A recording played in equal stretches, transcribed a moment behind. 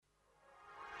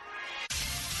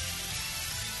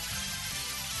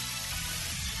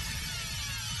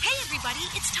everybody.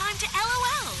 It's time to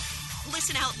LOL.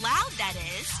 Listen out loud, that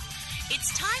is.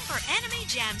 It's time for Anime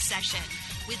Jam Session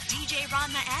with DJ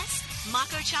Ranma S.,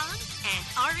 Mako-chan, and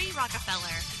Ari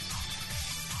Rockefeller.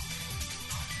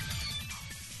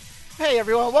 Hey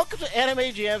everyone, welcome to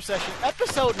Anime Jam Session,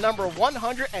 episode number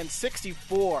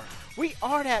 164. We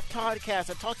are that podcast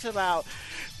that talks about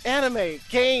anime,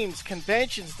 games,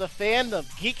 conventions, the fandom,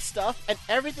 geek stuff, and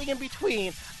everything in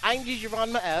between. I'm DJ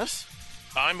Ranma S.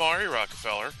 I'm Ari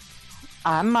Rockefeller.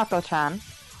 I'm Mako-chan.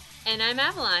 And I'm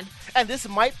Avalon. And this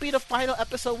might be the final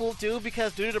episode we'll do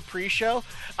because due to the pre-show,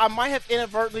 I might have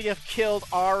inadvertently have killed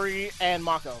Ari and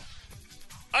Mako.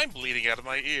 I'm bleeding out of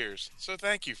my ears, so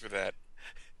thank you for that.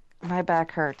 My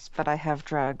back hurts, but I have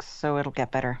drugs, so it'll get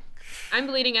better. I'm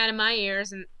bleeding out of my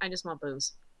ears, and I just want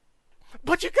booze.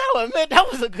 But you gotta admit,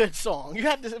 that was a good song. You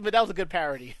had to admit, that was a good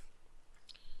parody.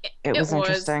 It was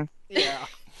interesting. Yeah.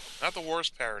 Not the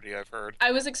worst parody I've heard.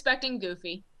 I was expecting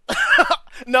Goofy.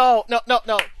 No.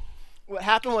 What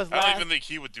happened was I don't even think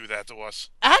he would do that to us.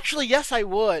 Actually, yes, I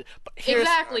would. But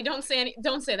Exactly. Don't say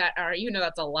that, Ari. You know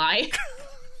that's a lie.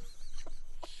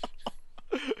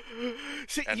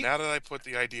 See, now that I put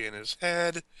the idea in his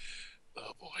head,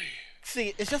 oh boy.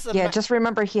 See, it's just just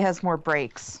remember he has more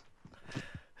breaks.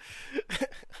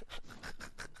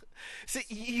 See,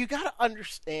 you gotta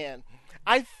understand.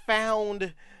 I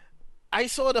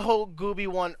saw the whole Goofy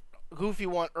one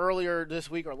earlier this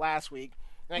week or last week,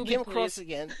 and Goofy, I came across it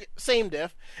again, same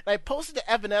diff, and I posted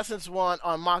the Evanescence one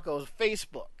on Mako's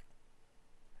Facebook.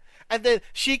 And then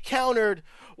she countered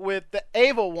with the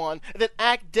Ava one, and then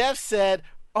Act Dev said,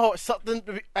 oh, something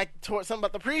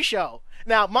about the pre-show.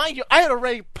 Now, mind you, I had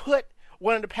already put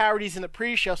one of the parodies in the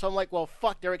pre-show, so I'm like, well,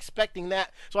 fuck, they're expecting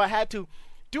that. So I had to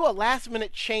do a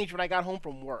last-minute change when I got home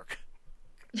from work.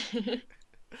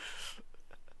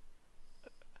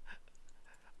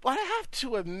 But I have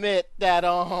to admit that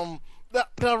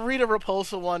the Rita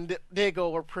Repulsa one did go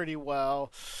over pretty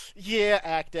well. Yeah,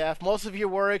 Act F. Most of you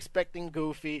were expecting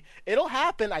Goofy. It'll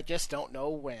happen, I just don't know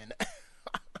when.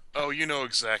 Oh, you know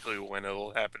exactly when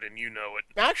it'll happen, and you know it.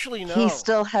 Actually, no. He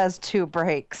still has 2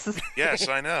 breaks. Yes,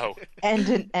 I know. And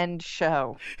an end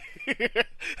show.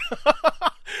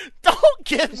 Don't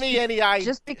give me any idea.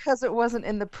 Just because it wasn't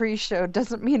in the pre-show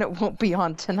doesn't mean it won't be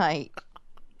on tonight.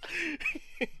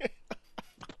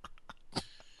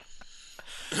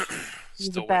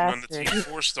 Still waiting on the Team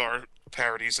 4-star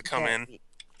parodies to come in.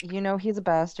 You know he's a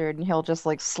bastard, and he'll just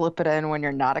slip it in when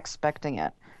you're not expecting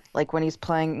it. Like when he's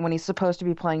supposed to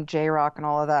be playing J-Rock and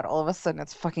all of that, all of a sudden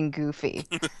it's fucking Goofy.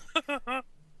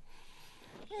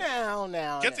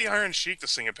 Now. Get the Iron Sheik to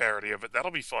sing a parody of it.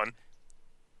 That'll be fun.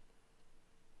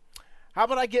 How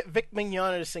about I get Vic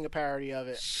Mignogna to sing a parody of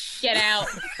it? Get out.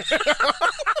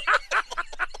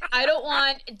 I don't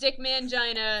want Dick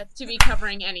Mangina to be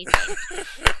covering anything.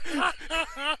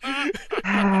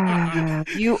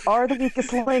 You are the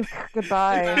weakest link.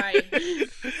 Goodbye.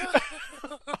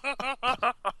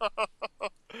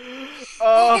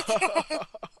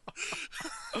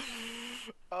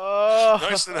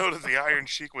 Nice to know that the Iron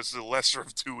Sheik was the lesser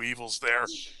of 2 evils there.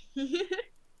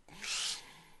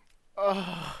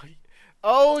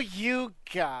 Oh, you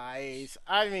guys.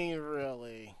 I mean,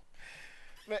 really.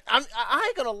 I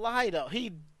ain't gonna lie, though.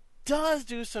 He does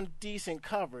do some decent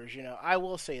covers, I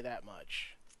will say that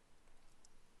much.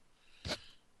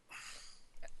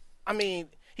 I mean,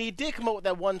 he did come up with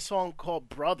that one song called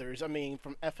Brothers,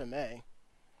 from FMA.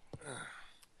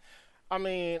 I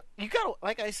mean, you gotta,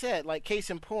 like I said, case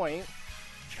in point.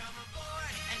 Come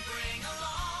aboard and bring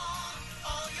along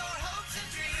all your hopes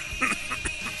and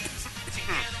dreams.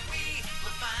 Together we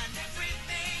will find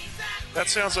everything that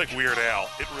sounds like Weird Al.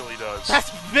 It really does. That's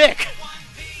Vic!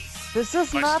 This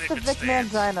is not the Vic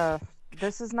Mangina.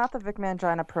 This is not the Vic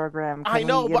Mangina program. I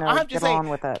know, but I'm just saying,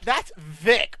 with it. That's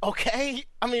Vic, okay?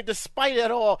 I mean, despite it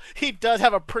all, he does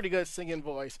have a pretty good singing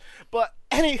voice. But,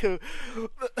 anywho...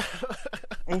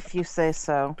 If you say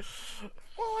so.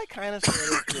 Well, I kind of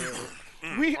sort of do.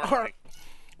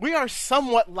 We are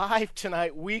somewhat live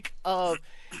tonight, week of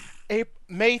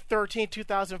May 13,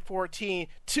 2014,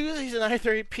 Tuesdays at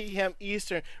 9:30 p.m.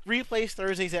 Eastern, replays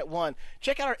Thursdays at 1.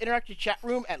 Check out our interactive chat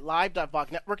room at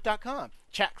live.vognetwork.com.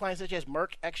 Chat clients such as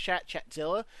Merc, XChat,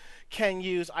 Chatzilla can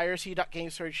use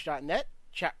irc.gamesurge.net.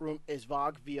 Chat room is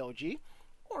VOG, V-O-G.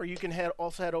 Or you can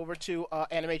also head over to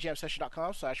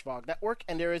animejamsession.com/VOG Network,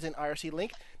 and there is an IRC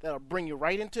link that'll bring you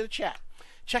right into the chat.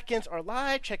 Check-ins are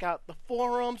live. Check out the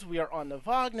forums. We are on the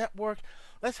VOG Network.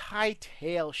 Let's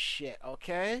hightail shit,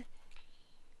 okay?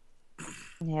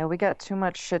 Yeah, we got too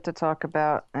much shit to talk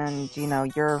about, and,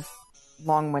 you're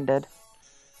long-winded.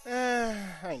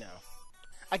 I know.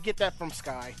 I get that from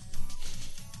Sky.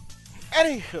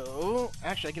 Anywho,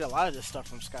 actually, I get a lot of this stuff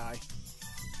from Sky.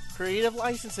 Creative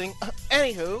licensing.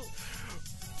 Anywho,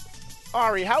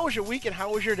 Ari, how was your week and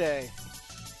how was your day?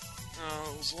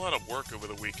 It was a lot of work over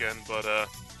the weekend, but I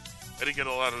did get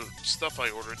a lot of stuff I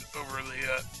ordered over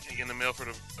in the mail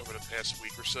over the past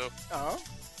week or so. Oh.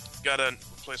 Got a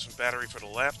replacement battery for the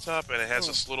laptop, and it has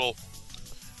this little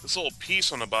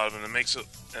piece on the bottom, and it makes it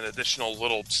an additional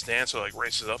little stand, so it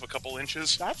raises it up a couple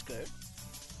inches. That's good.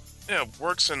 Yeah, it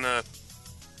works and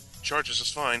charges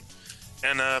just fine.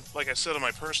 And like I said on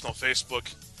my personal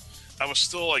Facebook, I was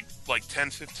still like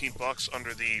 $10-15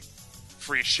 under the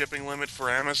free shipping limit for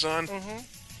Amazon. Mm-hmm.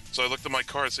 So I looked at my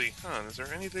card and see, is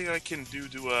there anything I can do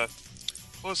to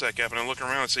close that gap? And I look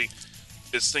around and see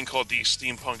this thing called the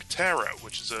Steampunk Tarot,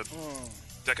 which is a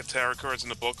deck of tarot cards in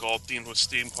the book all themed with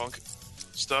steampunk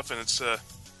stuff, and it's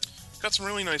got some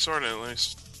really nice art in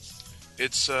it.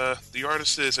 It's the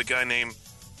artist is a guy named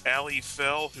Ali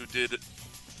Fell, who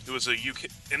was a UK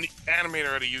an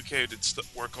animator out of UK who did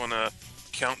work on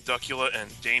Count Duckula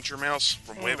and Danger Mouse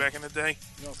from way back in the day.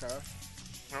 Okay.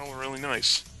 They're all really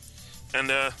nice. And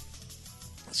let's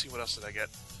see, what else did I get?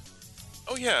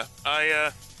 Oh yeah,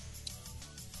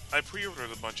 I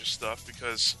pre-ordered a bunch of stuff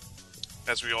because,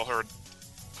 as we all heard,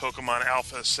 Pokemon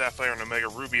Alpha, Sapphire, and Omega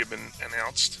Ruby have been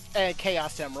announced. And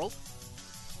Chaos Emerald.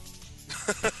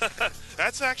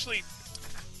 That's actually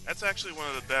one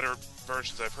of the better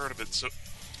versions I've heard of it.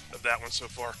 Of that one so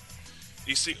far.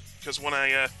 You see, because when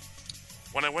I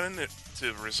went in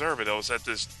to reserve it, I was at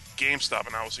this GameStop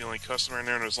and I was the only customer in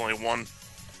there, and there was only one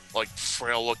like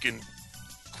frail-looking,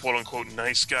 quote-unquote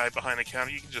nice guy behind the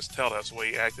counter. You can just tell that's the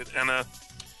way he acted. And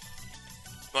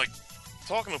like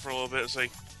talking to him for a little bit,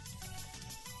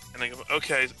 and they go,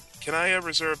 "Okay, can I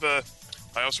reserve?"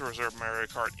 I also reserved Mario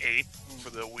Kart 8 for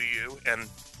the Wii U, and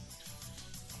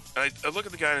I look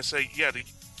at the guy and I say, "Yeah, do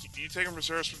you take him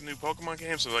reserves for the new Pokemon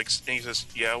games?" And he says,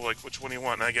 "Yeah." Like, which one do you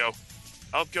want? And I go,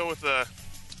 "I'll go with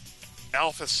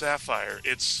Alpha Sapphire.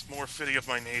 It's more fitting of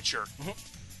my nature."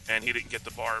 And he didn't get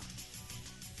the barb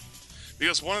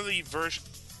because one of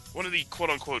the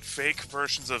quote-unquote fake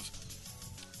versions of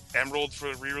Emerald for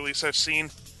the re-release I've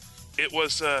seen, it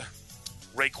was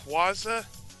Rayquaza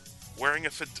wearing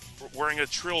a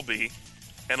Trilby,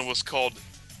 and it was called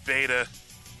Beta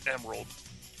Emerald.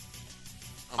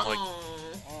 I'm like,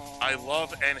 I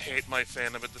love and hate my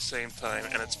fandom at the same time,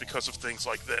 and it's because of things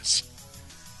like this.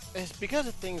 It's because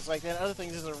of things like that. Other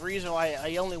things is the reason why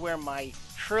I only wear my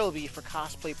Trilby for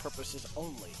cosplay purposes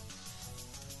only.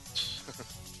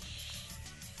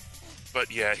 But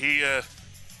yeah, he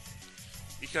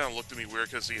kind of looked at me weird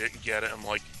because he didn't get it. I'm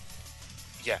like,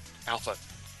 yeah, Alpha,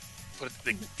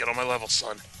 get on my level,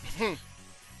 son.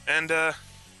 And yeah,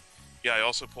 I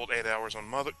also pulled 8 hours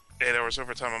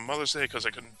overtime on Mother's Day because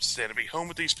I couldn't stand to be home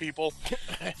with these people.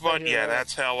 But yeah,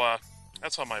 that's how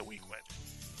my week went.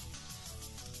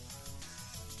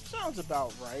 Sounds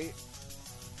about right.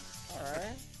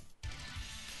 Alright.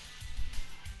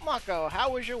 Mako,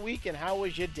 how was your week and how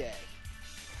was your day?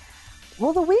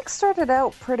 Well, the week started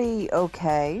out pretty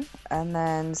okay, and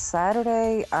then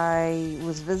Saturday I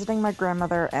was visiting my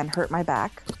grandmother and hurt my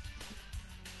back.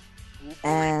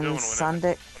 And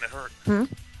Sunday... When it hurt?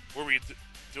 What were you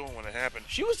doing when it happened?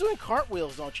 She was doing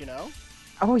cartwheels, don't you know?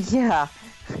 Oh, yeah.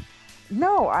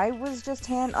 No, I just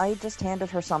handed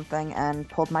her something and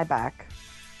pulled my back.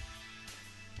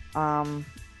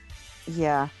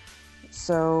 Yeah.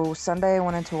 So Sunday I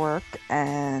went into work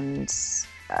and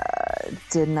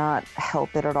did not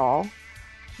help it at all.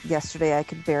 Yesterday I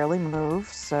could barely move,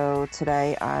 so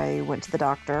today I went to the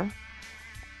doctor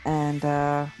and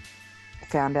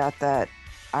found out that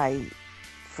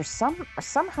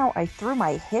somehow I threw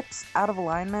my hips out of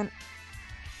alignment.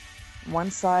 One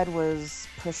side was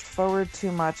pushed forward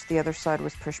too much, the other side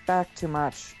was pushed back too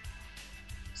much.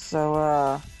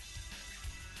 So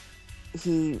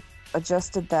he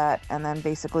adjusted that and then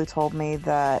basically told me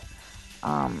that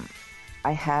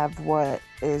I have what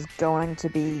is going to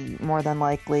be more than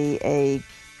likely a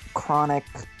chronic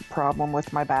problem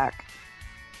with my back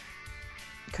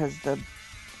because the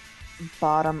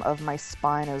bottom of my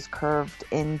spine is curved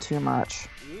in too much.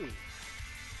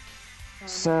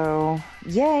 So,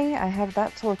 yay, I have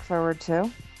that to look forward to.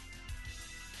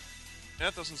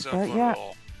 That doesn't sound fun at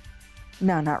all.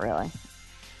 No, not really.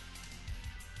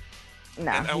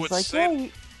 No, and I he's would like, say,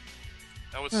 yay.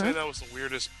 I would say that was the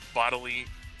weirdest bodily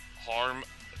harm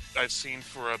I've seen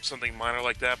for something minor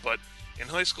like that, but in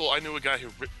high school I knew a guy who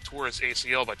tore his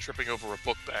ACL by tripping over a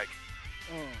book bag.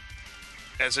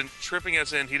 As in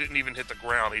he didn't even hit the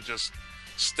ground, he just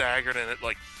staggered and it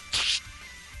like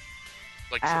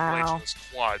Triple H in his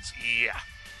quads. Yeah.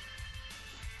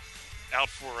 out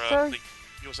for So-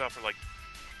 he was out for like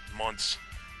months.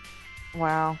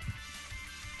 Wow.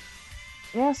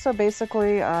 Yeah, so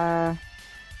basically, I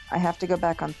have to go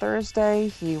back on Thursday.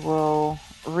 He will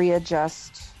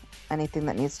readjust anything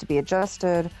that needs to be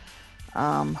adjusted.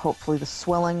 Hopefully the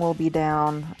swelling will be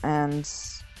down, and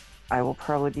I will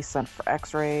probably be sent for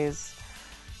x-rays.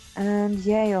 And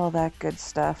yay, all that good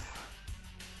stuff.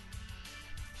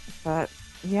 But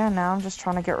yeah, now I'm just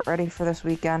trying to get ready for this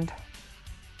weekend.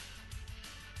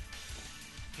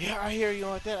 Yeah, I hear you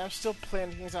on that. I'm still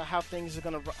planning things out how things are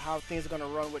gonna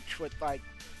run with like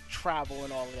travel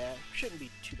and all of that. Shouldn't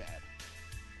be too bad.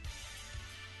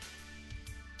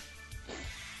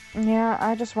 Yeah,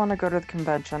 I just want to go to the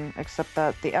convention, except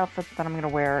that the outfit that I'm going to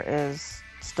wear is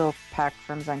still packed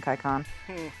from Zenkai-Con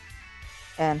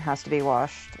and has to be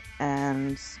washed,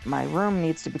 and my room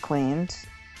needs to be cleaned,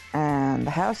 and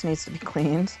the house needs to be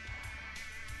cleaned.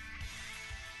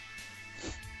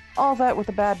 All that with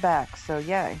a bad back, so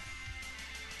yay.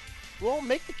 Well,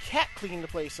 make the cat clean the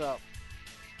place up.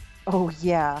 Oh,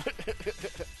 yeah.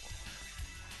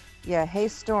 Yeah, hey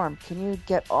Storm, can you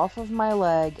get off of my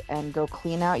leg and go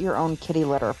clean out your own kitty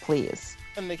litter, please?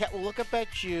 And the cat will look up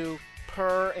at you,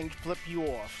 purr, and flip you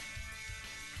off.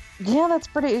 Yeah, that's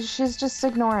pretty... She's just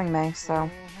ignoring me, so...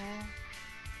 Mm-hmm.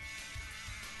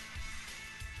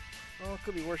 Well, it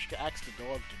could be worse. You could ask the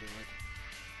dog to do it.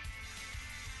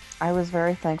 I was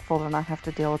very thankful to not have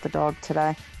to deal with the dog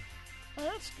today. Oh,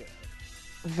 that's good.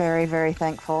 Very, very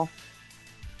thankful.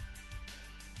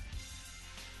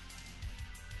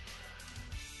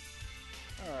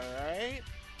 Alright.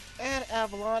 And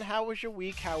Avalon, how was your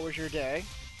week? How was your day?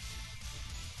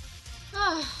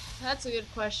 That's a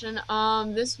good question.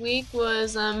 This week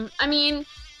was, I mean,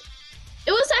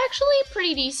 it was actually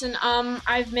pretty decent.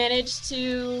 I've managed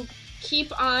to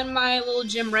keep on my little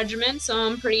gym regimen, so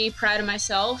I'm pretty proud of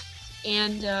myself.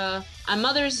 And, on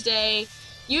Mother's Day,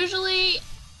 usually,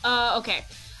 okay,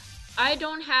 I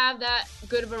don't have that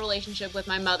good of a relationship with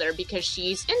my mother because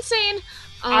she's insane.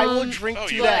 I will drink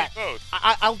to you that. like both.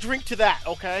 I'll drink to that,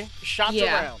 okay? Shots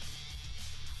Yeah. around.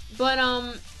 But,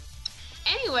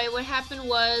 anyway, what happened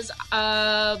was,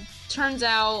 turns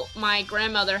out my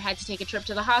grandmother had to take a trip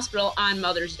to the hospital on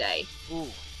Mother's Day. Ooh.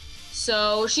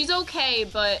 So she's okay,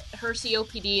 but her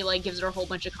COPD, like, gives her a whole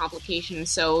bunch of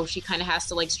complications, so she kind of has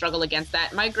to, like, struggle against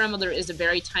that. My grandmother is a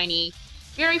very tiny,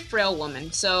 very frail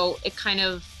woman, so it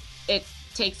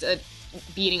takes a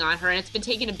beating on her, and it's been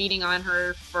taking a beating on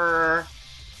her for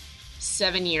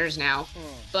 7 years now.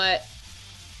 But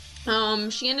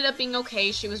she ended up being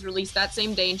okay. She was released that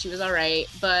same day and she was alright,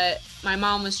 but my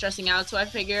mom was stressing out, so I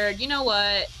figured, you know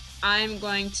what, I'm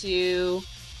going to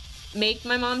make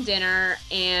my mom dinner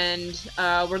and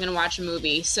we're gonna watch a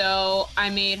movie. So I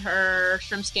made her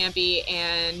shrimp scampi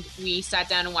and we sat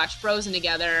down and watched Frozen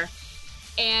together,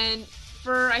 and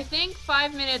for I think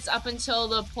 5 minutes, up until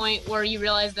the point where you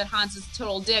realize that Hans is a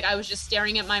total dick, I was just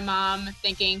staring at my mom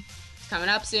thinking, it's coming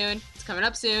up soon, it's coming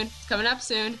up soon, it's coming up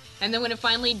soon. And then when it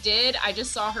finally did, I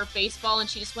just saw her face fall and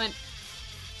she just went,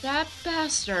 that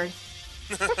bastard.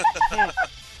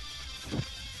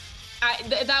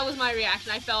 That was my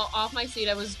reaction. I fell off my seat.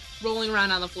 I was rolling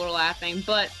around on the floor laughing.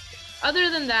 But other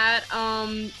than that,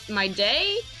 my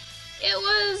day, it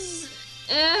was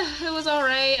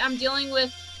alright. I'm dealing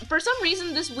with, for some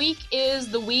reason, this week is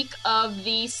the week of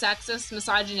the sexist,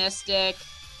 misogynistic,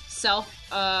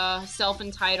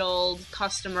 self-entitled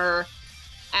customer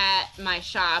at my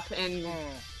shop. And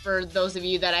for those of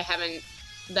you that haven't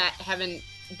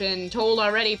been told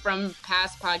already from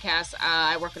past podcasts,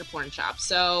 I work at a porn shop.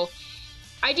 So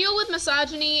I deal with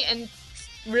misogyny and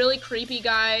really creepy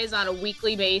guys on a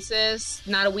weekly basis.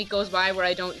 Not a week goes by where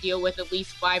I don't deal with at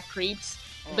least 5 creeps.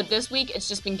 But this week, it's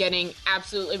just been getting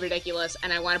absolutely ridiculous,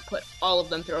 and I want to put all of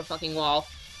them through a fucking wall.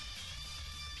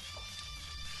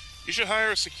 You should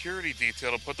hire a security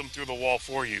detail to put them through the wall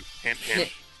for you. Hint, hint.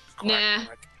 Nah.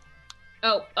 Quack.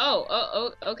 Oh,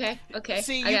 okay.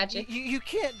 See, I got you. You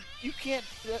can't,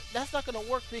 that's not going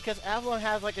to work because Avalon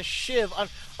has like a shiv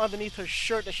underneath her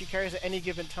shirt that she carries at any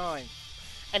given time.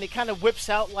 And it kind of whips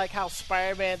out like how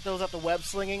Spider-Man throws out the web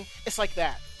slinging. It's like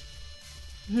that.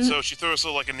 So she throws it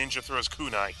like a ninja throws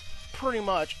kunai. Pretty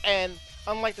much. And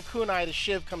unlike the kunai, the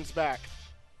shiv comes back.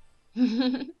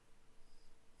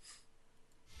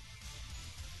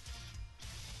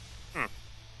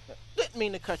 Didn't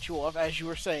mean to cut you off, as you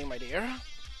were saying, my dear.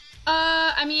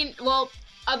 I mean, well,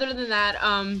 other than that,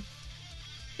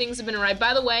 things have been alright.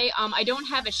 By the way, I don't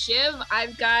have a shiv.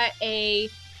 I've got a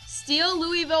steel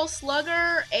Louisville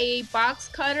Slugger, a box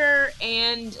cutter,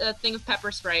 and a thing of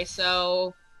pepper spray,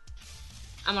 so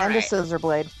I'm alright. And a scissor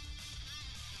blade.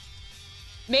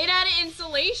 Made out of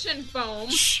insulation foam.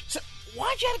 Shh! So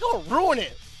why'd you have to go ruin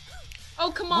it?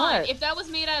 Oh, come on. What? If that was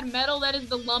made out of metal, that is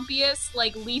the lumpiest,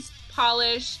 like, least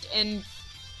polished and,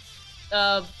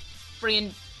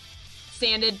 freaking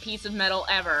sanded piece of metal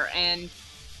ever. And,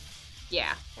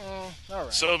 yeah. All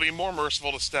right. So it'd be more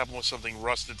merciful to stab him with something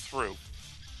rusted through.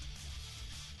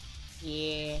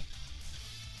 Yeah.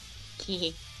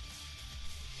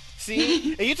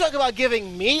 See? And you talk about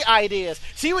giving me ideas.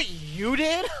 See what you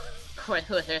did?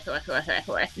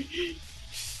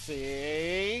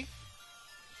 See?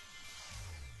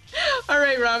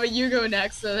 Alright, Robin, you go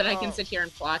next so that I Oh. can sit here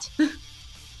and plot.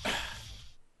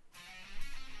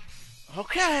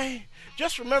 Okay.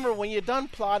 Just remember, when you're done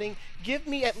plotting, give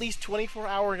me at least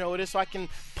 24-hour notice so I can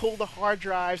pull the hard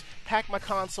drives, pack my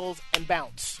consoles, and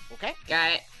bounce. Okay?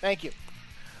 Got it. Thank you.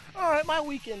 Alright, my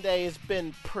weekend day has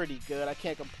been pretty good. I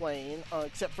can't complain,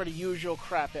 except for the usual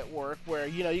crap at work where,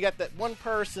 you got that one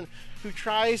person who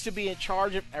tries to be in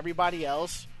charge of everybody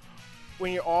else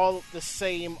when you're all the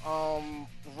same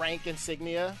rank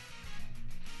insignia.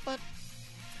 But,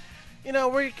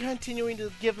 we're continuing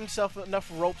to give himself enough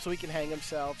rope so he can hang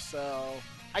himself, so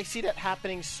I see that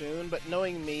happening soon, but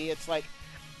knowing me, it's like,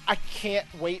 I can't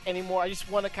wait anymore. I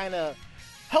just want to kind of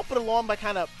help it along by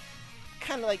kind of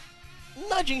like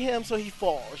nudging him so he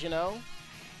falls,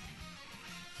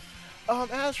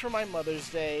 As for my Mother's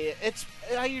Day,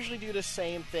 I usually do the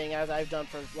same thing as I've done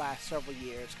for the last several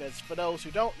years, because for those who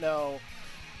don't know,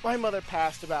 my mother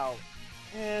passed about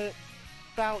 9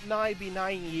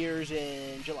 years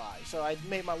in July, so I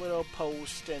made my little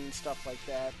post and stuff like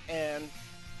that, and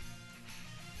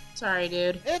Sorry,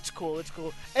 dude. it's cool,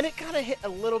 and it kind of hit a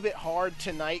little bit hard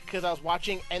tonight, because I was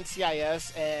watching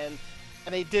NCIS, and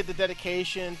they did the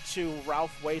dedication to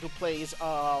Ralph Waite, who plays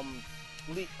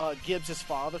Gibbs'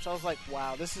 father. So I was like,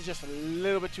 wow, this is just a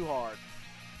little bit too hard.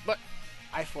 But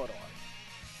I fought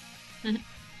on.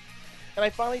 And I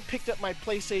finally picked up my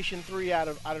PlayStation 3 out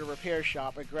of the repair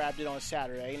shop. I grabbed it on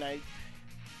Saturday, and I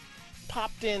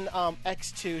popped in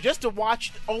X2 just to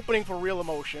watch the opening for Real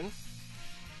Emotion.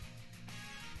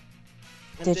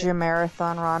 And Did then- you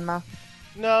marathon Ranma?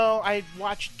 No, I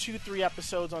watched 2-3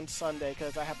 episodes on Sunday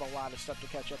because I have a lot of stuff to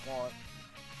catch up on.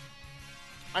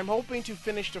 I'm hoping to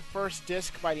finish the first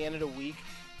disc by the end of the week.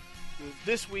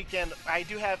 This weekend, I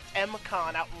do have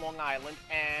M-Con out in Long Island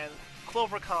and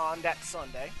CloverCon that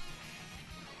Sunday.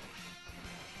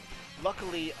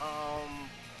 Luckily,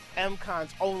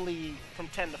 M-Con's only from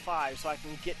 10 to 5, so I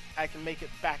can make it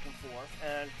back and forth.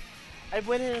 And I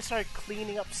went in and started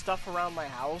cleaning up stuff around my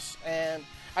house, and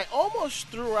I almost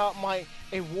threw out my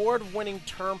award-winning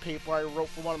term paper I wrote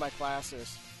for one of my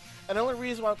classes. And the only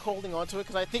reason why I'm holding on to it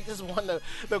because I think this is one of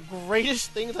the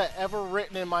greatest things I've ever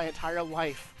written in my entire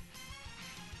life.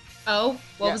 Oh?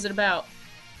 What Yeah. was it about?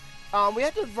 We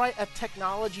had to write a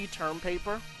technology term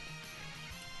paper.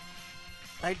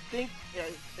 I think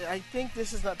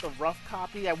this is not the rough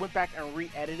copy. I went back and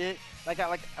re-edited it.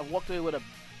 I walked away with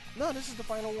no, this is the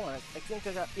final one.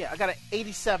 I got an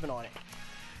 87 on it.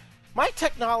 My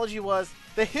technology was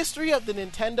the history of the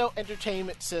Nintendo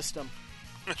Entertainment System.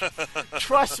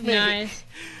 Trust me. Nice.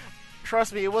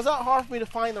 Trust me, it was not hard for me to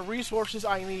find the resources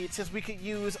I need since we could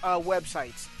use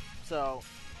websites. So,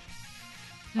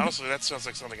 Honestly, that sounds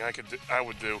like something I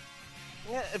would do.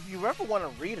 yeah, if you ever want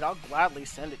to read it, I'll gladly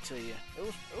send it to you. It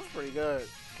was pretty good.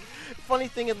 Funny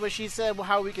thing is when she said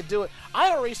how we could do it,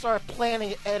 I already started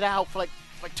planning it out for like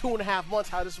 2.5 months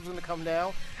how this was going to come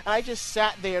down. And I just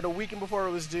sat there the weekend before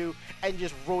it was due and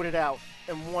just wrote it out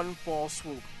in one fall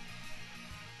swoop.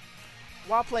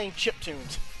 While playing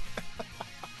chiptunes.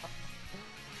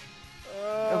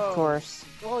 Of course.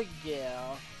 Oh,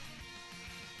 yeah.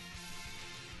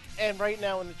 And right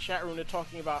now in the chat room, they're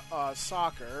talking about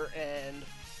soccer, and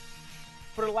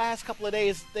for the last couple of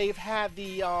days, they've had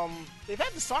the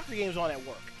soccer games on at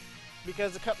work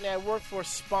because the company I work for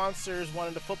sponsors one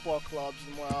of the football clubs,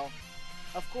 and well,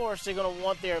 of course, they're going to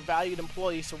want their valued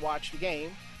employees to watch the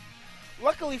game.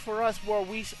 Luckily for us,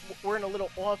 we're in a little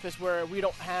office where we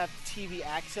don't have TV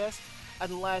access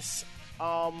unless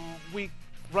we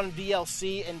run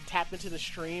VLC and tap into the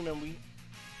stream, and we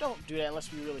don't do that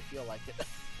unless we really feel like it.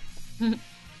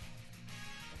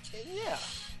 Yeah.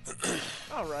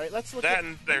 All right, let's look That at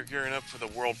and they're gearing up for the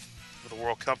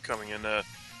World Cup coming in a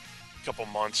couple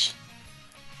months.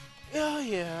 Oh,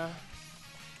 yeah.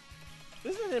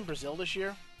 Isn't it in Brazil this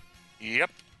year?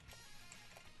 Yep.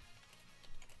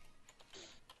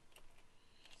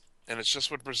 And it's just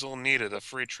what Brazil needed, a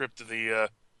free trip to the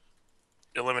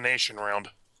elimination round.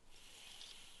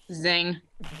 Zing.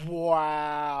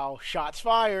 Wow. Shots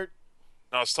fired.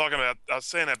 I was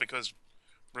saying that because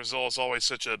Brazil is always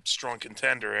such a strong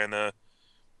contender, and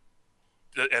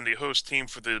the host team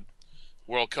for the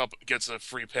World Cup gets a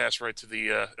free pass right to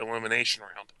the elimination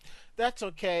round. That's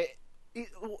okay.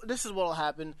 This is what will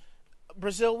happen.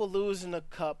 Brazil will lose in the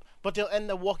cup, but they'll end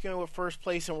up walking away with first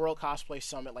place in World Cosplay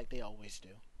Summit like they always do.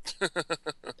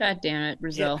 God damn it,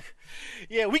 Brazil.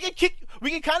 Yeah, we can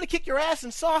kind of kick your ass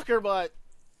in soccer, but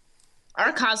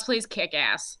Our cosplays kick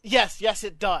ass. yes,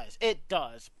 it does. It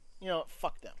does. You know,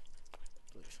 fuck them.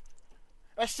 Please.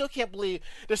 I still can't believe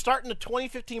they're starting the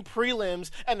 2015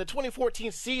 prelims and the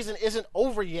 2014 season isn't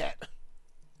over yet.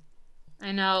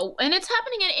 I know. And it's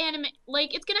happening at anime.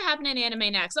 Like, it's going to happen at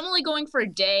Anime Next. I'm only going for a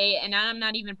day, and I'm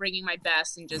not even bringing my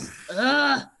best and just,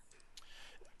 ugh.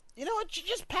 You know what? You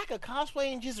just pack a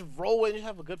cosplay and just roll it and just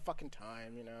have a good fucking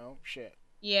time, you know? Shit.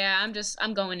 Yeah,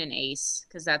 I'm going in Ace,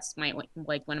 because that's one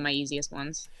of my easiest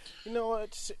ones. You know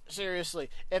what?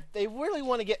 Seriously, if they really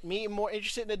want to get me more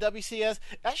interested in the WCS,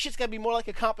 that shit's gotta be more like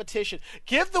a competition.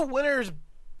 Give the winners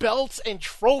belts and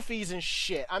trophies and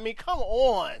shit. I mean, come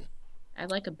on. I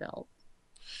like a belt.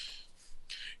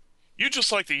 You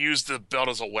just like to use the belt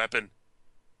as a weapon.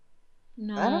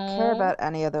 No. I don't care about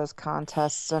any of those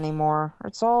contests anymore.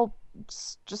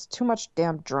 It's just too much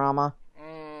damn drama.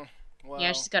 Well,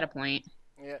 Yeah, she's got a point.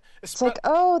 yeah. It's like,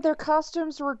 oh, their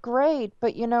costumes were great,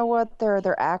 but you know what?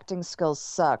 Their acting skills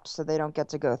sucked, so they don't get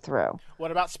to go through.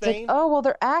 What about It's Spain? like, oh, well,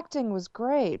 their acting was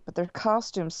great, but their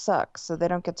costumes suck, so they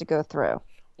don't get to go through.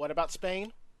 What about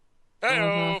Spain?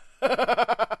 Hey-o.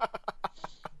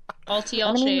 All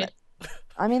TL shade.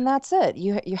 I mean, that's it.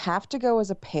 You have to go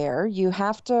as a pair. You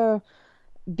have to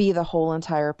be the whole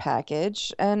entire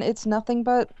package, and it's nothing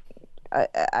but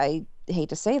I hate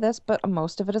to say this, but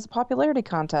most of it is a popularity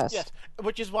contest. Yes,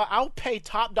 which is why I'll pay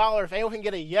top dollar if anyone can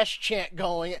get a yes chant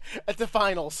going at the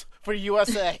finals for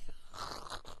USA.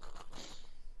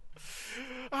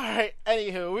 All right.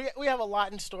 Anywho, we have a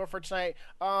lot in store for tonight.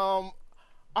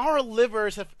 Our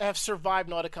livers have survived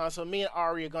Nauticon, so me and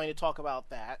Ari are going to talk about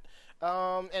that.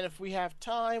 And if we have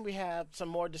time, we have some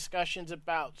more discussions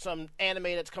about some anime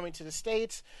that's coming to the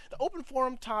States, the open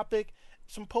forum topic,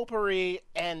 some potpourri,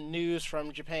 and news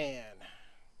from Japan.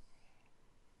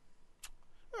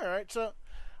 All right, so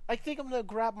I think I'm gonna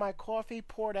grab my coffee,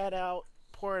 pour that out,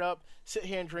 pour it up, sit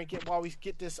here and drink it while we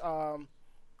get this while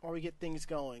we get things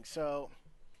going. So,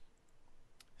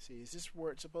 let's see, is this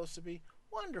where it's supposed to be?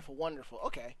 Wonderful, wonderful.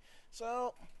 Okay,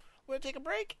 so we're gonna take a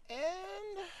break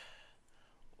and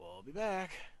we'll be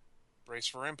back. Brace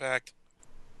for impact.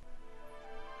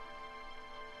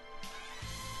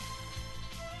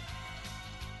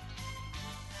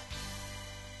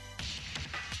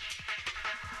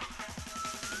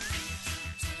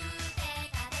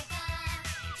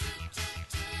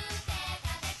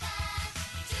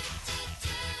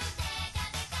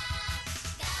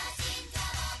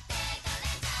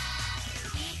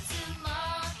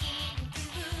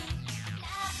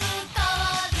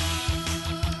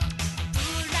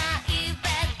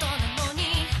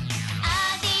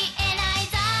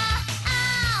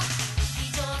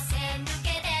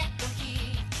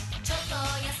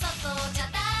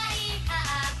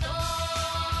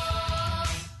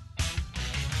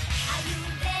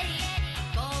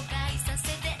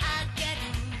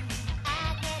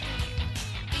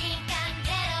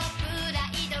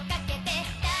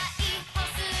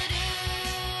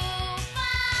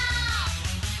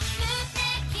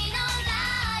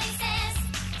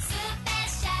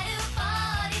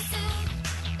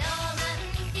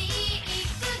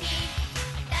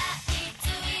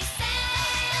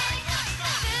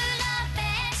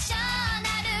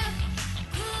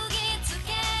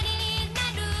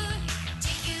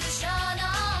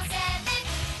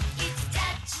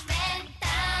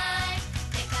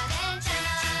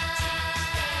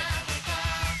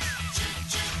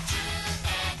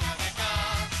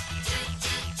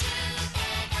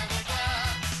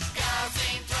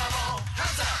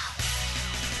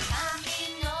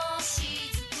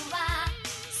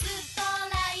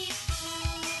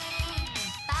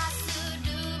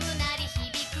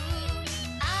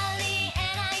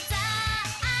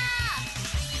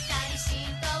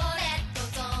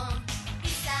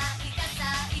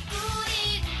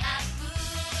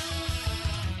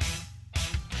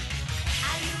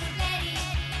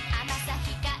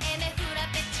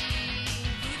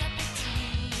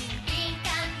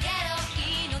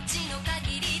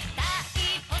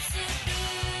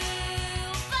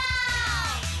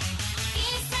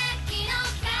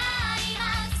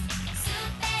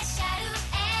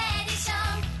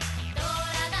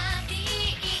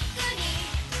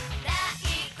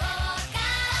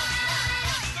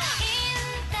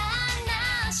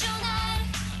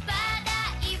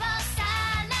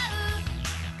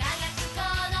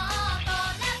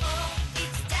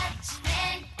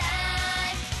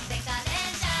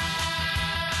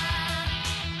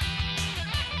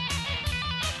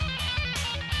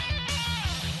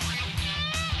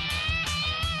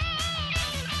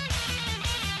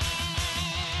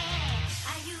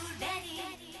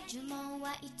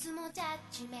 ジャッ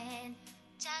ジメント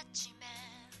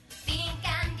敏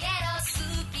感ゲロス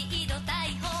ピード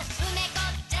逮捕梅子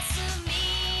ジャスミ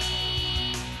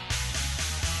ン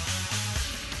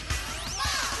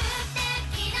無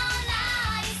敵のラ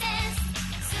イセン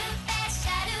ススペシ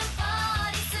ャルポ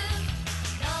リス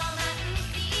ロマン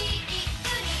ティック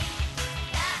に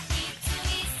大追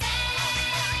跡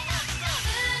プ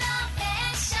ロフェ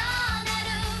ッショナ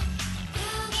ル釘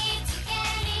付け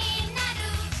になる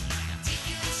地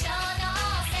球上の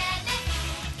セレブ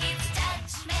It's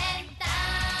judgment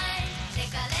time デ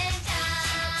カレンジャ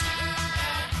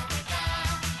ー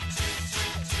チュチ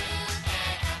ュチュデ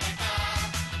カデカ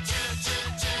チュチュ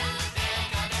チュデ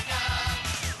カデカ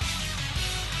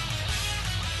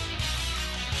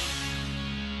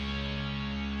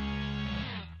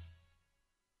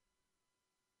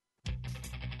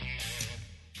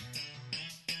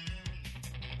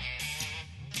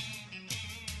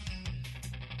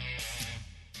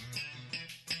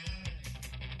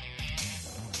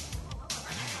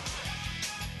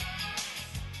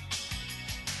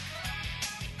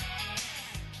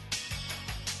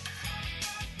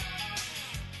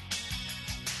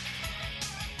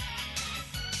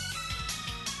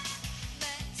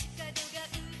街角が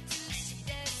映し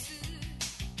出す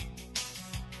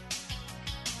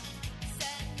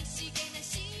寂しげな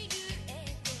シルエ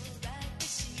ット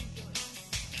私よ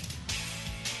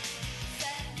さ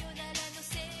よならの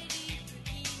セリフ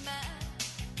今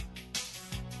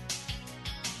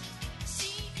信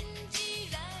じ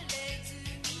られず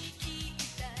に聞い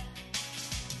た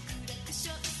クラクシ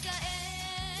ョンさえ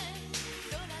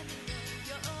ドラムの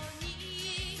ように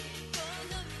こ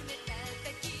の胸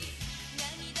叩き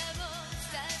涙を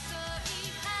誘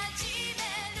い始め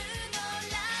るの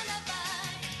ララバ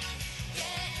イ元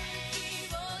気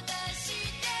を出し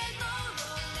ても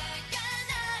泣か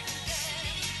ないで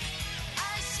明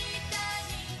日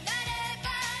になれば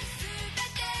全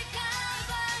て変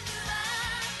わるわ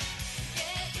元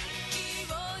気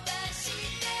を出し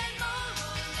ても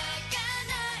泣か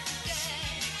ないで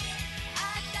新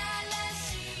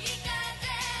しい風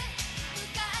向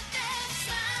かってス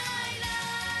マイル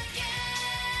アゲ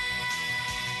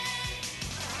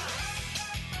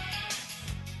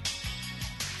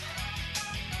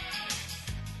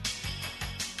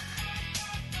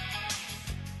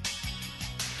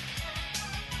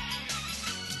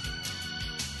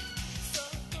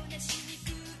底なしにく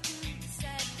さ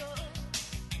と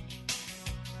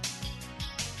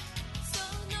そ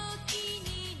の気に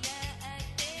な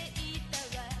っていた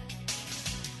わ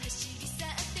走り去っ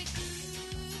てく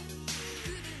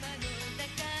車の中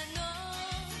の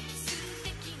素敵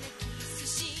なキス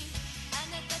シーンあ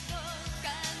なたと彼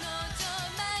女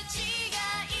間違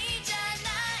いじゃな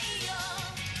いよ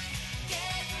元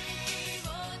気を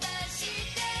出し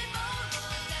ても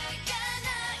泣かな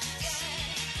いで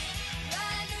悪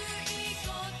い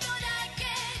ことだけ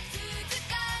続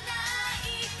かな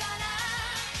いから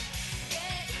元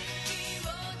気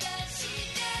を出し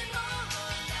ても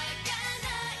泣かな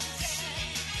いで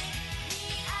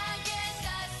見上げ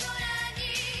た空に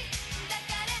抱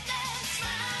かれてスマ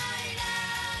イル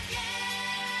アゲ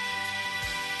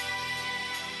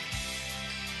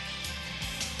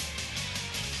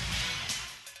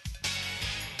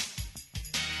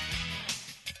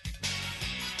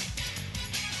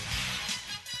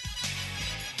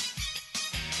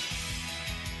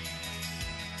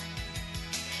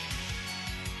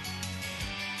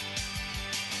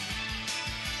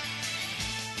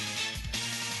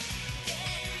元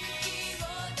気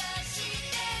を出し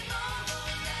ても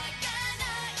泣かな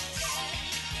いで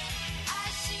明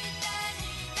日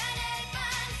になれば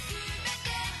全て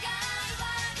変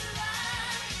わるわ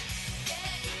元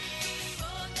気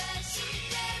を出し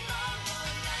ても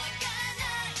泣かな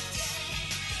いで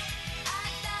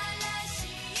新し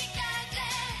い風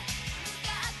向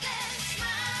かってスマ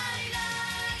イル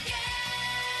アゲ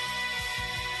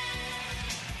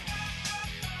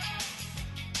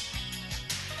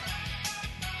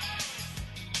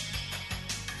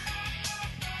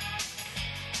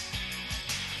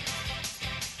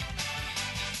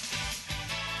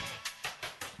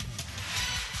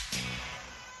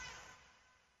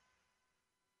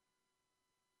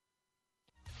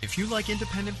If you like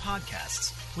independent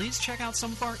podcasts, please check out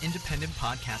some of our independent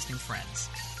podcasting friends.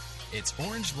 It's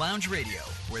Orange Lounge Radio,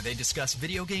 where they discuss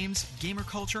video games, gamer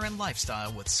culture, and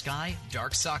lifestyle with Sky,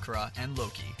 Dark Sakura, and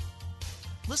Loki.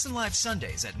 Listen live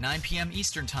Sundays at 9 p.m.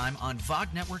 Eastern Time on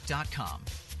VogNetwork.com.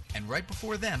 And right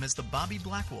before them is the Bobby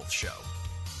Blackwolf Show.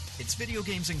 It's video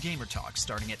games and gamer talk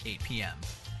starting at 8 p.m.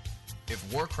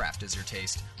 If Warcraft is your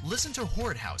taste, listen to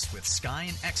Horde House with Sky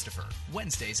and Extifer,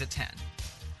 Wednesdays at 10.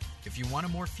 If you want a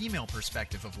more female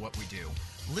perspective of what we do,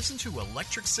 listen to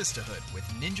Electric Sisterhood with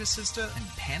Ninja Sister and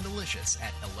Pandalicious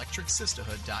at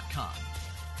electricsisterhood.com.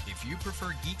 If you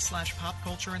prefer geek/pop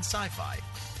culture and sci-fi,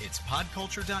 it's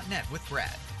podculture.net with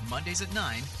Brad, Mondays at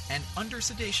 9, and Under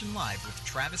Sedation Live with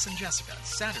Travis and Jessica,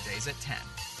 Saturdays at 10.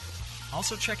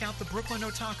 Also check out the Brooklyn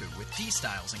Otaku with D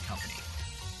Styles and Company.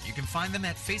 You can find them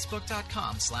at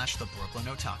facebook.com/The Brooklyn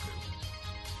Otaku.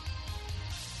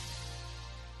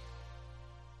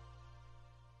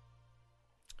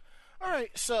 All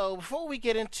right, so before we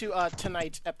get into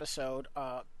tonight's episode,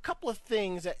 a couple of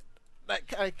things that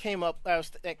kind of came up,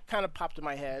 that kind of popped in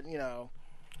my head,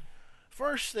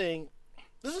 First thing,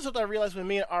 this is what I realized when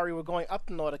me and Ari were going up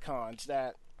to Nauticons,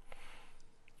 that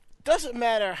doesn't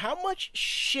matter how much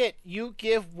shit you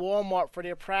give Walmart for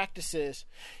their practices,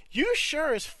 you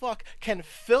sure as fuck can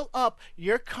fill up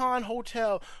your con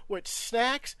hotel with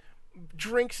snacks,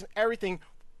 drinks, and everything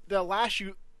that'll last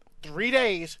you 3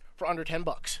 days for under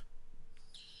 $10.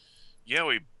 Yeah,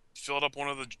 we filled up one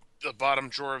of the bottom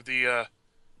drawer of the,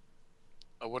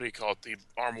 what do you call it? The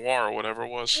armoire or whatever it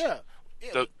was. Yeah.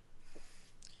 The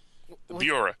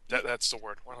bureau. That's the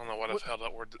word. I don't know what the hell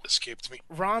that word escaped me.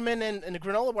 Ramen and the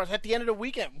granola bars. At the end of the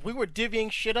weekend, we were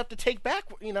divvying shit up to take back.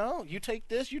 You take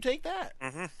this, you take that.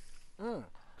 And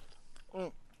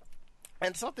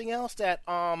something else that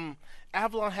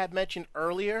Avalon had mentioned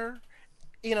earlier,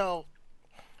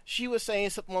 she was saying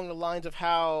something along the lines of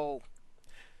how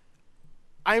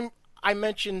I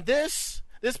mentioned this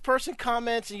person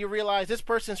comments, and you realize this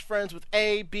person's friends with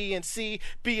A, B, and C.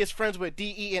 B is friends with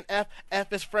D, E, and F.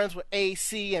 F is friends with A,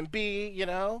 C, and B,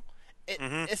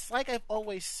 It's like I've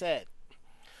always said.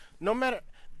 No matter...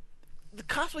 The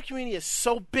cosplay community is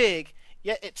so big,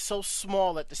 yet it's so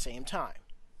small at the same time.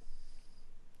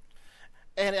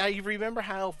 And I remember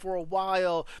how, for a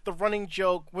while, the running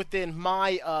joke within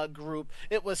my group,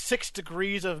 it was 6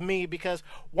 degrees of me, because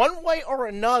one way or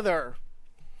another...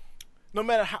 No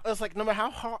matter how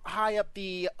high up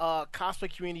the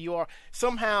cosplay community you are,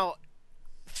 somehow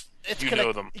it's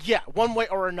know them. Yeah, one way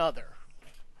or another.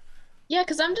 Yeah,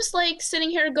 because I'm just sitting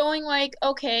here going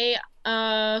okay,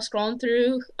 scrolling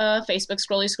through Facebook,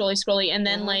 scrolly, and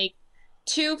then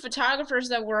 2 photographers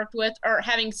that worked with are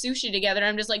having sushi together.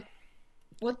 I'm just like,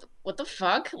 what the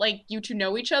fuck? You two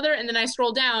know each other? And then I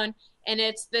scroll down, and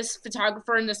it's this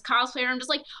photographer and this cosplayer. I'm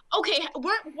just like, okay,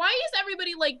 why is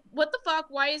everybody what the fuck?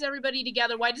 Why is everybody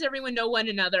together? Why does everyone know one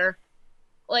another?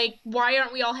 Why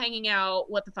aren't we all hanging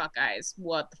out? What the fuck, guys?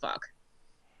 What the fuck?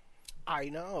 I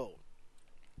know.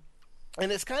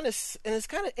 And it's kind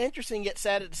of interesting yet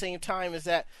sad at the same time is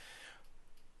that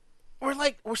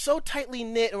we're so tightly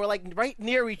knit and we're right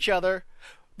near each other.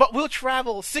 But we'll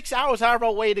travel 6 hours out of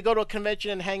our way to go to a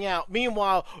convention and hang out.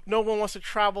 Meanwhile, no one wants to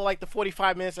travel the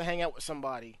 45 minutes to hang out with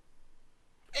somebody.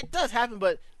 It does happen,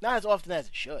 but not as often as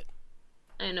it should.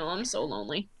 I know, I'm so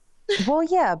lonely. Well,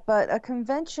 yeah, but a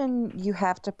convention you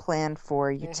have to plan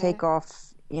for. You take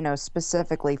off,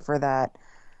 specifically for that.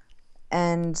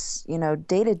 And,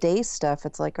 day-to-day stuff,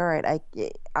 it's all right,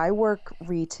 I work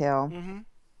retail.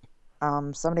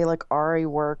 Somebody like Ari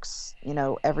works,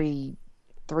 every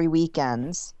 3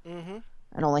 weekends, and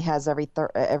only has every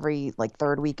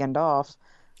third weekend off,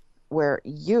 where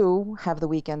you have the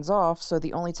weekends off, so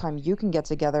the only time you can get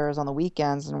together is on the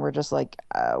weekends, and we're just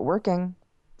working.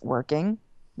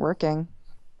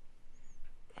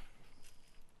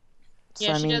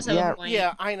 Yeah, so, she does have a point.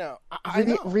 Yeah, I know. I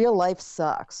know. Real life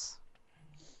sucks.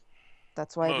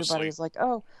 That's why Mostly. everybody's like,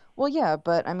 oh, well, yeah,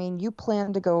 but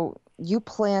you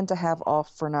plan to have off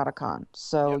for Nauticon,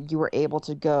 so you were able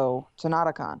to go to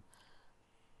Nauticon.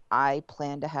 I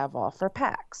plan to have off for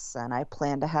PAX, and I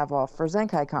plan to have off for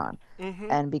ZenkaiCon.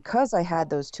 And because I had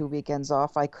those 2 weekends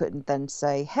off, I couldn't then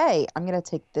say, hey, I'm going to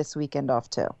take this weekend off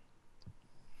too.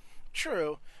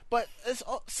 True, but it's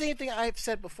same thing I've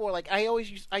said before. I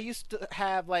used to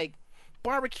have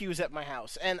barbecues at my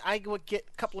house, and I would get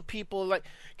a couple of people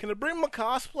can I bring my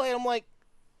cosplay? I'm like,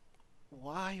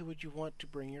 why would you want to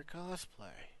bring your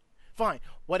cosplay? Fine,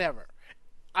 whatever.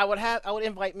 I would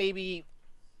invite maybe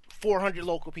 400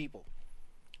 local people.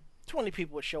 20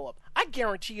 people would show up. I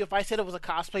guarantee you, if I said it was a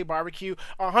cosplay barbecue,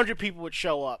 100 people would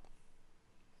show up.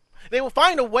 They will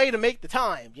find a way to make the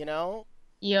time,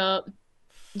 Yup.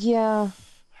 Yeah.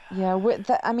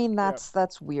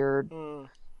 That's weird.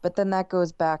 But then that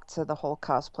goes back to the whole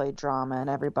cosplay drama and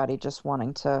everybody just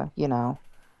wanting to,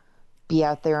 be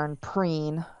out there and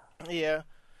preen. Yeah.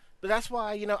 But that's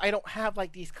why, I don't have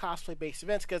these cosplay-based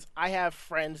events, because I have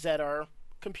friends that are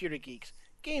computer geeks,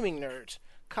 gaming nerds,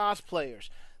 cosplayers,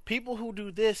 people who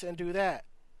do this and do that.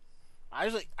 I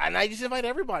was like, and I just invite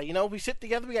everybody. You know, we sit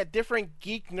together. We got different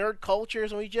geek nerd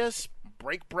cultures, and we just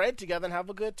break bread together and have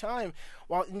a good time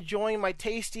while enjoying my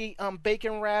tasty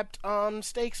bacon wrapped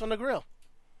steaks on the grill.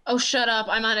 Oh, shut up!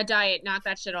 I'm on a diet. Knock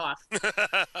that shit off.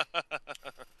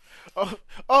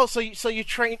 So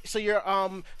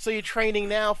you're training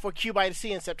now for Q by the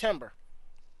Sea in September.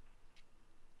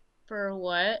 For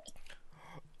what?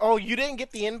 Oh, you didn't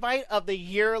get the invite of the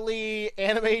yearly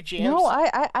anime jams? No,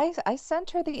 I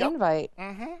sent her the invite.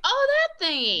 Mm-hmm. Oh, that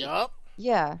thingy. Yup.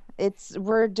 Yeah,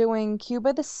 we're doing Q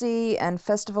by the Sea and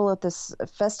Festival of the Sea.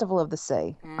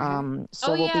 So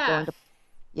Oh, we'll be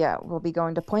yeah. we'll be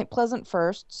going to Point Pleasant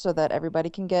first so that everybody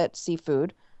can get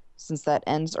seafood since that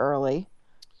ends early.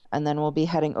 And then we'll be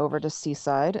heading over to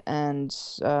Seaside and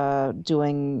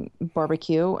doing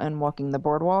barbecue and walking the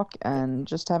boardwalk and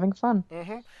just having fun.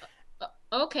 Mm-hmm.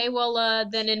 Okay, well,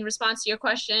 then in response to your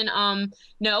question,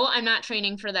 no, I'm not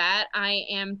training for that. I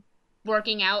am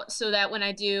working out so that when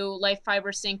I do Life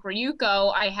Fiber Sync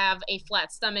Ryuko, I have a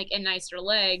flat stomach and nicer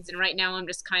legs. And right now I'm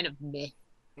just kind of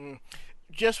meh.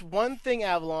 Just one thing,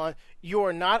 Avalon. You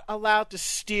are not allowed to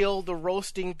steal the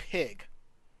roasting pig.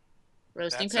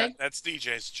 Roasting pig? That's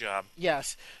DJ's job.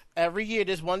 Yes. Every year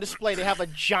there's one display. They have a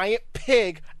giant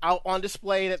pig out on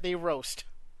display that they roast.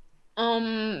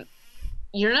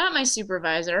 You're not my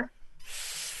supervisor.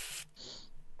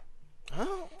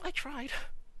 Oh, I tried.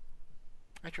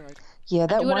 Yeah, I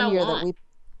do what I want.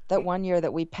 that one year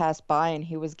that we passed by and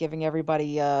he was giving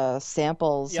everybody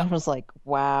samples. Yep. I was like,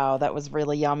 wow, that was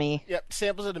really yummy. Yep,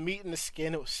 samples of the meat and the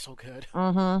skin. It was so good.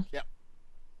 Mm-hmm. Yep.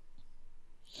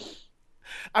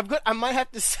 I'm good. I might have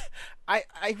to.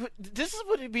 This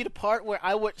would be the part where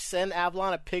I would send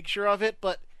Avalon a picture of it,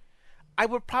 but I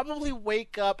would probably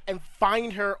wake up and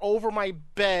find her over my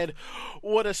bed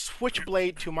with a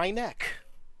switchblade to my neck.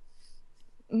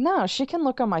 No, she can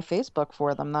look on my Facebook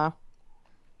for them though.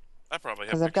 I probably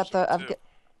have Because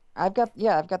I've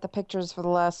got the pictures for the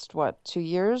last 2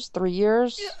 years, 3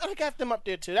 years. Yeah, I got them up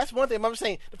there too. That's one thing I'm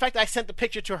saying. The fact that I sent the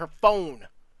picture to her phone.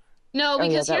 No,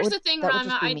 because that here's would- the thing, that would Rama.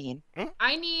 just be mean.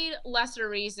 I need lesser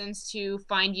reasons to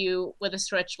find you with a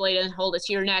switchblade and hold it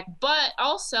to your neck. But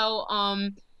also,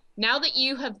 now that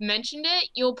you have mentioned it,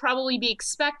 you'll probably be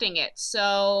expecting it.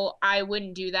 So I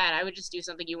wouldn't do that. I would just do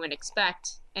something you wouldn't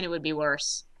expect, and it would be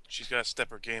worse. She's got to step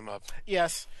her game up.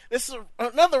 Yes, this is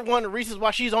another one of the reasons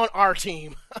why she's on our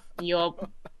team.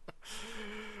 Yup.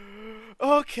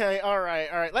 Okay, all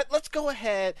right. Let's go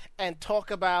ahead and talk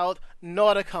about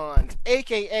Nauticons,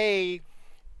 a.k.a.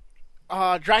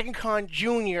 DragonCon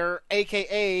Junior,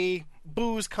 a.k.a.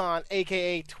 BoozeCon,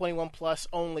 a.k.a. 21 Plus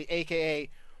only, a.k.a.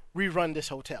 Rerun This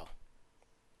Hotel.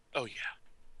 Oh, yeah.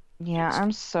 Yeah,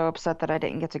 I'm so upset that I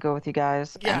didn't get to go with you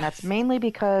guys. Yes. And that's mainly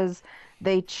because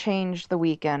they changed the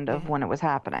weekend of when it was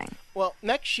happening. Well,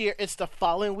 next year it's the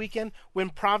following weekend when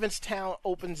Provincetown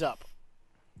opens up.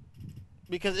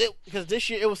 Because this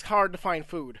year it was hard to find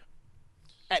food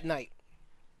at night.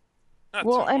 Not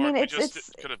Well, too I hard. mean, We it's- just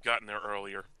it's- could have gotten there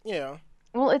earlier. Yeah.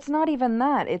 Well, it's not even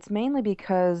that. It's mainly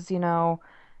because,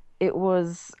 it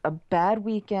was a bad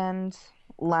weekend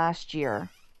last year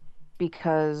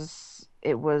because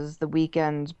it was the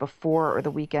weekend before or the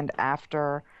weekend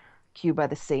after Q by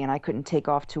the Sea, and I couldn't take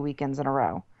off 2 weekends in a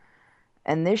row.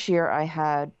 And this year I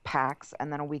had PAX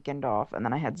and then a weekend off, and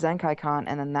then I had ZenkaiCon,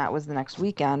 and then that was the next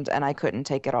weekend, and I couldn't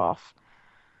take it off.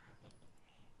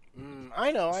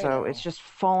 I know. So it's just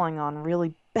falling on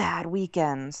really bad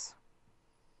weekends.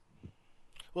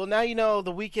 Well, now you know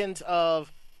the weekends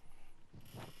of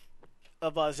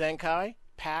Zenkai,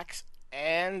 PAX,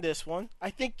 and this one. I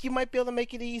think you might be able to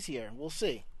make it easier. We'll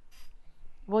see.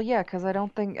 Well, yeah, because I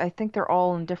think they're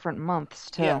all in different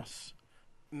months, too. Yes.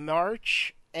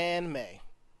 March and May.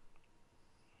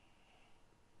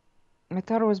 I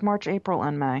thought it was March, April,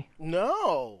 and May.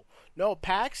 No.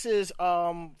 PAX is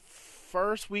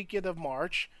first weekend of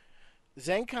March.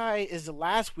 Zenkai is the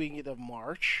last weekend of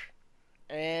March.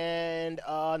 And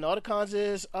Nauticons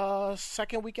is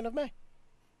second weekend of May.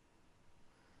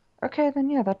 Okay, then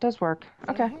yeah, that does work.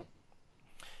 Okay.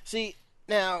 See,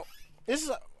 now, this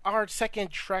is our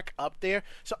second trek up there,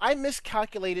 so I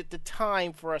miscalculated the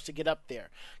time for us to get up there.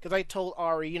 Because I told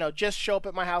Ari, just show up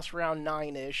at my house around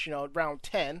 9-ish, around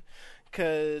 10,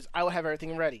 because I would have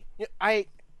everything ready. I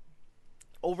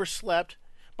overslept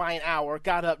by an hour,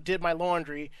 got up, did my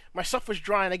laundry. My stuff was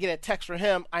dry, and I get a text from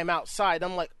him, I'm outside.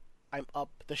 I'm like, I'm up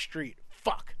the street.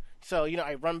 Fuck. So,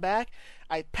 I run back.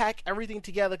 I pack everything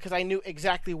together because I knew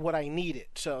exactly what I needed.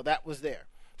 So that was there.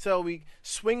 So we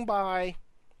swing by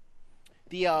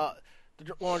the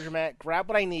laundromat, grab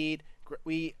what I need.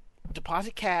 We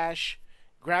deposit cash,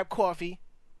 grab coffee,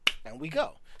 and we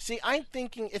go. See, I'm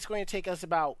thinking it's going to take us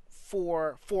about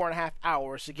 4.5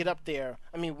 hours to get up there.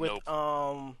 I mean, with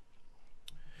Nope.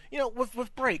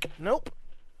 with break. Nope.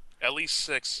 At least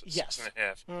six, Yes.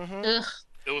 6.5. Ugh.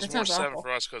 It was That more sounds 7 awful.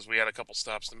 for us because we had a couple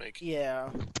stops to make. Yeah.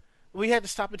 We had to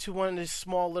stop into one of these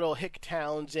small little hick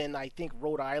towns in, I think,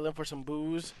 Rhode Island for some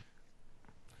booze.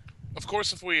 Of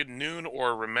course, if we had known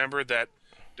or remembered that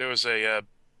there was a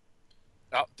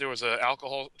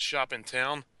alcohol shop in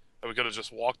town that we could have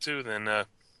just walked to, then that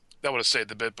would have saved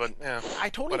a bit. But yeah, I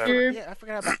totally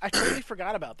whatever. I totally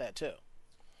forgot about that too.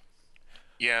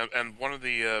 Yeah, and one of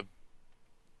the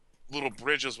little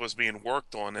bridges was being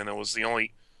worked on, and it was the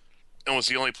only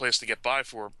place to get by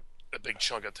for a big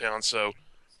chunk of town. So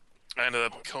I ended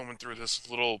up combing through this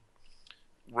little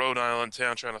Rhode Island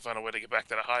town trying to find a way to get back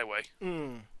to the highway.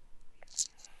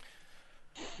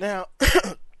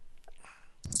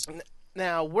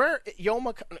 Now, where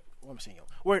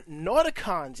where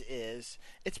Nauticons is,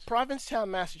 it's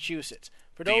Provincetown, Massachusetts.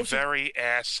 For The those very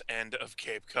ass end of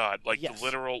Cape Cod, like Yes. the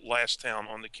literal last town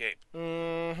on the Cape.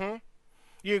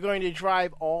 you're going to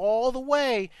drive all the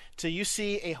way till you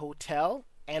see a hotel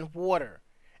and water.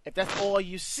 If that's all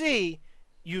you see,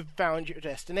 you've found your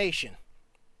destination.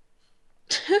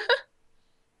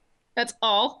 That's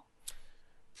all.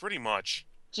 Pretty much.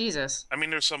 Jesus. I mean,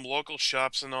 there's some local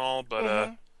shops and all,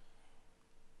 but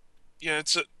yeah,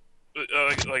 it's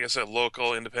like I said,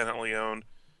 local, independently owned,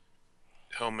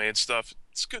 homemade stuff.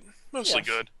 It's good, mostly Yes.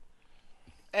 good.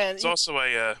 And It's also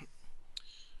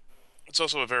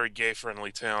a very gay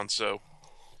friendly town. So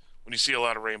when you see a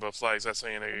lot of rainbow flags, that's how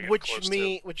you know you're getting close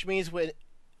to. which means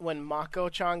when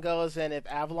Mako-chan goes and if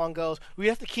Avalon goes, we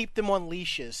have to keep them on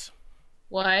leashes.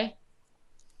 Why?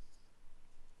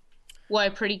 Why,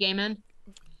 pretty gay men?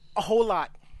 A whole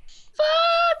lot.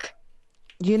 Fuck!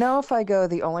 You know, if I go,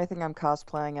 the only thing I'm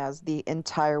cosplaying as the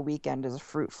entire weekend is a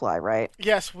fruit fly, right?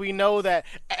 Yes, we know that.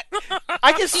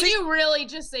 I can Did see. you really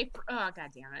just say? Oh, god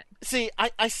damn it! See,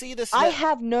 I see this. I now-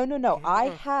 have no. I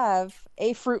have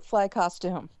a fruit fly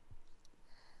costume.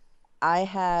 I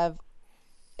have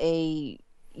a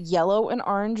yellow and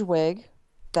orange wig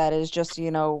that is just,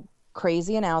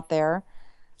 crazy and out there.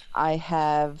 I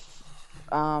have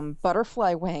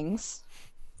butterfly wings.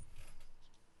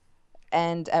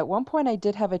 And at one point I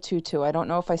did have a tutu. I don't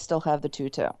know if I still have the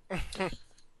tutu.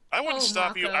 I wouldn't Oh,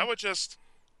 stop you. Mako. I would just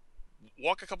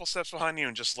walk a couple steps behind you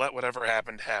and just let whatever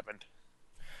happened happen.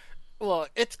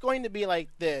 Look, it's going to be like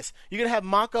this. You're going to have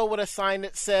Mako with a sign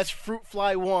that says Fruit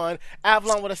Fly 1,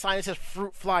 Avalon with a sign that says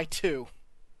Fruit Fly 2.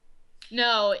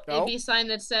 No, No? it'd be a sign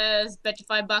that says, "Bet you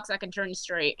 $5 I can turn you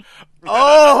straight."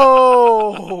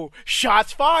 Oh!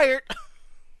 Shots fired!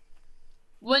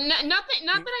 Well, not that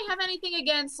I have anything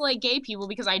against like gay people,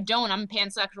 because I don't. I'm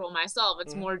pansexual myself.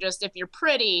 It's more just if you're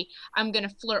pretty, I'm gonna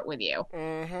flirt with you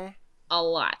a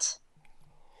lot.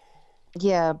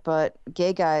 Yeah, but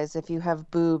gay guys, if you have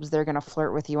boobs, they're gonna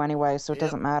flirt with you anyway, so it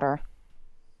doesn't matter.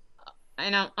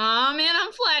 And oh man,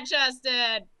 I'm flat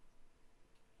chested.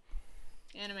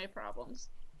 Anime problems.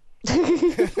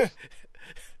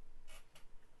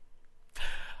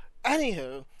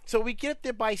 Anywho, so we get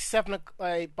there by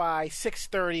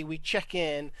 6:30. We check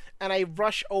in, and I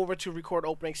rush over to record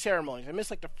opening ceremonies. I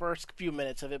missed like the first few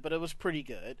minutes of it, but it was pretty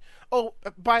good. Oh,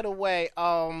 by the way,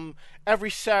 every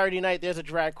Saturday night there's a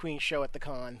drag queen show at the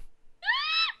con.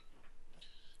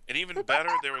 And even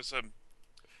better, there was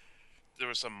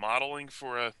some modeling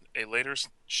for a later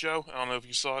show. I don't know if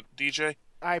you saw it, DJ.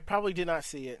 I probably did not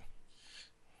see it.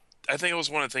 I think it was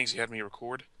one of the things you had me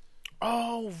record.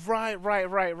 Oh, right.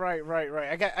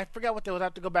 I forgot what they was. I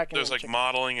have to go back and There was like check.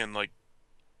 modeling and like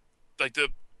the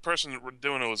person that were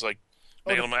doing it was like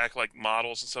making them act like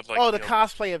models and stuff like. Oh, the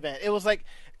cosplay event. It was like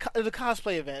the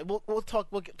cosplay event. We'll talk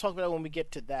about it when we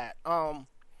get to that.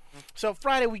 So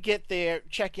Friday we get there,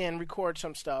 check in, record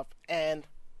some stuff, and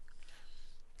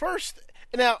first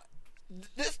now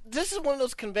this is one of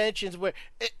those conventions where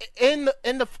in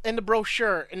the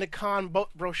brochure, in the con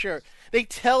brochure, they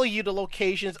tell you the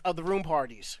locations of the room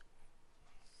parties.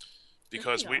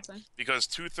 because That's pretty awesome. because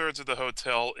 2/3 of the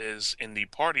hotel is in the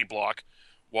party block,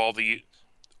 while the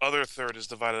other third is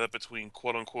divided up between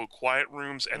quote unquote quiet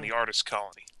rooms and the artist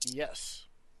colony. Yes.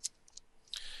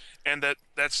 And that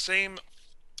same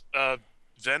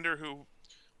vendor who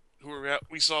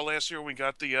we saw last year, we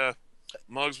got the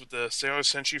mugs with the Sailor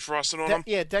Senshi frosted on them.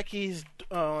 Yeah, Decky's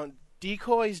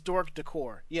Decoys Dork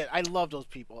Decor. Yeah, I love those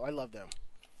people. I love them.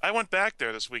 I went back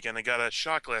there this weekend and got a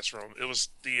shot glass from them. It was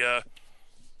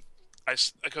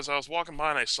because I was walking by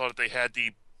and I saw that they had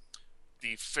the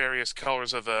various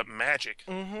colors of magic,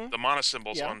 the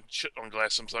monosymbols Yeah. on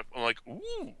glass. I'm like,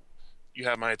 ooh, you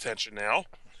have my attention now.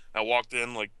 I walked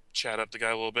in, like chat up the guy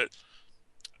a little bit.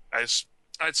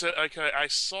 I'd said, okay, I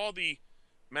saw the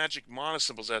magic mana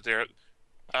symbols out there.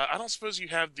 I don't suppose you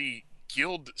have the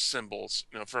guild symbols,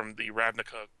 from the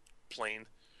Ravnica plane.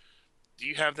 Do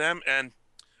you have them? And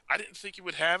I didn't think you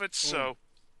would have it, so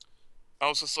I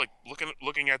was just like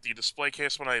looking at the display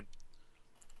case when I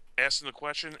asked him the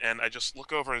question, and I just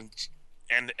look over and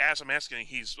as I'm asking,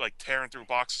 he's like tearing through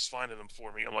boxes finding them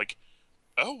for me. I'm like,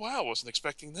 oh wow, wasn't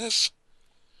expecting this.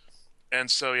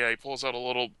 And so yeah, he pulls out a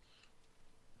little.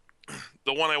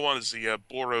 The one I want is the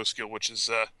Boros Guild, which is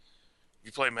if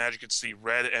you play Magic, it's the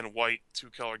red and white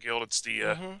 2-color guild. It's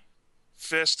the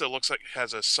fist that looks like it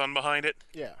has a sun behind it.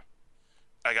 Yeah.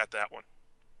 I got that one.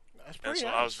 That's And pretty so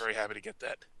nice. I was very happy to get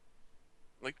that.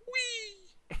 Like,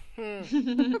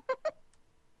 whee!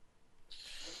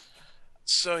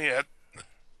 So yeah,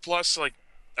 plus like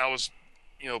I was,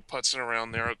 putzing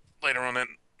around there later on,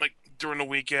 like during the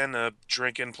weekend,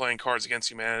 drinking, playing Cards Against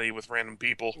Humanity with random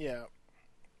people. Yeah.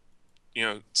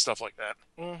 Stuff like that.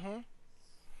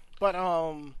 But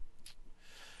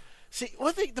see,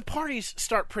 one thing, the parties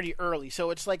start pretty early, so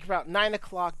it's like about 9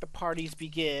 o'clock the parties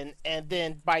begin, and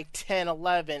then by 10,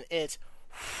 11, it's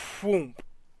whoom,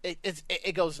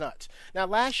 it goes nuts. Now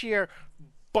last year,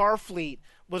 Barfleet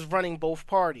was running both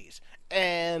parties,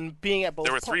 and being at both.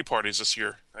 There were 3 parties this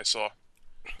year. I saw.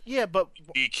 Yeah, but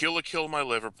The Kill a Kill My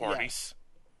Liver party, yes,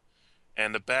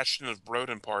 and the Bastion of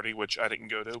Broden party, which I didn't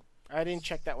go to. I didn't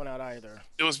check that one out either.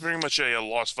 It was very much a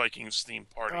Lost Vikings themed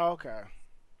party, Oh, okay.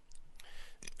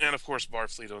 and of course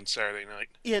Barfleet on Saturday night.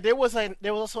 Yeah, there was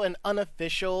also an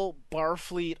unofficial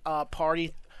Barfleet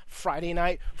party Friday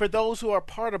night for those who are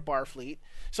part of Barfleet.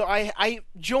 So I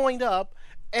joined up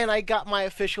and I got my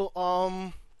official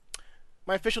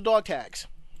dog tags.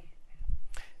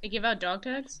 They give out dog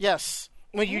tags? Yes,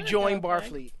 when you What join dog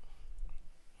tag? Barfleet.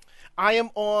 I am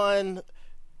on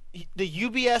the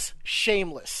UBS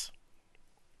Shameless.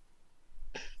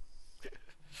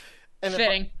 And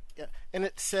Fitting. and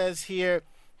it says here,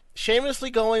 shamelessly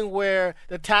going where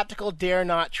the tactical dare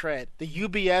not tread. The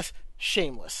UBS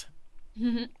Shameless.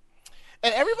 And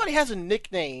everybody has a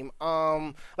nickname.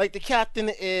 Like the captain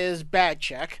is Bag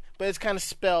Check, but it's kind of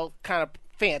spelled kind of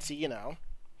fancy,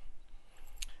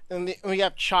 And we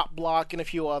have Chop Block and a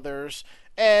few others.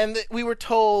 And we were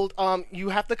told, you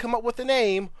have to come up with a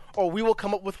name, or we will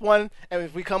come up with one. And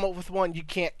if we come up with one, you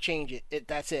can't change it.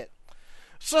 That's it.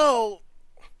 So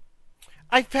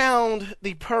I found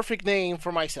the perfect name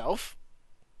for myself.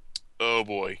 Oh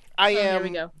boy. I Oh, am. here we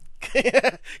go.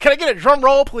 Can I get a drum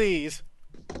roll, please?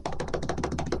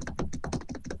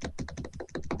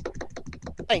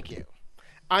 Thank you.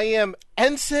 I am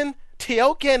Ensign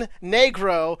Teoken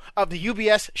Negro of the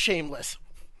UBS Shameless.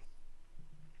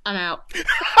 I'm out.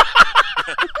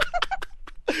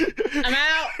 I'm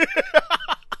out.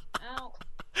 Out.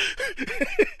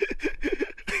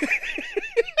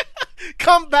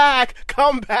 Come back.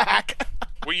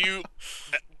 Were you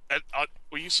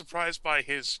were you surprised by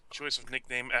his choice of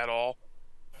nickname at all?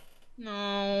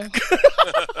 No.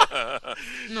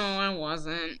 No, I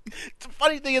wasn't. The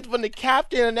funny thing is, when the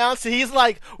captain announced it, he's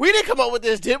like, "We didn't come up with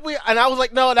this, did we?" And I was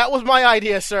like, "No, that was my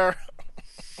idea, sir."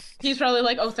 He's probably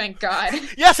like, oh, thank God.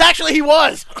 Yes, actually, he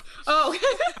was. Oh.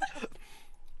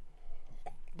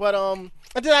 But and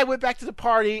then I went back to the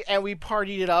party and we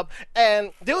partied it up,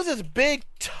 and there was this big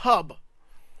tub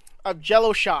of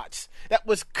Jello shots that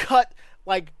was cut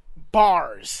like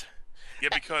bars. Yeah,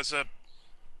 because it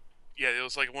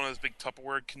was like one of those big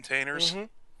Tupperware containers,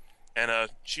 and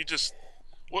she just,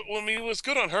 I mean, it was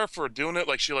good on her for doing it.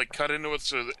 Like she like cut into it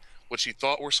so that what she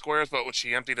thought were squares, but when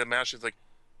she emptied them out, she's like,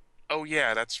 "Oh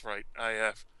yeah, that's right.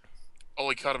 I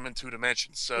only cut them in 2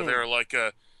 dimensions, so they're like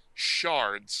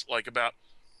shards, like about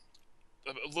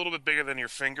a little bit bigger than your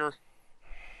finger,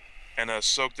 and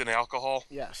soaked in alcohol."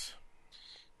 Yes.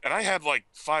 And I had like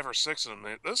 5 or 6 of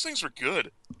them. Those things were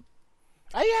good.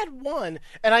 I had one,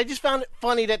 and I just found it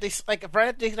funny that they, like, right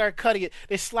after they started cutting it,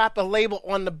 they slapped a label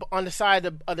on the side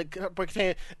of the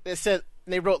container that said,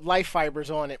 and they wrote life fibers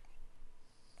on it.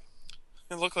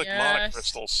 It looked like Yes.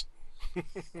 monocrystals.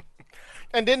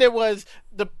 And then there was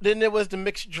the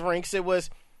mixed drinks. There was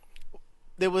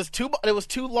two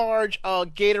large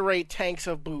Gatorade tanks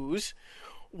of booze.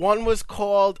 One was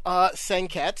called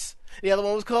Senkets. The other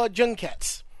one was called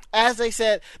Junkets. As they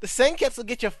said, the Senkets will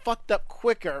get you fucked up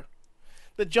quicker.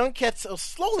 The Junkets will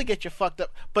slowly get you fucked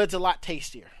up, but it's a lot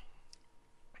tastier.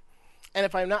 And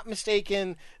if I'm not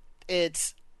mistaken,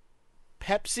 it's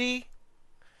Pepsi,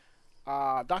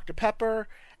 Dr. Pepper,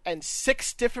 and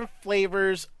 6 different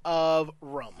flavors of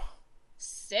rum.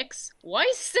 6?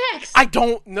 Why 6? I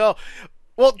don't know.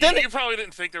 Well, then You probably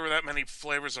didn't think there were that many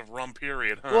flavors of rum,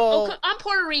 period, huh? well, I'm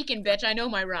Puerto Rican, bitch. I know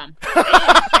my rum.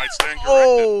 I stand corrected.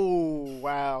 oh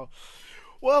wow.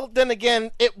 Well, then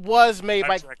again, it was made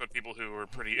by I've drank with people who were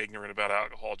pretty ignorant about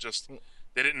alcohol. Just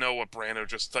they didn't know what brand, or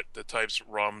just the types: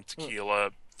 rum,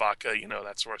 tequila, vodka,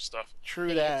 that sort of stuff.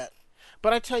 True that.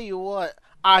 But I tell you what,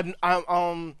 I'm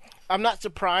not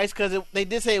surprised because they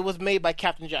did say it was made by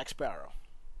Captain Jack Sparrow.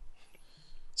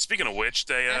 Speaking of which,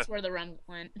 That's where the rum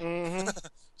went.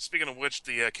 speaking of which,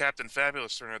 the Captain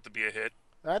Fabulous turned out to be a hit.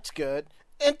 That's good.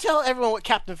 And tell everyone what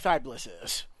Captain Fabulous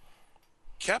is.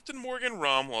 Captain Morgan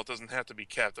rum. Well, it doesn't have to be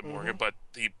Captain Morgan, but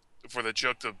for the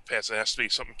joke to pass, it has to be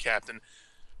something Captain.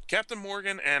 Captain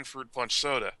Morgan and fruit punch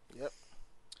soda. Yep.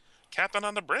 Captain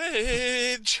on the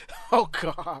bridge. Oh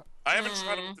God. I haven't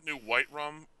tried it with the new white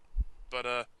rum, but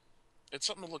it's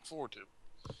something to look forward to.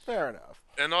 Fair enough.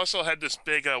 And also had this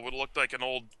big, what looked like an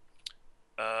old,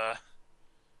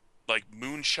 like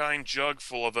moonshine jug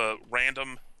full of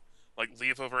random, like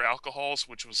leave-over alcohols,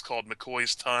 which was called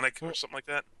McCoy's Tonic or something like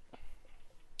that.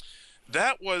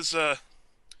 That was the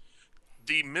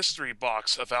mystery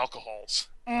box of alcohols.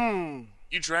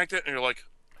 You drank it and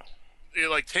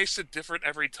it tasted different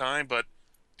every time, but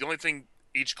the only thing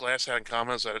each glass had in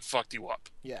common is that it fucked you up.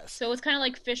 Yes. So it's kind of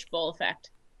like fishbowl effect.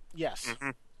 Yes.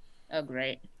 Oh,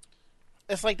 great.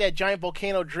 It's like that giant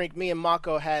volcano drink me and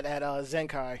Mako had at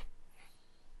Zenkai.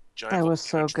 Giant That was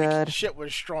so volcano drink. good. Shit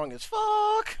was strong as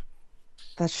fuck.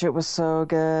 That shit was so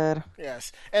good.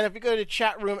 Yes. And if you go to the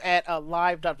chat room at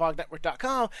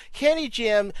live.vognetwork.com, Candy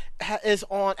Jim is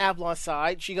on Avalon's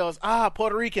side. She goes,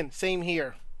 Puerto Rican. Same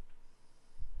here.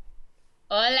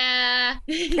 Hola.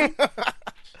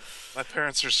 My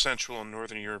parents are Central and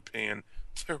Northern European.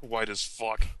 They're white as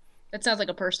fuck. That sounds like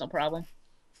a personal problem.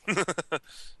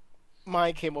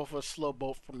 Mine came off a slow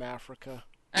boat from Africa.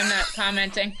 I'm not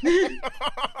commenting.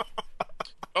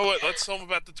 Oh, wait, let's tell them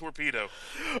about the torpedo.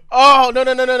 Oh,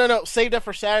 no. Save that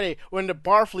for Saturday when the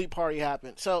Barfleet party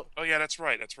happened. So, Oh, yeah, that's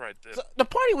right. the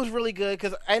party was really good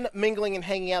because I ended up mingling and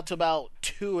hanging out to about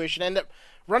 2-ish and ended up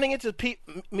running into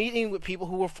meeting with people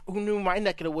who knew my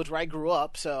neck of the woods where I grew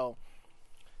up. So,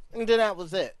 and then that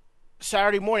was it.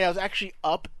 Saturday morning, I was actually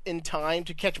up in time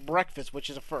to catch breakfast, which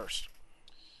is a first.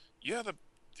 Yeah, the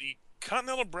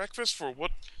continental breakfast for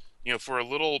for a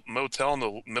little motel in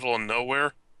the middle of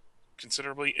nowhere,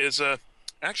 considerably, is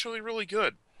actually really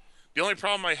good. The only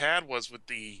problem I had was with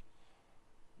the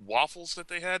waffles that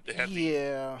they had. They had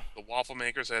the waffle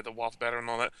makers, they had the waffle batter and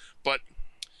all that. But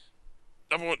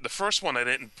number one, the first one I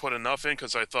didn't put enough in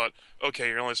because I thought, okay,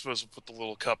 you're only supposed to put fill the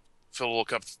little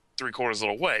cup 3/4 of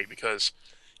the way because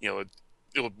it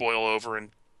would boil over and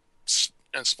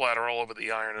splatter all over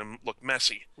the iron and look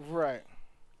messy. Right.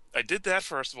 I did that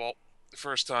first of all, the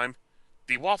first time.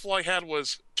 The waffle I had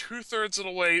was 2/3 of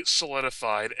the way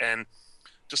solidified and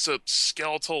just a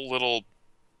skeletal little.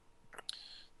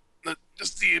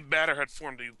 Just the batter had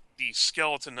formed the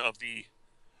skeleton of the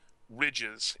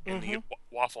ridges in the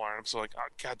waffle iron. So like, oh,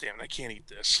 goddamn it, I can't eat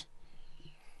this.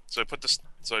 So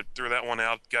I threw that one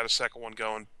out, got a second one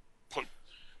going. It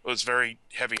was very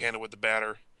heavy-handed with the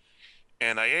batter,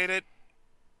 and I ate it.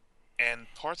 And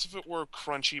parts of it were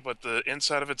crunchy, but the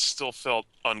inside of it still felt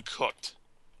uncooked.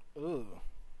 Ooh.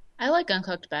 I like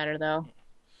uncooked batter, though.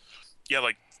 Yeah,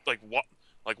 like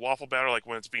waffle batter, like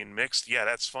when it's being mixed, yeah,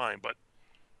 that's fine. But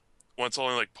when it's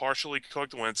only like partially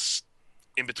cooked, when it's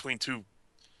in between two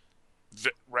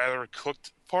rather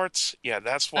cooked parts, yeah,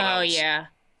 that's what. Yeah,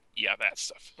 that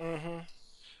stuff. Mm-hmm.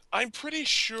 I'm pretty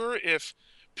sure if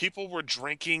people were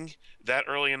drinking that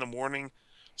early in the morning,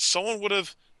 someone would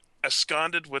have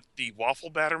absconded with the waffle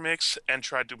batter mix and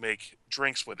tried to make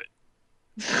drinks with it.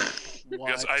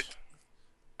 Because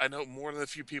I know more than a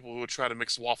few people who would try to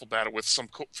mix waffle batter with some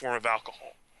form of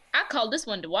alcohol. I called this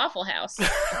one the Waffle House.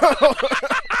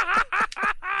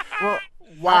 Well,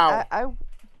 Wow.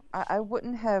 I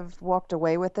wouldn't have walked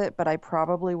away with it, but I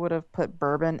probably would have put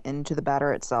bourbon into the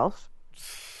batter itself.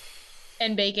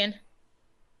 And bacon.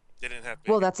 They didn't have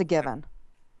bacon. Well, that's a given.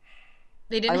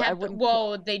 They didn't I have. wouldn't-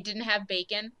 Whoa! They didn't have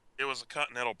bacon. It was a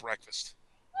continental breakfast.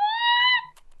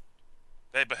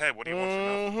 Hey, but hey, what do you want for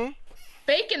nothing? Mm-hmm.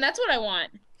 Bacon. That's what I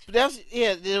want.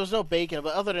 There was no bacon,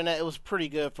 but other than that, it was pretty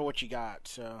good for what you got.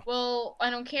 So, Well, I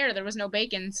don't care. There was no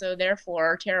bacon, so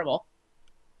therefore terrible.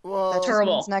 well, That just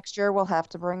Terrible. means next year we'll have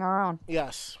to bring our own.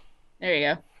 yes, There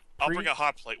you go. I'll bring a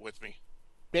hot plate with me.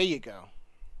 there you go.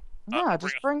 No,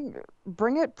 just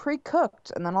bring it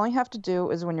pre-cooked, and then all you have to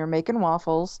do is when you're making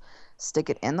waffles, stick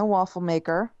it in the waffle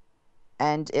maker,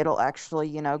 and it'll actually,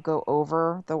 go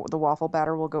over the waffle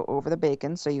batter will go over the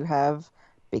bacon, so you have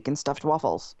bacon stuffed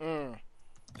waffles. Mm.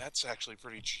 That's actually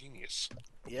pretty genius.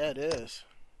 Yeah, it is.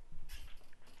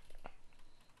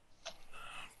 Let's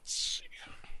see.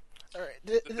 All right.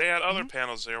 They had other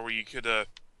panels there where you could,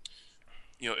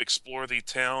 explore the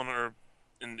town or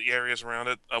in the areas around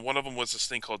it. One of them was this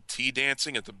thing called tea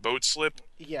dancing at the boat slip.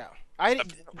 Yeah.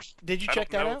 Did you I check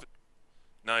don't that know out?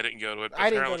 No, I didn't go to it.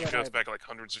 I didn't go Apparently, to it it goes either. back like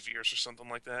hundreds of years or something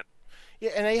like that. Yeah,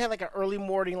 and they had like an early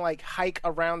morning like hike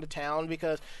around the town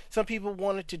because some people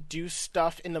wanted to do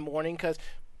stuff in the morning because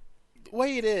the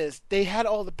way it is, they had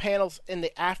all the panels in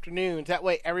the afternoons. That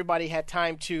way, everybody had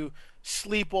time to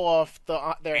sleep off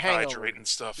their hangover. Hydrate and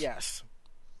stuff. Yes.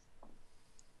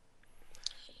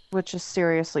 Which is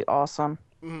seriously awesome.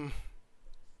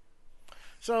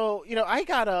 So, I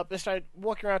got up and started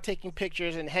walking around taking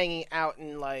pictures and hanging out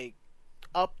and, like,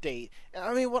 update.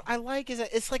 I mean, what I like is that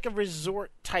it's like a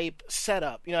resort type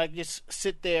setup. I just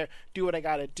sit there, do what I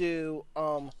gotta do.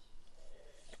 That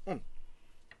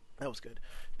was good.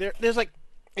 There's, like,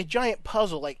 a giant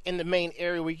puzzle, like, in the main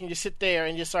area where you can just sit there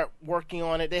and just start working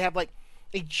on it. They have, like,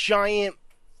 a giant,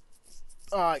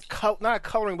 not a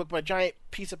coloring book, but a giant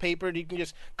piece of paper that you can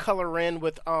just color in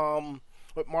with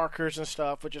markers and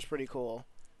stuff, which is pretty cool.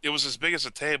 It was as big as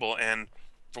a table, and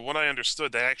from what I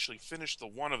understood, they actually finished the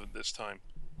one of it this time.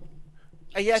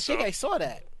 Yeah, I think I saw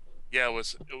that. Yeah, it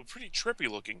was pretty trippy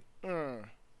looking. Let's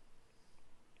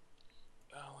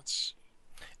see.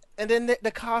 And then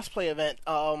the cosplay event,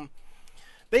 the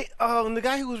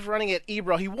guy who was running it,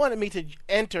 Ebro, he wanted me to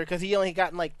enter because he only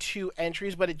gotten like 2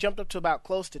 entries, but it jumped up to about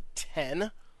close to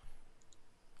 10.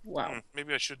 Wow.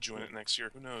 Maybe I should join it next year.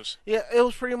 Who knows? Yeah, it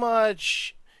was pretty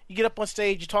much, you get up on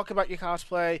stage, you talk about your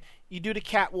cosplay, you do the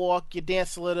catwalk, you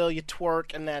dance a little, you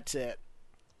twerk, and that's it.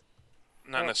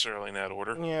 Not necessarily in that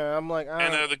order. Yeah, I'm like,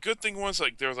 And the good thing was,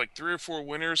 like, there was like 3 or 4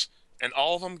 winners, and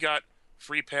all of them got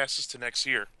free passes to next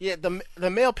year. yeah, the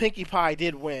male Pinkie Pie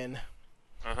did win.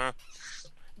 Uh-huh.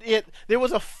 There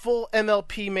was a full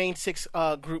MLP Main 6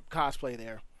 group cosplay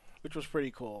there, which was pretty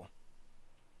cool.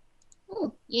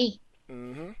 Oh, yay.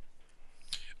 Mm-hmm.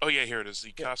 Oh, yeah, here it is.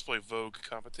 The Cosplay Vogue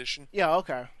competition. Yeah,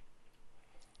 okay.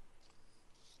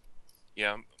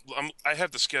 Yeah, I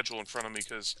have the schedule in front of me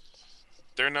because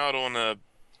they're not on a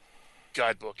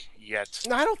guidebook yet.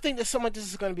 No, I don't think that something like this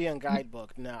is going to be on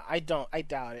guidebook. No, I don't. I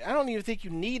doubt it. I don't even think you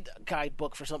need a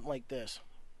guidebook for something like this.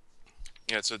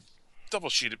 Yeah, it's a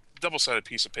double-sided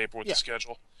piece of paper with the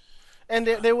schedule. And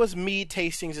there was mead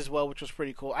tastings as well, which was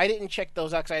pretty cool. I didn't check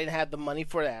those out because I didn't have the money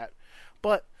for that.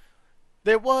 But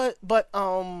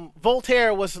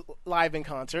Voltaire was live in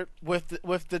concert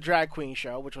with the drag queen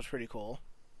show, which was pretty cool.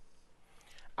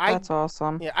 That's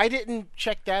awesome. Yeah, I didn't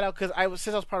check that out because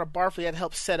since I was part of Barfly, I had to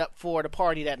help set up for the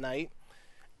party that night.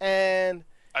 And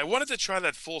I wanted to try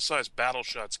that full-size Battle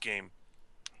Shots game.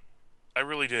 I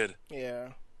really did.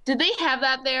 yeah, Did they have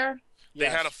that there? They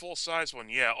yes. had a full-size one,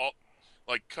 yeah. All,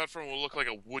 like, cut from what looked like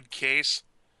a wood case.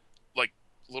 Like,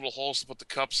 little holes to put the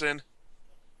cups in.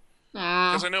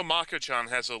 Because I know Mako-chan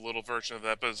has a little version of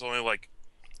that, but it's only, like,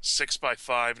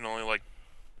 6x5, and only, like,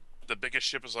 the biggest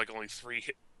ship is, like, only 3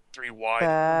 wide.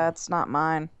 That's not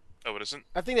mine. Oh, it isn't?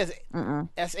 I think that's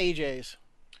SAJ's.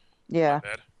 Yeah.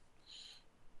 Bad.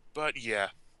 But, yeah.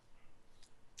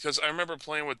 Because I remember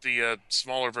playing with the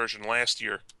smaller version last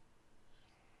year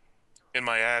in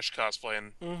my Ash cosplay,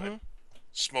 and I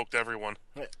smoked everyone.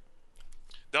 Yeah.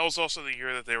 That was also the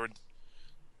year that they were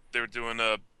doing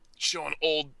showing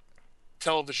old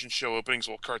television show openings,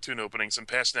 well, cartoon openings, and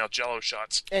passing out Jello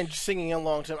shots. And singing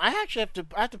along to them. I actually have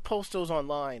to post those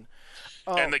online.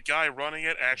 And the guy running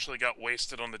it actually got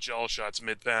wasted on the Jello shots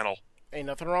mid-panel. Ain't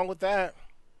nothing wrong with that.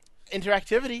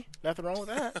 Interactivity, nothing wrong with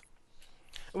that.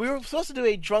 We were supposed to do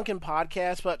a drunken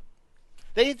podcast, but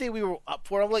they didn't think we were up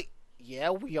for it. I'm like,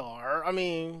 yeah, we are. I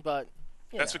mean, but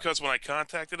That's because when I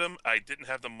contacted them, I didn't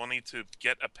have the money to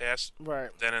get a pass right.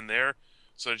 then and there,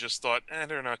 so I just thought,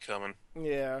 they're not coming.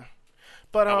 Yeah,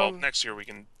 but well, next year we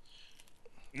can.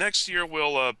 Next year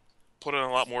we'll put in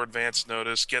a lot more advance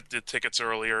notice, get the tickets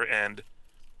earlier, and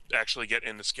actually get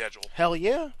in the schedule. Hell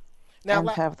yeah! Now And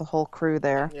have the whole crew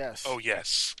there. yes. Oh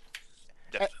yes,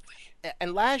 definitely.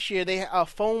 And last year they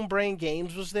Foam Brain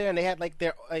Games was there, and they had like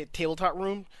their tabletop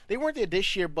room. They weren't there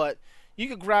this year, but you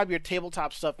could grab your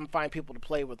tabletop stuff and find people to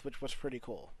play with, which was pretty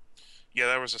cool. Yeah,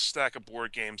 there was a stack of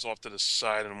board games off to the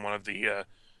side in one of the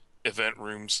event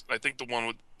rooms. I think the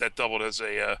one that doubled as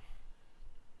a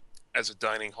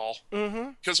dining hall.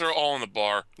 Mm-hmm. Because they're all in the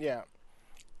bar. Yeah.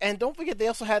 And don't forget, they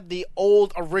also had the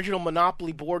old original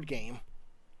Monopoly board game.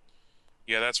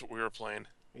 Yeah, that's what we were playing.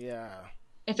 Yeah.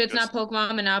 If it's not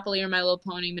Pokemon Monopoly or My Little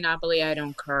Pony Monopoly, I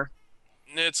don't care.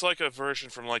 It's like a version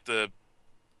from like the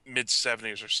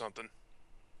mid-'70s or something.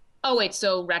 Oh wait,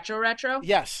 so retro?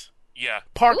 Yes, Yeah.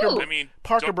 Parker. Ooh. I mean,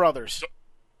 Parker dark, Brothers.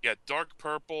 yeah, dark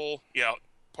purple. Yeah,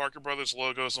 Parker Brothers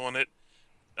logos on it.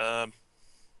 Um,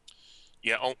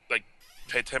 yeah, like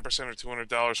pay 10% or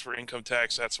 $200 for income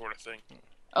tax, that sort of thing.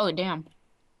 Oh damn.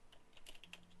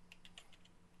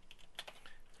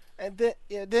 And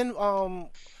then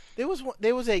there was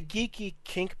a geeky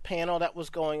kink panel that was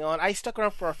going on. I stuck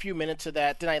around for a few minutes of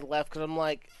that. Then I left because I'm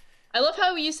like, I love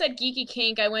how you said geeky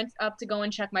kink. I went up to go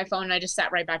and check my phone and I just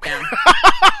sat right back down.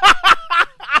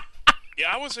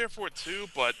 Yeah, I was there for it too,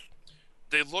 but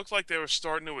they looked like they were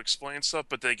starting to explain stuff,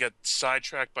 but they get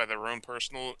sidetracked by their own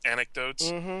personal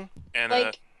anecdotes. mm-hmm. And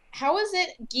Like, how is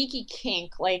it geeky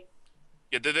kink? Like,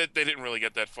 yeah, they didn't really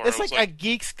get that far. It's It was like a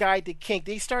geek's guide to kink.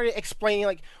 They started explaining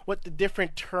like what the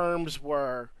different terms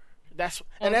were. That's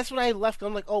when I left.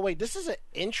 I'm like, oh wait, this is an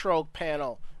intro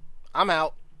panel. I'm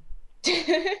out.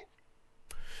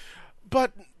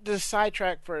 But to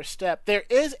sidetrack for a step, there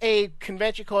is a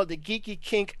convention called the Geeky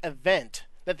Kink event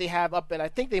that they have up, and I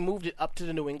think they moved it up to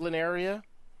the New England area.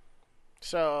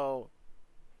 So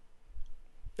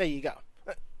there you go.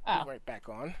 Oh. Right back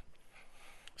on.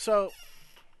 So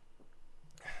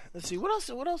let's see, what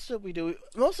else did we do?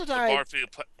 Most of the time,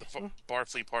 the bar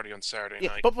flea party on Saturday yeah,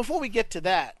 night. but before we get to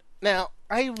that, now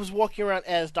I was walking around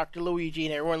as Dr. Luigi,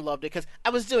 and everyone loved it because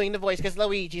I was doing the voice because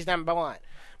Luigi's #1.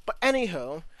 But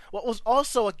anywho, what was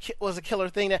also was a killer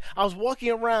thing that I was walking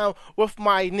around with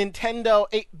my Nintendo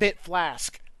 8-bit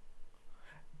flask,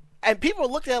 and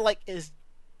people looked at it like, "Is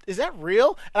that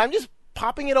real?" And I'm just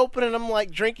popping it open, and I'm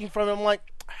like drinking from it. I'm like,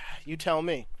 "You tell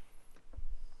me."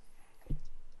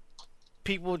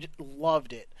 People just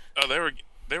loved it. Oh,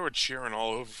 they were cheering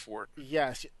all over for it.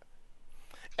 Yes.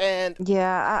 And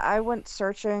Yeah, I went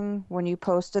searching when you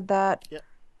posted that. Yep.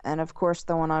 And of course,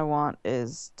 the one I want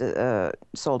is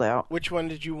sold out. which one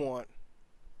did you want?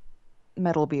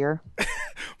 Metal Beer.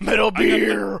 Metal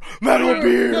Beer! Metal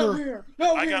Beer!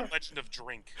 I got Legend of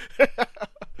Drink. The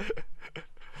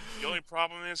only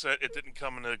problem is that it didn't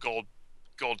come in a gold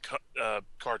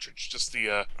cartridge, just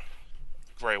the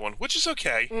gray one, which is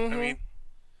okay. Mhm. I mean,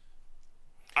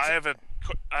 I have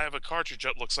a cartridge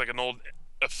that looks like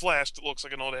a flash that looks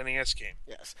like an old NES game.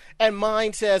 Yes. And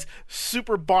mine says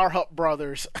Super Barhup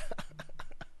Brothers.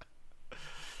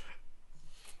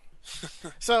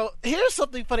 So here's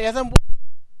something funny. As I'm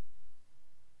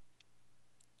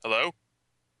Hello?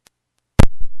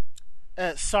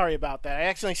 sorry about that. I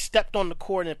accidentally stepped on the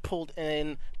cord and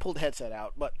pulled the headset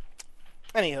out. But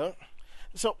anyhow,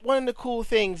 so one of the cool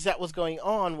things that was going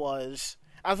on was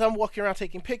as I'm walking around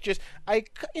taking pictures, I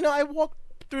walk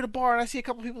through the bar and I see a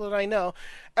couple people that I know.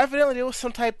 Evidently, there was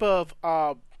some type of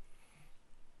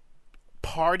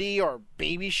party or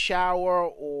baby shower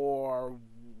or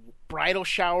bridal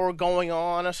shower going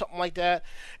on or something like that,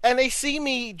 and they see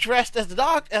me dressed as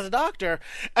a doctor,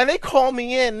 and they call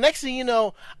me in. Next thing you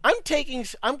know, I'm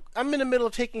in the middle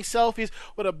of taking selfies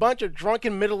with a bunch of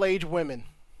drunken middle-aged women.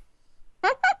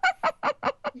 I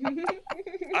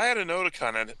had an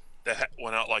Otakon that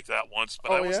went out like that once,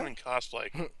 but Oh, I wasn't yeah? in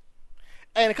cosplay.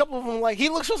 And a couple of them were like, he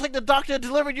looks just like the doctor that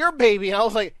delivered your baby. And I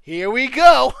was like, here we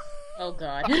go. Oh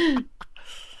god.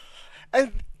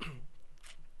 And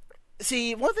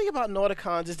see, one thing about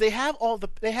Nauticons is they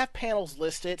have panels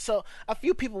listed, so a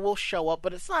few people will show up,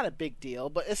 but it's not a big deal.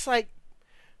 But it's like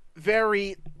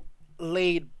very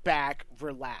laid back,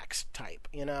 relaxed type,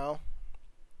 you know.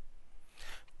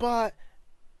 But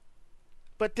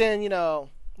then,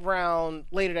 around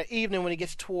later that evening when it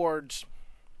gets towards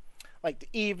like the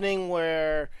evening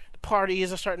where the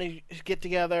parties are starting to get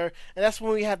together, and that's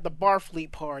when we had the bar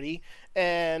fleet party,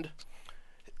 and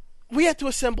we had to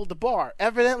assemble the bar.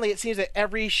 Evidently, it seems that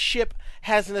every ship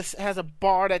has a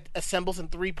bar that assembles in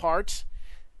 3 parts.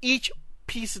 Each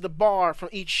piece of the bar from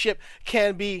each ship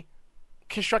can be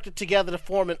constructed together to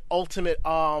form an ultimate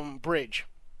bridge.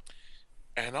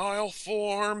 And I'll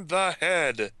form the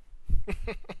head.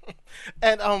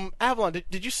 And Avalon,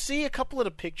 did you see a couple of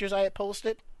the pictures I had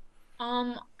posted?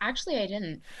 Actually I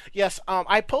didn't. Yes,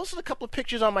 I posted a couple of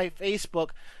pictures on my Facebook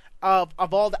of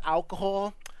all the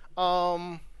alcohol.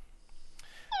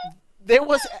 There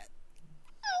was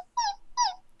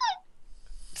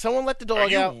someone let the Are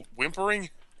dog you out. whimpering?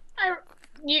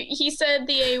 He said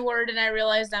the A word and I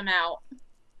realized I'm out.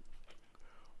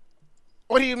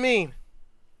 What do you mean?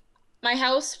 My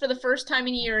house, for the first time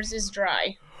in years, is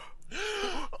dry.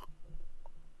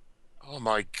 Oh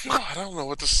my god, I don't know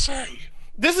what to say.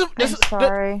 This is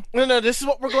sorry. No. This is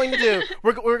what we're going to do.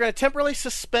 We're going to temporarily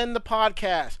suspend the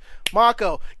podcast.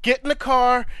 Mako, get in the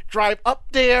car, drive up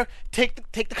there,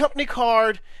 take the company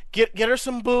card, get her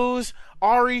some booze.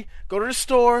 Ari, go to the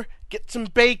store, get some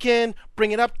bacon,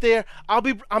 bring it up there.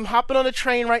 I'm hopping on the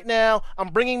train right now. I'm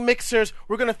bringing mixers.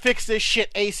 We're gonna fix this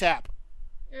shit ASAP.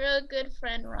 You're a good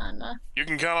friend, Ranma. You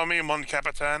can count on me, Mon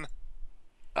Capitan.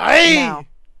 Hey! No.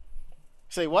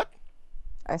 Say what?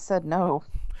 I said no.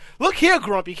 Look here,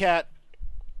 Grumpy Cat.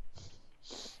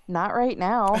 Not right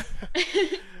now.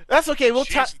 That's okay. We'll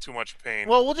She's in too much pain.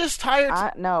 Well, we'll just tie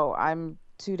her. No, I'm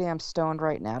too damn stoned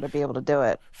right now to be able to do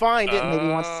it. Fine.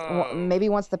 Maybe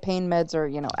once the pain meds are,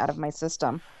 out of my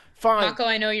system. Fine. Mako,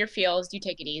 I know your feels. You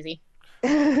take it easy.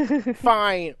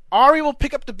 Fine. Ari will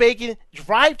pick up the bacon,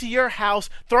 drive to your house,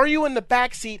 throw you in the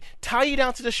back seat, tie you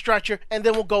down to the stretcher, and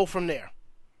then we'll go from there.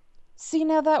 See,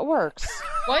 now that works.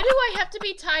 Why do I have to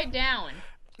be tied down?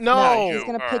 No. He's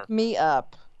gonna pick me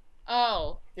up.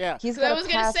 Oh. Yeah. He's So I gonna was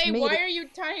gonna pass say, me why to... are you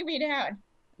tying me down?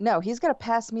 No, he's gonna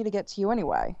pass me to get to you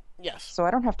anyway. Yes. So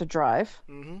I don't have to drive.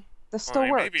 Mm-hmm. This still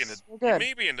Well, works. Maybe We're good.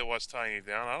 maybe into us tying you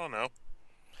down. I don't know.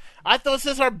 I thought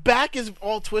since our back is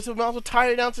all twisted, we might as well tie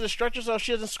her down to the stretcher so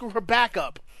she doesn't screw her back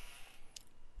up.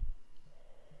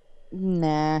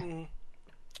 Nah.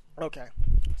 Okay.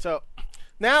 So,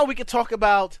 now we can talk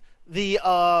about the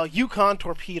Yukon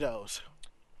torpedoes.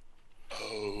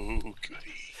 Oh,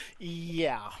 goody.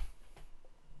 Yeah.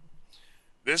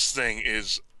 This thing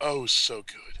is oh so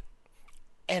good.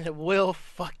 And it will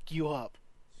fuck you up.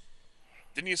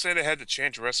 Didn't you say they had to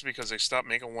change the recipe because they stopped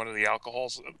making one of the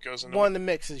alcohols that goes in One it? of the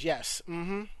mixes, yes.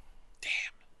 Mm-hmm.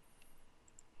 Damn.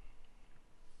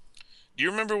 Do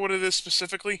you remember what it is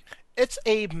specifically? It's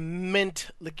a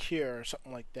mint liqueur or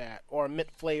something like that. Or a mint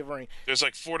flavoring. There's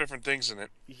like 4 different things in it.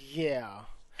 Yeah.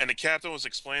 And the captain was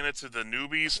explaining it to the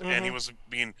newbies, and he was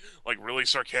being like really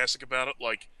sarcastic about it.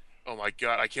 Like, oh my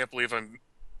god, I can't believe I'm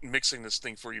mixing this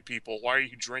thing for you people. Why are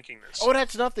you drinking this? Oh,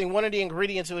 that's nothing. One of the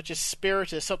ingredients, which is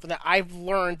spiritus, something that I've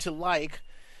learned to like.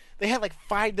 They had like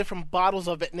 5 different bottles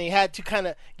of it, and they had to kind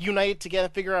of unite it together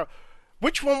and figure out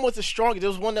which one was the strongest. There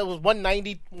was one that was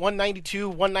 190, 192,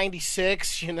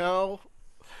 196,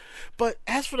 But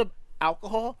as for the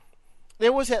alcohol,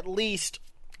 there was at least,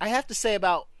 I have to say,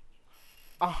 about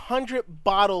 100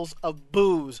 bottles of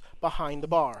booze behind the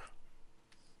bar.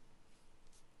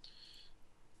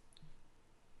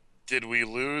 Did we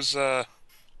lose Avalon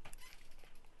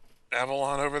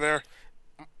over there?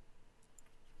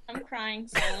 I'm crying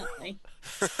silently.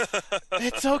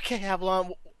 It's okay,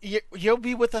 Avalon. You'll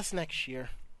be with us next year.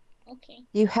 Okay.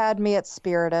 You had me at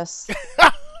Spiritus.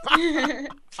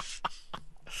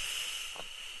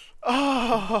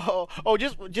 Oh!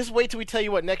 Just wait till we tell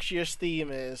you what next year's theme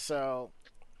is. So,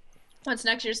 What's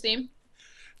next year's theme?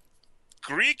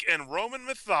 Greek and Roman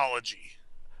mythology.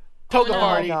 Toga no. Oh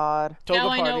party. my god. Toga now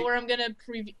party. I know where I'm gonna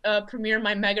premiere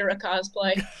my Megara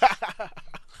cosplay.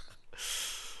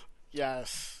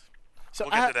 Yes. So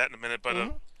We'll get to that in a minute,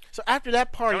 but So after that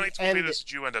how party many ended, torpedoes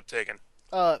did you end up taking?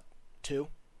 2.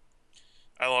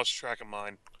 I lost track of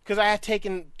mine. Because I had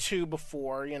taken 2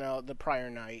 before, the prior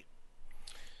night.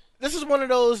 This is one of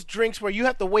those drinks where you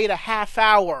have to wait a half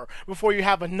hour before you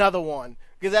have another one.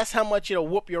 Because that's how much it'll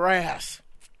whoop your ass.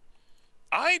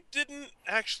 I didn't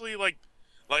actually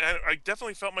I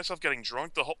definitely felt myself getting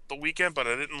drunk the weekend, but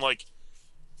I didn't like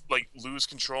lose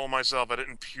control of myself. I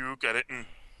didn't puke. I didn't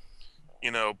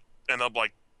end up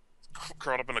like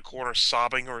curled up in a corner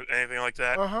sobbing or anything like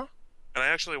that. Uh-huh. And I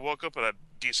actually woke up at a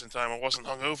decent time. I wasn't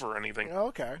hungover or anything.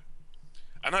 Okay.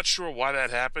 I'm not sure why that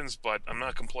happens, but I'm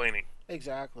not complaining.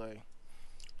 Exactly.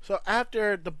 So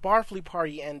after the Barfley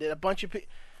party ended, a bunch of people...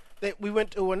 We went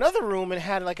to another room and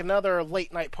had like another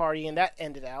late night party, and that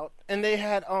ended out. And they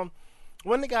had one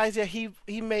of the guys there. He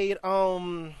made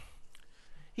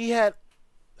he had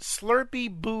Slurpee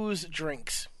booze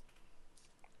drinks.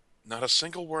 Not a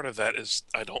single word of that is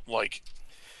I don't like.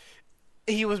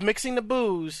 He was mixing the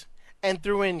booze and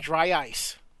threw in dry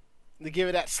ice to give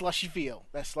it that slushy feel,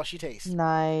 that slushy taste.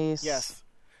 Nice. Yes,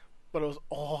 but it was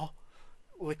all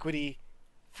liquidy,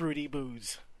 fruity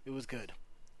booze. It was good.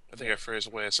 I think I phrased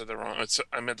the way I said that wrong.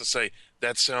 I meant to say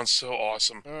that sounds so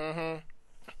awesome. Mm-hmm.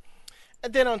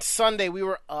 And then on Sunday we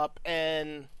were up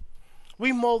and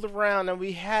we mulled around and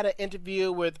we had an interview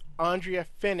with Andrea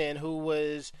Finnan, who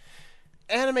was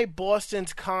Anime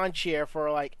Boston's con chair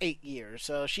for like 8 years.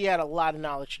 So she had a lot of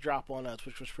knowledge to drop on us,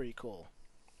 which was pretty cool.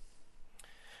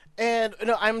 And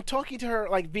I'm talking to her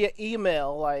like via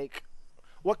email, like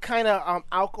what kind of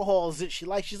alcohols did she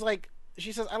like?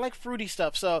 She says I like fruity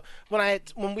stuff. So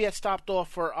when we had stopped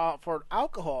off for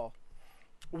alcohol,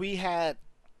 we had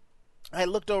I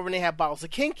looked over and they had bottles of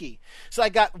Kinky. So I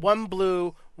got one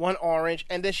blue, one orange,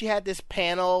 and then she had this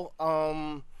panel,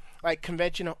 like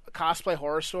convention cosplay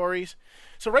horror stories.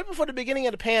 So right before the beginning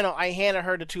of the panel, I handed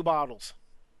her the 2 bottles.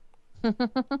 And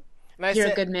I You're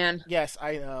said, a good man. Yes,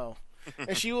 I know.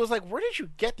 And she was like, "Where did you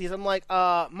get these?" I'm like,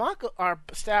 Mako, our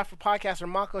staff for podcaster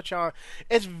Mako-chan,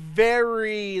 it's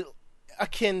very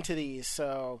akin to these.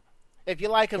 So if you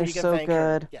like them, They're you can so thank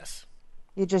her. good. Yes.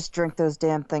 You just drink those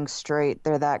damn things straight.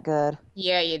 They're that good.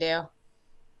 Yeah, you do.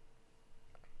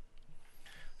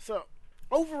 So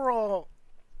overall,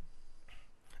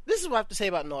 this is what I have to say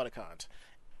about Nauticons.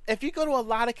 If you go to a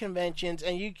lot of conventions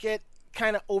and you get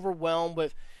kind of overwhelmed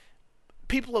with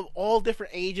people of all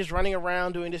different ages running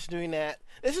around doing this and doing that,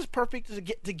 this is perfect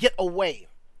to get away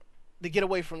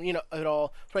from it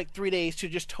all for like 3 days to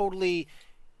just totally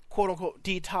quote unquote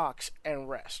detox and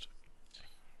rest.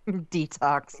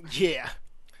 Detox. Yeah.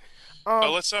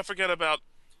 Let's not forget about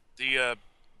the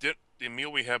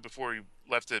meal we had before we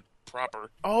left it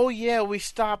proper. Oh yeah, we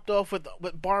stopped off with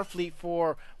Barfleet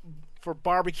for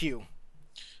barbecue.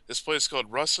 This place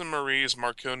called Russ and Marie's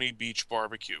Marconi Beach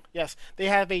Barbecue. Yes, they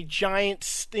have a giant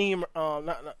steam,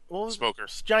 Smoker.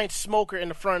 Giant smoker in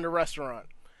the front of the restaurant.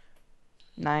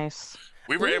 Nice.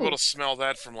 We were Ooh. able to smell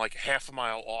that from like half a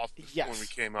mile off Yes. when we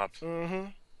came up.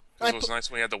 Mm-hmm. It was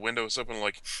nice when we had the windows open,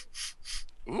 like,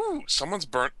 ooh, someone's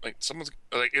burnt,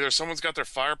 either someone's got their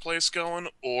fireplace going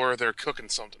or they're cooking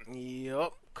something.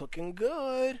 Yep, cooking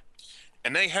good.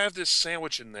 And they have this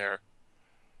sandwich in there.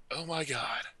 Oh my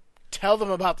God. Tell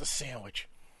them about the sandwich.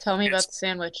 Tell me about the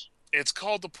sandwich. It's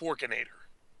called the Porkinator.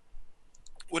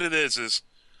 What it is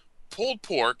pulled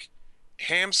pork,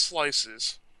 ham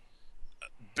slices,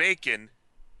 bacon,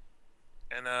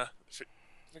 and I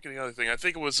forget the other thing. I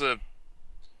think it was a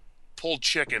pulled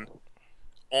chicken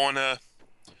on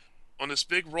this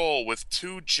big roll with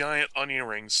 2 giant onion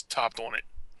rings topped on it,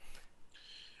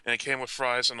 and it came with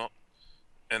fries and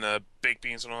baked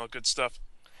beans and all that good stuff.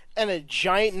 And a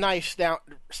giant knife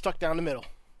stuck down the middle.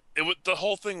 The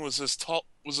whole thing was as tall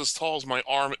as my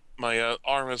arm. My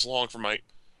arm is long from my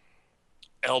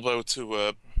elbow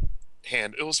to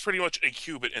hand. It was pretty much a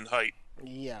cubit in height.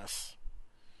 Yes.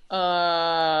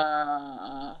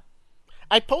 Uh,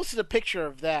 I posted a picture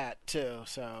of that too.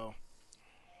 So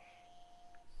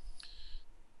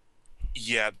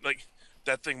Yeah, like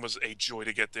that thing was a joy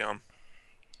to get down.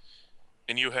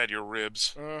 And you had your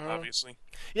ribs, obviously.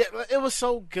 yeah, it was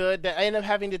so good that I ended up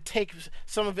having to take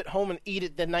some of it home and eat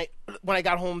it the night when I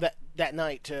got home that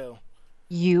night too.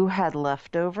 You had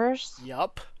leftovers?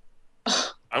 Yup. I'm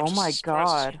Oh just my as surprised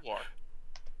as God. you are.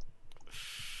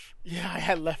 Yeah, I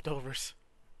had leftovers.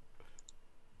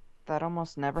 That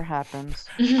almost never happens.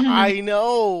 I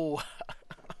know.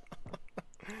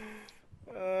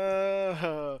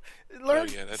 Learn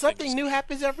yeah, that thing something is- new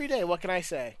happens every day. What can I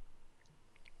say?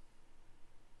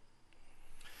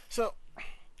 So,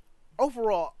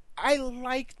 overall, I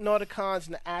like Nauticons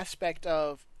in the aspect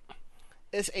of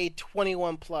it's a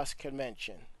 21 plus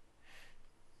convention.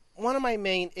 One of my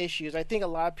main issues, I think a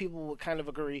lot of people would kind of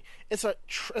agree, it's a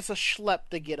schlep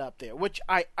to get up there, which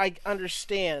I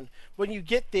understand. When you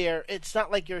get there, it's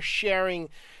not like you're sharing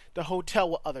the hotel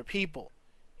with other people.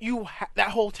 That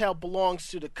hotel belongs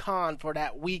to the con for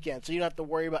that weekend, so you don't have to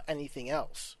worry about anything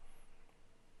else.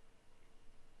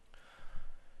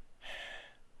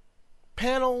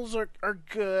 Panels are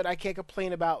good. I can't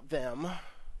complain about them.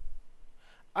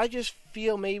 I just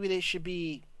feel maybe they should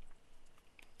be,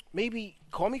 maybe,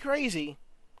 call me crazy,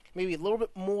 maybe a little bit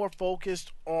more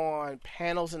focused on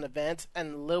panels and events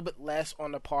and a little bit less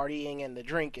on the partying and the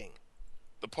drinking.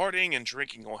 The partying and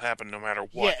drinking will happen no matter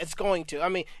what. Yeah, it's going to. I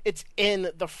mean, it's in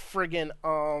the friggin'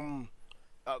 con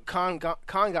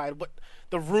guide, but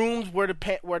the rooms where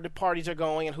the parties are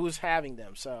going and who's having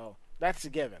them. So that's a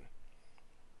given.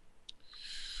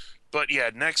 But yeah,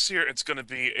 next year it's going to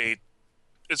be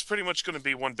it's pretty much going to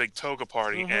be one big toga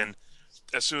party. And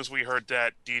as soon as we heard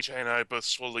that, DJ and I both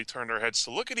slowly turned our heads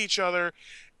to look at each other,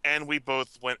 and we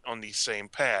both went on the same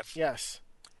path. Yes.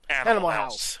 Animal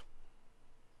House.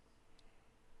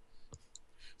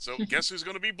 So guess who's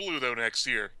going to be blue though next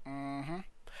year?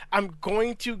 I'm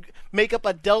going to make up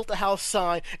a Delta House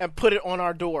sign and put it on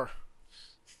our door.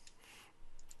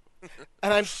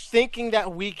 And I'm thinking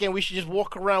that weekend we should just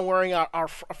walk around wearing our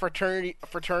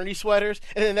fraternity sweaters,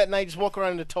 and then that night just walk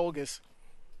around in the togas.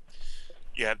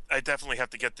 Yeah, I definitely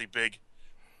have to get a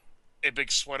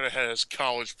big sweater that has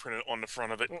college printed on the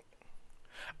front of it.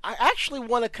 I actually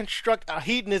want to construct a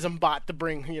hedonism bot to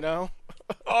bring, you know?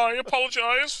 I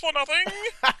apologize for nothing.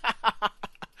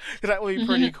 That would be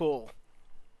pretty cool.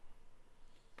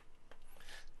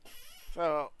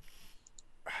 So,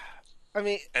 I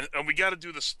mean, And we got to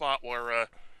do the spot where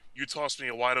you tossed me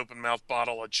a wide open mouth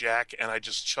bottle of Jack, and I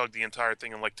just chugged the entire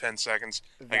thing in like 10 seconds.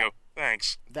 I go,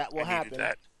 thanks. that will I needed happen.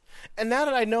 that. And now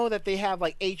that I know that they have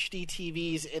like HD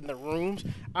TVs in the rooms,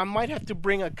 I might have to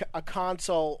bring a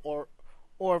console or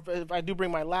if I do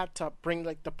bring my laptop, bring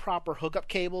like the proper hookup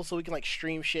cable so we can like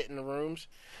stream shit in the rooms.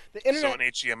 The So internet,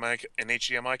 an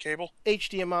HDMI cable?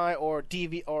 HDMI or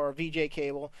DV or VJ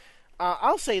cable.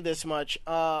 I'll say this much: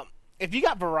 if you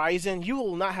got Verizon, you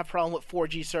will not have problem with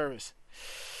 4G service.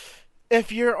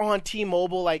 If you're on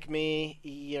T-Mobile like me,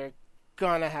 you're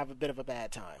gonna have a bit of a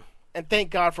bad time. And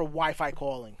thank God for Wi-Fi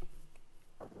calling.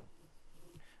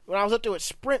 When I was up there with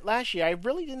Sprint last year, I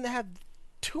really didn't have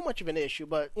too much of an issue,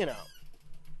 but you know.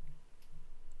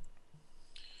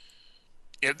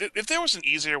 Yeah, if there was an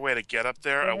easier way to get up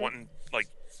there, I wouldn't like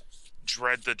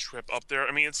dread the trip up there.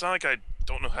 I mean, it's not like I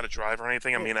don't know how to drive or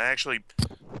anything. I mean, I actually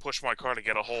pushed my car to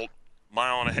get a whole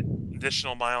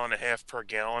additional mile and a half per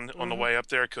gallon on the way up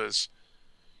there because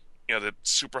you know the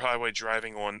superhighway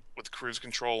driving on with cruise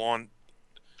control on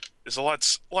is a lot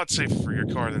safer for your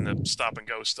car than the stop and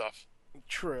go stuff.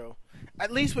 True.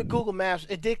 At least with Google Maps,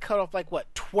 it did cut off like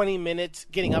what 20 minutes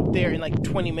getting up there and like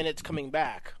 20 minutes coming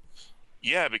back.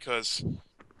 Yeah, because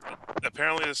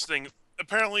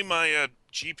apparently my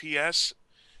GPS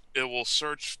it'll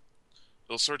search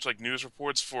like news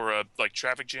reports for like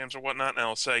traffic jams or whatnot, and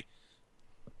it'll say,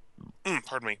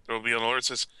 pardon me, there'll be an alert that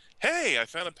says, "Hey, I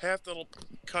found a path that'll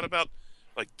cut about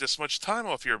like this much time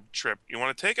off your trip. You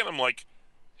want to take it?" I'm like,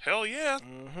 "Hell yeah!"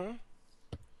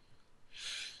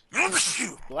 Bless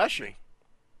you.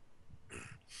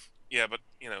 Yeah, but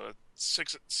you know, a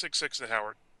six and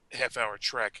a half hour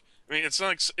trek. I mean, it's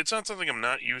not something I'm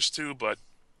not used to, but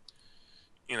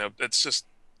you know, that's just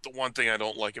the one thing I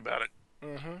don't like about it.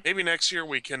 Maybe next year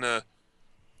we can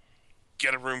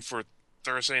get a room for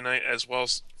Thursday night as well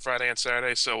as Friday and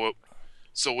Saturday, so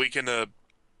we can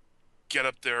get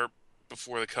up there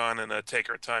before the con and take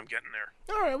our time getting there.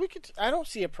 All right, we could. I don't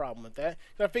see a problem with that.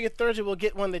 I figured Thursday we'll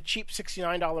get one of the cheap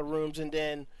 $69 rooms, and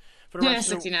then for the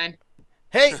rest of the 69.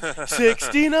 Hey,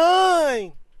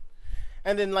 69.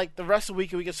 And then like the rest of the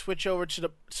week we could switch over to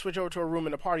a room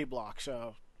in the party block.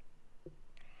 So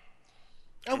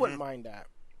I wouldn't mind that.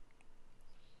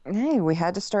 Hey, we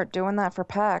had to start doing that for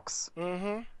PAX.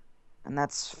 Mm-hmm. And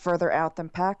that's further out than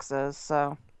PAX is,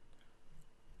 so...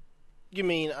 You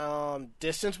mean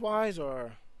distance-wise,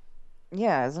 or...?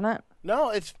 Yeah, isn't it? No,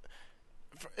 it's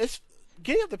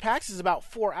getting up to PAX is about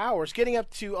 4 hours. Getting up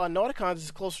to Nauticons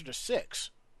is closer to 6.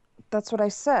 That's what I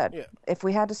said. Yeah. If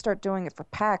we had to start doing it for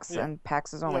PAX, and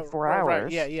PAX is only 4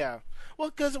 hours... Right, yeah. Well,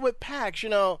 because with PAX, you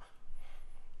know,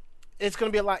 it's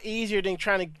going to be a lot easier than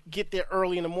trying to get there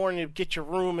early in the morning to get your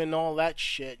room and all that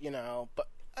shit, you know. But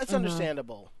it's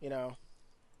understandable, you know.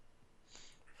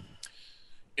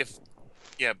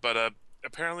 But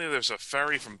apparently there's a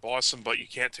ferry from Boston, but you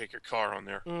can't take your car on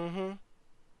there. Mm-hmm.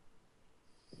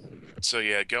 So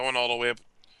yeah, going all the way up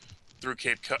through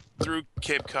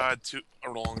Cape Cod to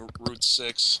along Route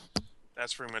 6,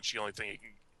 that's pretty much the only thing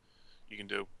you can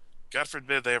do. God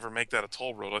forbid they ever make that a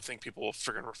toll road. I think people will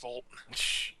friggin' revolt.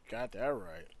 Got that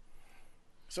right.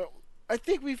 So I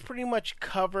think we've pretty much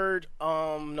covered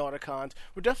Nauticons.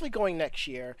 We're definitely going next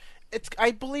year.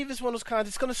 I believe it's one of those cons.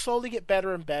 It's going to slowly get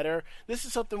better and better. This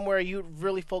is something where you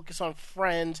really focus on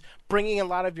friends, bringing a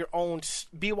lot of your own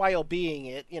BYOBing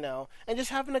it, you know, and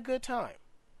just having a good time.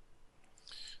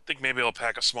 I think maybe I'll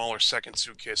pack a smaller second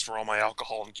suitcase for all my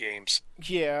alcohol and games.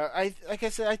 Yeah, like I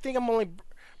said, I think I'm only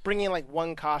bringing like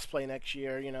one cosplay next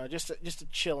year, you know, just to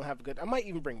chill and have a good. I might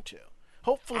even bring 2.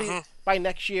 Hopefully by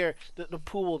next year the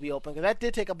pool will be open, because that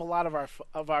did take up a lot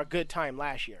of our good time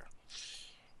last year.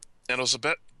 And it was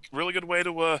a really good way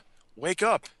to wake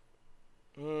up.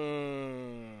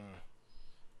 Mm.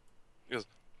 Because,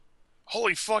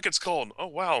 holy fuck, it's cold. Oh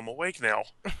wow, I'm awake now.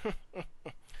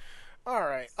 All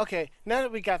right. Okay. Now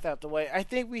that we got that out the way, I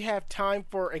think we have time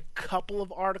for a couple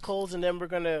of articles, and then we're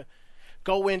gonna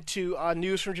go into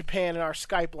news from Japan in our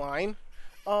Skype line.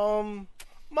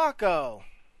 Mako,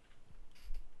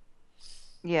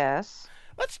 Yes.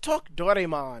 let's talk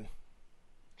Doraemon.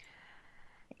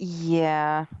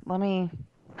 Yeah, let me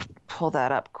pull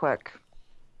that up quick.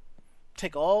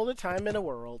 Take all the time in the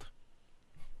world.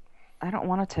 I don't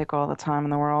want to take all the time in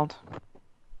the world.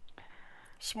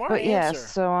 Smart But answer. yeah,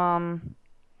 so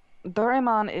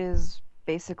Doraemon is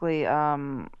basically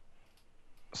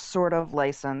sort of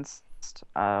licensed.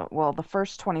 Well, the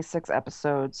first 26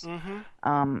 episodes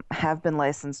have been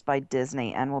licensed by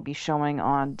Disney and will be showing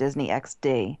on Disney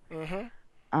XD.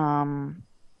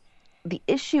 The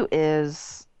issue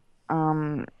is,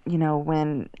 you know,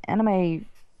 when anime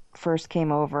first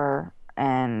came over,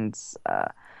 and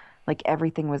like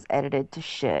everything was edited to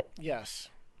shit. Yes.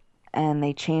 And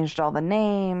they changed all the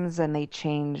names, and they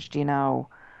changed,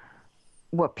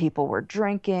 what people were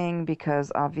drinking,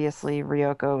 because obviously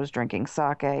Ryoko was drinking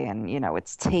sake, and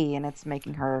it's tea and it's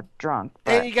making her drunk.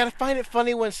 And But you gotta find it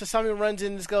funny when Sasami runs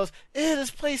in and just goes, "Ew,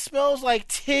 this place smells like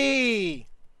tea."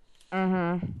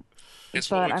 It's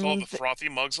But, what we I call mean, the frothy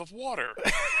mugs of water.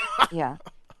 yeah,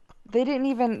 they didn't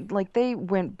even they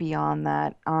went beyond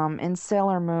that. In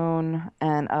Sailor Moon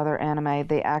and other anime,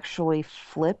 they actually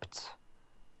flipped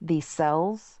the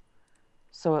cells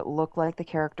so it looked like the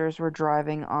characters were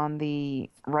driving on the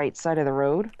right side of the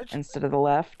road instead of the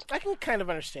left. I can kind of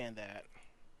understand that.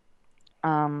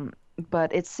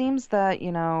 But it seems that,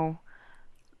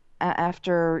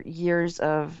 after years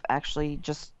of actually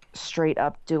just straight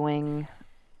up doing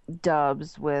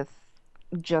dubs with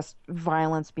just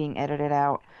violence being edited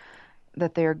out,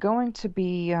 that they're going to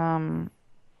be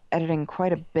editing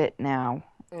quite a bit now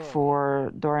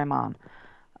for Doraemon.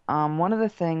 One of the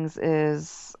things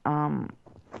is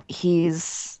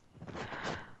he's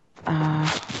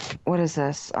what is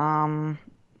this?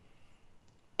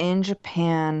 In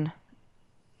Japan,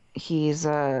 he's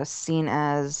seen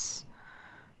as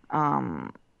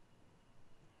what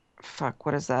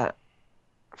is that?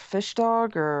 Fish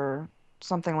dog or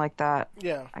something like that.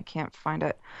 Yeah. I can't find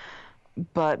it.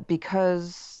 But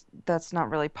because that's not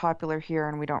really popular here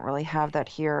and we don't really have that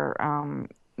here,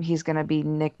 he's gonna be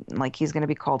he's gonna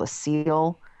be called a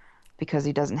seal because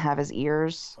he doesn't have his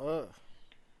ears. Ugh.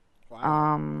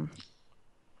 Wow.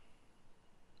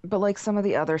 But like some of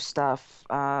the other stuff,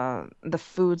 the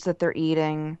foods that they're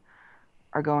eating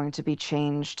are going to be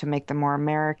changed to make them more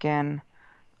American.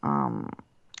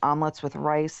 Omelets with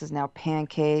rice is now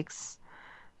pancakes.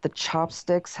 The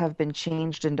chopsticks have been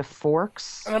changed into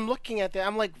forks. And I'm looking at that.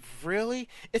 I'm like, really?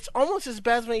 It's almost as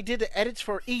bad as when he did the edits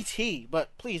for E.T.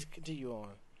 But please continue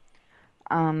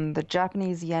on. The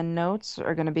Japanese yen notes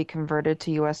are going to be converted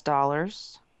to US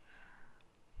dollars.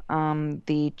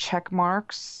 The check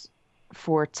marks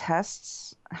for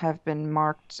tests have been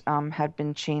had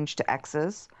been changed to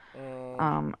X's.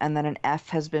 And then an F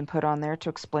has been put on there to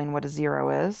explain what a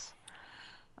 0 is.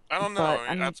 I don't know. But,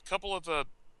 I mean, a couple of the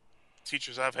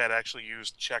teachers I've had actually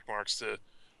used check marks to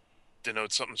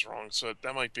denote something's wrong, so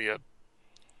that might be a.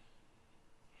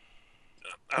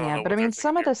 I don't know But I what mean, they're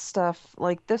some of thinking the stuff,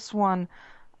 like this one,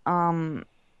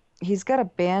 he's got a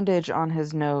bandage on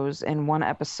his nose in one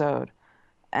episode,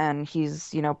 and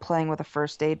he's, playing with a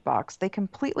first aid box. They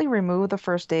completely removed the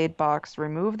first aid box,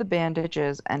 removed the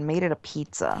bandages, and made it a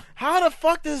pizza. How the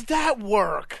fuck does that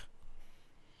work?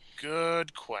 here.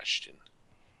 Good question.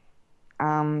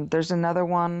 There's another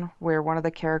one where one of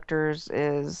the characters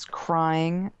is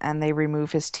crying, and they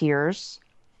remove his tears.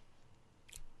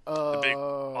 The big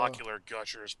ocular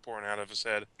gushers pouring out of his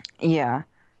head. Yeah.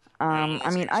 Yeah, I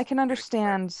mean, I can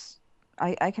understand.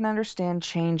 I can understand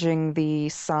changing the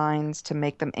signs to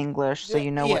make them English so you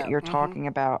know what you're talking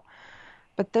about.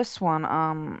 But this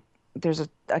one, there's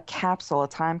a capsule, a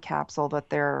time capsule that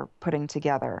they're putting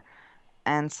together.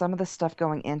 And some of the stuff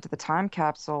going into the time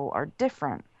capsule are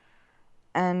different.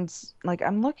 And,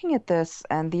 I'm looking at this,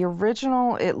 and the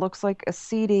original, it looks like a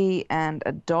CD and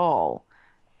a doll.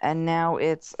 And now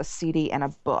it's a CD and a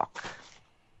book.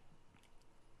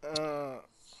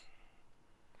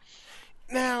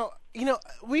 Now, I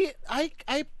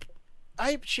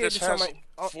shared This this on has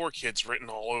my. 4 kids written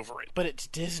all over it. But it's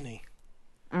Disney.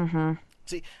 Mm-hmm.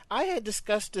 See, I had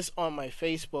discussed this on my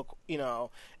Facebook,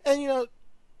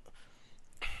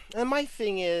 and my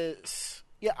thing is,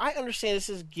 yeah, I understand this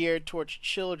is geared towards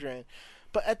children,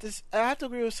 but I have to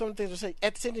agree with some things. Say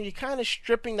at the same time, you're kind of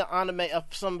stripping the anime of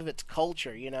some of its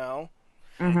culture,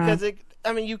 because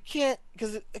you can't,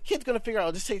 because a kid's gonna figure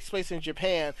out this takes place in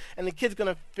Japan, and the kid's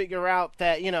gonna figure out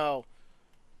that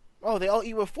oh, they all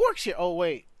eat with forks here. Oh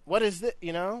wait, what is this?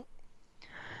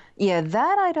 Yeah,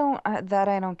 that I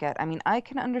don't get. I mean, I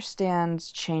can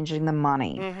understand changing the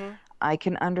money. Mm-hmm. I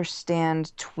can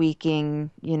understand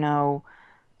tweaking,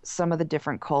 some of the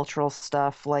different cultural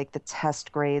stuff, like the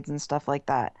test grades and stuff like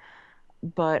that.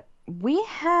 But we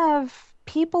have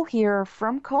people here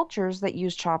from cultures that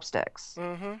use chopsticks.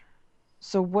 Mm-hmm.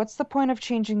 So what's the point of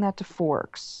changing that to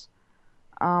forks?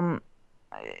 I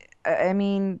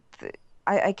mean,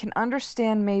 I can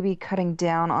understand maybe cutting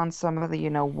down on some of the,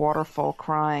 waterfall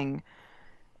crying,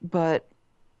 but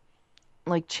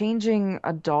changing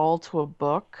a doll to a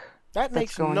book That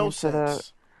makes no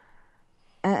sense.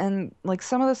 And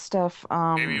some of the stuff.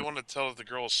 Maybe you want to tell that the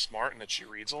girl is smart and that she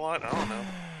reads a lot? I don't know.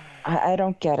 I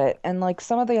don't get it. And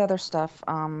some of the other stuff,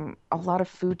 a lot of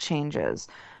food changes.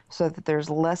 so that there's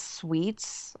less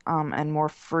sweets and more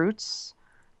fruits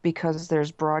because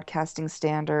there's broadcasting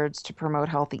standards to promote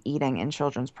healthy eating in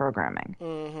children's programming.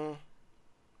 Mm-hmm.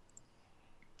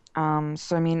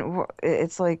 So I mean,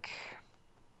 it's like,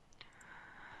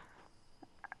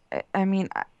 I mean,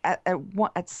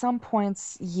 at some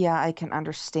points, yeah, I can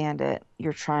understand it.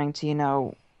 You're trying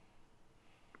to,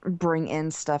 bring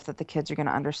in stuff that the kids are going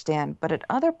to understand. But at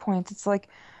other points, it's like,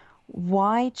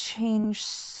 why change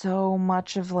so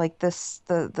much of like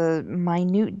the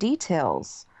minute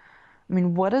details? I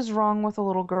mean, what is wrong with a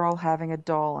little girl having a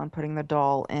doll and putting the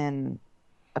doll in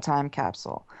a time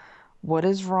capsule? What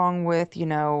is wrong with,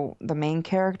 the main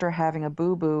character having a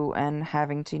boo-boo and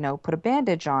having to, put a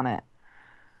bandage on it?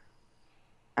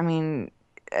 I mean,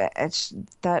 it's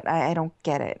that I don't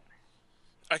get it.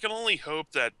 I can only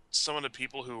hope that some of the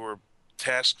people who were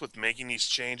tasked with making these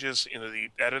changes, the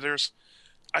editors,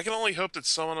 I can only hope that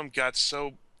some of them got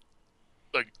so,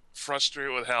 like,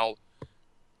 frustrated with how,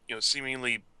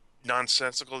 seemingly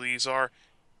nonsensical these are,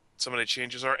 some of the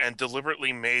changes are, and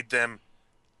deliberately made them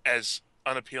as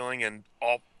unappealing and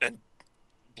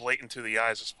blatant to the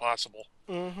eyes as possible.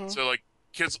 Mm-hmm. So, like,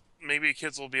 maybe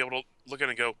kids will be able to look at it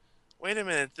and go, wait a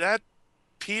minute, that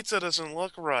pizza doesn't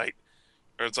look right.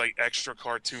 Or it's like extra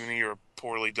cartoony or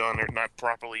poorly done or not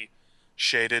properly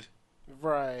shaded.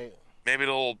 Right. Maybe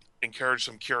it'll encourage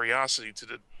some curiosity to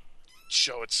the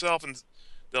show itself, and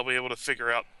they'll be able to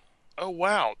figure out, oh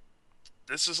wow,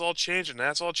 this is all changed and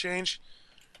that's all changed.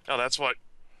 No, that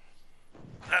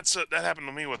happened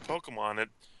to me with Pokemon.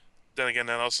 Then again,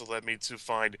 that also led me to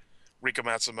find Rika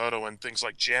Matsumoto and things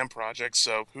like Jam Project.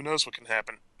 So who knows what can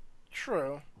happen?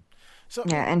 True. So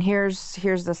Yeah, and here's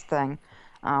this thing.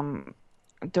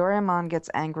 Doraemon gets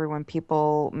angry when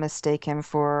people mistake him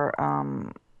for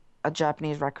a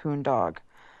Japanese raccoon dog.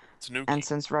 Tanuki. And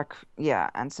since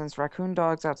raccoon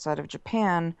dogs outside of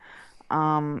Japan,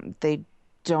 they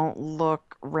don't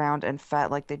look round and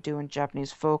fat like they do in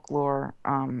Japanese folklore.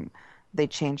 They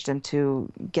changed him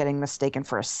to getting mistaken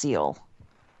for a seal.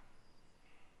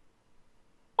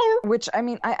 Which, I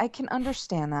mean, I can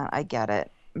understand that. I get it.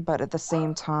 But at the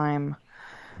same time,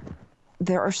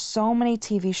 there are so many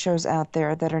TV shows out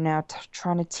there that are now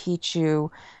trying to teach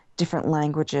you different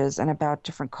languages and about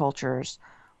different cultures.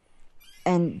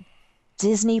 And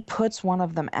Disney puts one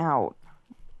of them out,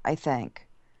 I think.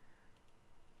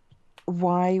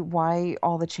 Why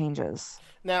all the changes?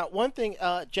 now, one thing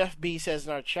Jeff B says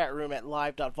in our chat room at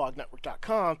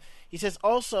live.vognetwork.com, he says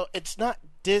also it's not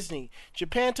Disney.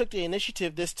 Japan took the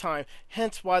initiative this time,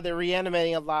 hence why they're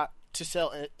reanimating a lot to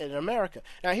sell in America.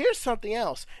 Now, here's something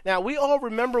else. Now, we all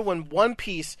remember when One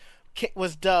Piece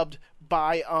was dubbed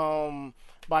by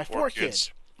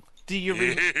 4Kids.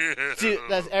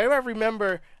 Does everyone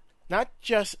remember not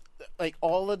just like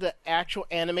all of the actual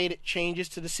animated changes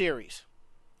to the series?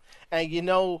 And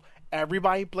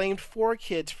everybody blamed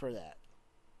 4Kids for that.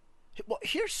 Well,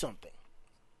 here's something.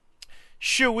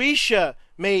 Shueisha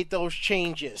made those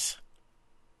changes.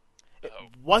 It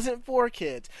wasn't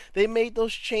 4Kids. They made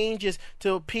those changes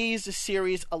to appease the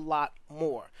series a lot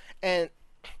more. And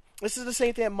this is the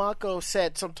same thing that Mako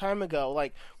said some time ago.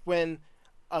 Like, when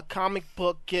a comic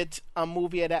book gets a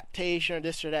movie adaptation or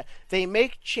this or that, they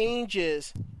make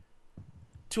changes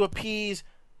to appease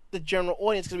the general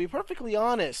audience. Because to be perfectly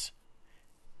honest,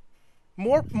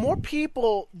 more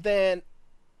people than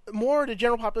more of the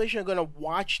general population are going to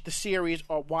watch the series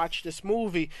or watch this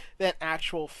movie than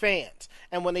actual fans.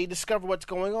 And when they discover what's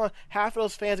going on, half of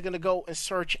those fans are going to go and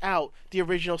search out the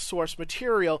original source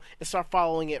material and start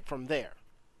following it from there.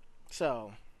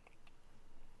 So,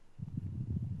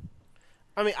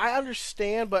 I mean, I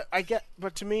understand, but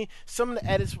to me, some of the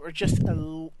edits were just a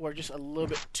little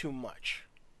bit too much.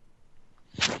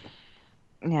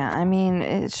 Yeah, I mean,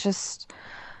 it's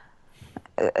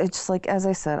like, as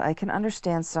I said, I can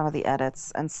understand some of the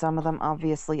edits, and some of them,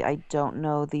 obviously, I don't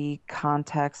know the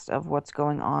context of what's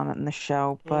going on in the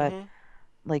show, but,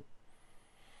 like,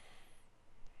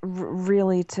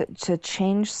 really, to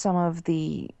change some of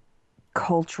the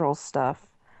cultural stuff,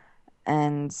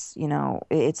 and,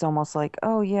 it's almost like,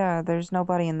 oh, yeah, there's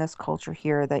nobody in this culture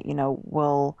here that,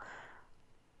 will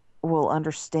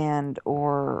understand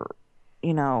or,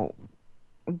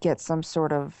 get some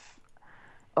sort of,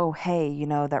 oh, hey,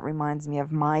 that reminds me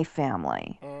of my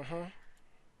family.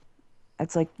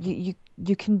 It's like you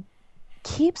can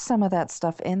keep some of that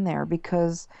stuff in there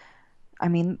because, I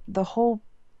mean, the whole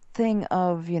thing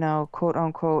of, quote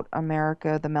unquote,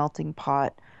 America, the melting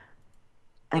pot,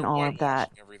 and all of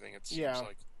that. Everything, it seems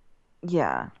like.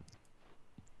 Yeah.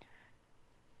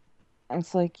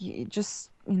 It's like you just,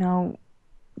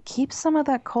 keep some of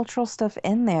that cultural stuff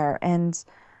in there, and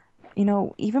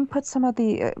Even put some of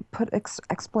the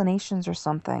explanations or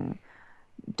something.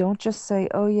 Don't just say,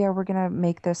 "Oh yeah, we're gonna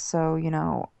make this so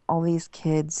all these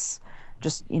kids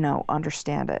just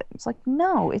understand it." It's like,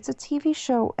 no, it's a TV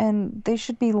show, and they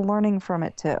should be learning from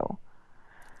it too.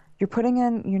 You're putting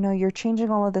in, you're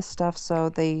changing all of this stuff so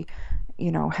they,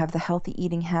 have the healthy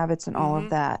eating habits and all of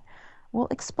that. Well,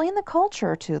 explain the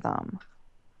culture to them.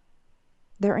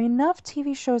 There are enough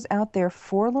TV shows out there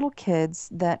for little kids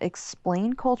that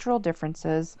explain cultural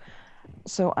differences,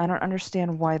 so I don't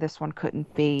understand why this one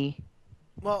couldn't be.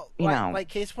 Well, like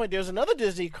case in point, there's another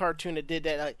Disney cartoon that did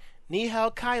that, like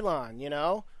Nihao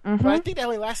Kailan, But I think that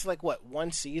only lasted like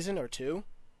one season or two.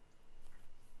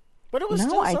 But it was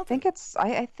still something. I think it's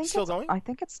still going? I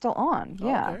think it's still on. Oh,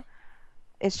 Yeah. okay.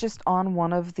 It's just on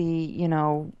one of the,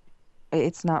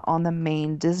 it's not on the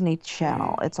main Disney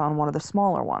channel. It's on one of the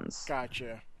smaller ones.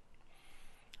 Gotcha.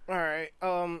 All right.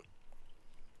 Let's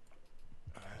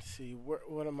see.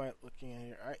 What am I looking at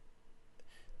here?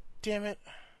 Damn it.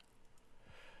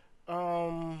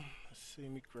 Let's see.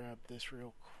 Let me grab this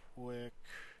real quick.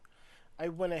 I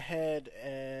went ahead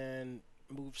and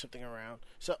moved something around.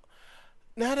 So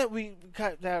now that we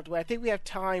got that out of the way, I think we have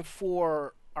time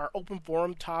for our open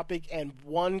forum topic and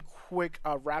one quick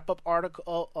wrap-up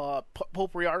article,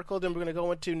 potpourri article. Then we're going to go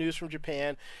into news from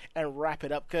Japan and wrap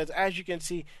it up because, as you can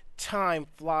see, time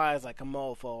flies like a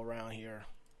mofo around here.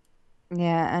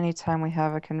 Yeah, anytime we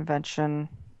have a convention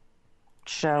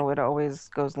show, it always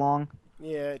goes long.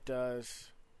 Yeah, it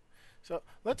does. So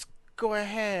let's go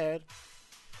ahead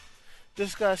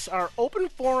discuss our open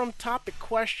forum topic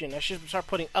question. I should start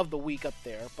putting of the week up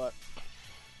there, but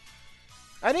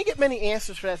I didn't get many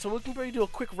answers for that, so we can probably do a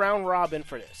quick round robin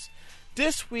for this.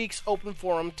 This week's open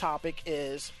forum topic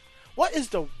is, what is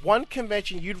the one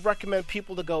convention you'd recommend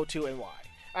people to go to and why?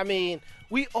 I mean,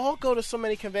 we all go to so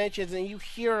many conventions and you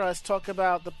hear us talk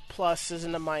about the pluses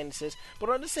and the minuses, but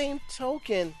on the same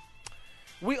token,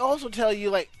 we also tell you,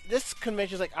 like, this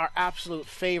convention is like our absolute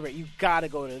favorite. You gotta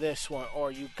go to this one,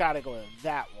 or you gotta go to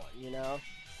that one,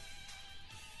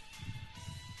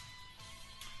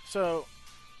 So,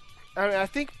 I mean, I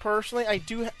think personally, I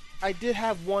did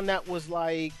have one that was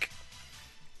my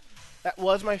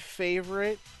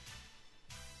favorite.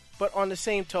 But on the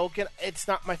same token, it's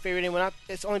not my favorite anymore.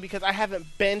 It's only because I haven't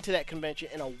been to that convention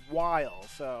in a while.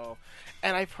 So,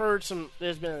 and I've heard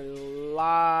there's been a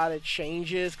lot of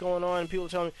changes going on, and people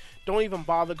tell me, don't even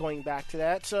bother going back to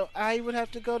that. So I would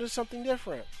have to go to something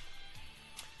different.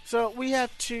 So we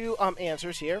have two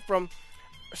answers here from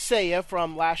Seiya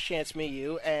from Last Chance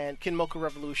Miyu and Kinmoku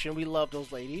Revolution. We love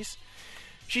those ladies.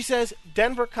 She says,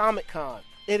 Denver Comic Con.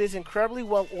 It is incredibly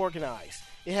well organized.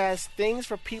 It has things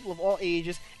for people of all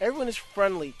ages. Everyone is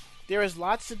friendly. There is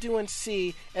lots to do and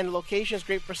see, and the location is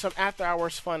great for some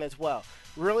after-hours fun as well.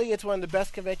 Really, it's one of the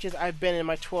best conventions I've been in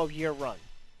my 12-year run.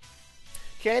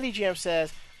 Candy Jam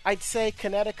says, I'd say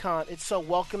Kineticon. It's so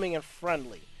welcoming and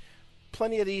friendly.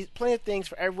 Plenty of things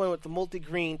for everyone with the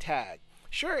multi-green tag.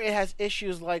 Sure, it has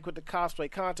issues like with the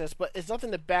cosplay contest, but it's nothing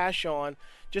to bash on,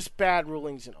 just bad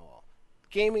rulings and all.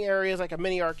 Gaming area is like a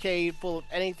mini arcade full of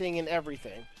anything and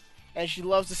everything. And she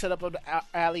loves to set up the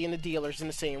alley and the dealers in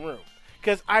the same room.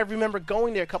 Because I remember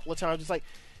going there a couple of times.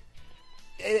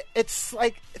 It's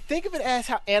like, think of it as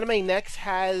how Anime Next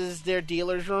has their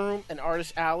dealer's room and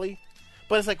artist alley.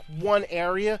 But it's like one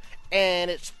area,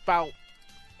 and it's about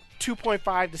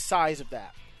 2.5 the size of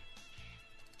that.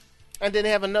 And then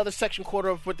they have another section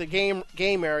quarter with the game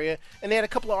area. And they had a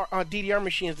couple of DDR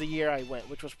machines the year I went,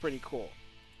 which was pretty cool.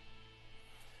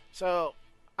 So,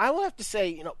 I will have to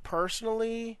say,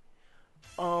 personally,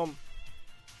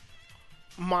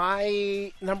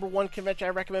 my number one convention I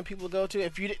recommend people go to,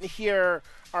 if you didn't hear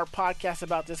our podcast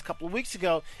about this a couple of weeks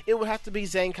ago, it would have to be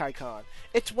Zenkai Con.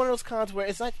 It's one of those cons where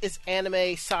it's anime,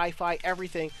 sci-fi,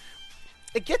 everything.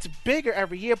 It gets bigger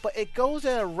every year, but it goes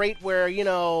at a rate where, every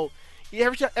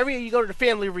year you go to the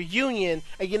family reunion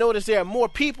and you notice there are more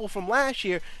people from last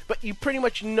year, but you pretty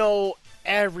much know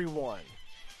everyone.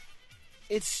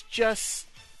 It's just,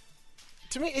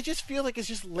 to me, it just feels like it's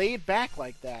just laid back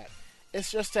like that. It's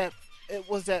just that,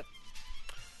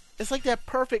 it's like that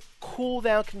perfect cool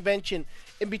down convention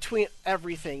in between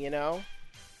everything,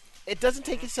 It doesn't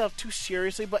take itself too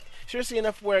seriously, but seriously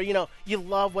enough where, you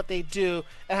love what they do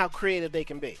and how creative they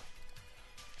can be.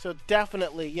 So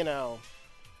definitely,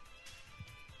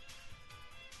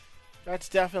 that's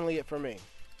definitely it for me.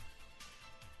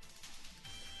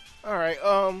 Alright,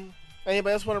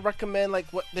 anybody else want to recommend, like,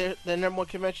 what their number one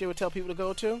convention they would tell people to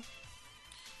go to?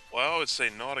 Well, I would say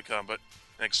Nauticon, but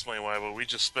explain why. Well, we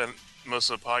just spent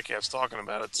most of the podcast talking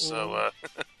about it, so...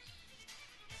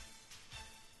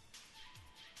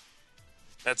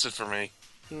 That's it for me.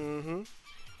 Mm-hmm.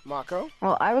 Mako?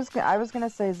 Well, I was gonna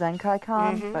say Zenkai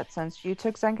Con, but since you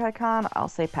took Zenkai Con, I'll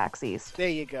say PAX East. There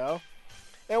you go.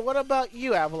 And what about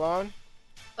you, Avalon?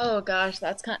 Oh gosh,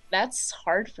 that's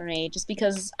hard for me just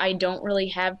because I don't really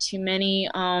have too many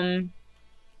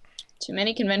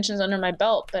conventions under my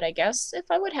belt, but I guess if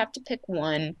I would have to pick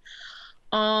one,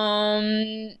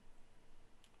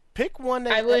 Pick one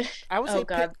that I would. I would Oh say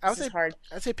God, pick, I would this say is hard.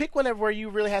 I'd say pick one where you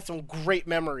really had some great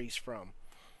memories from.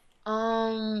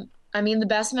 I mean, the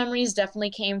best memories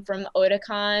definitely came from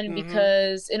Otakon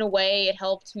because in a way it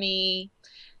helped me,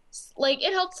 like,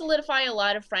 it helped solidify a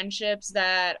lot of friendships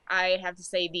that I have to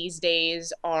say these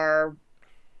days are,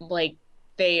 like,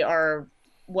 they are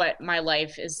what my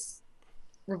life is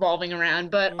revolving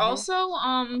around. But also,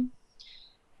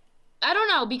 I don't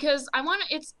know because I'm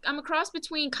a cross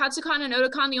between Katsucon and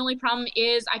Otakon. The only problem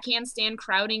is I can't stand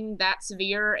crowding that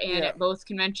severe, and at both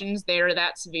conventions they're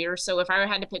that severe. So if I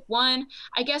had to pick one,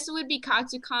 I guess it would be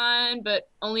Katsucon, but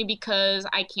only because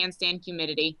I can't stand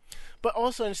humidity. But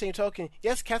also in the same token,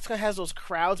 yes, Katsucon has those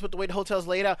crowds, but the way the hotel's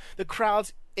laid out, the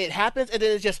crowds, it happens and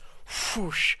then it just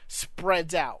whoosh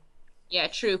spreads out. Yeah,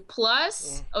 true.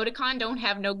 Plus, Otakon don't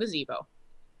have no gazebo.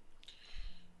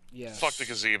 Yes. Fuck the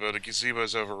gazebo. The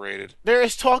gazebo's overrated. There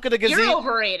is talk of the gazebo. You're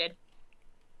overrated.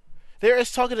 There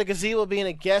is talk of the gazebo being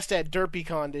a guest at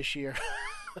DerpyCon this year.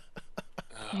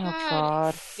 Oh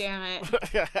God! Damn it!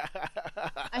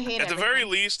 I hate it. At the very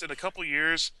least, in a couple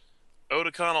years,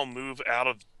 Otakon will move out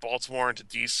of Baltimore into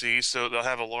DC, so they'll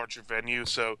have a larger venue.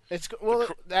 So that's the when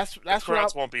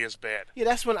crowds won't be as bad. Yeah,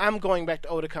 that's when I'm going back to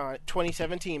Otakon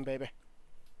 2017, baby.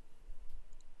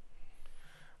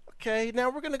 Okay, now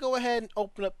we're going to go ahead and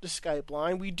open up the Skype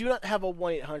line. We do not have a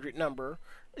 1-800 number.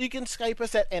 You can Skype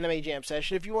us at Anime Jam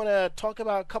Session. If you want to talk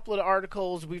about a couple of the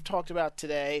articles we've talked about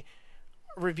today,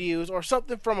 reviews, or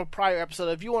something from a prior episode,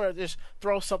 if you want to just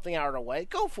throw something out of the way,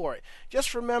 go for it.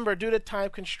 Just remember, due to time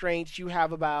constraints, you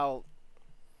have about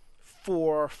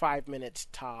 4 or 5 minutes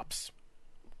tops.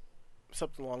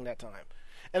 Something along that time.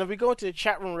 And if we go into the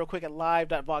chat room real quick at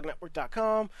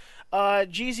live.vognetwork.com,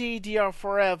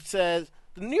 GZDR4F says,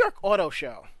 the New York Auto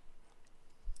Show.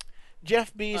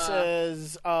 Jeff B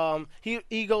says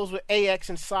he goes with AX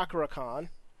and SakuraCon.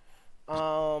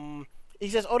 He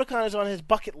says Otakon is on his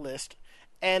bucket list.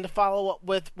 And to follow up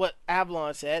with what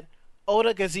Avalon said,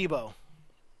 Oda Gazebo.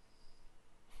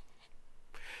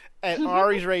 And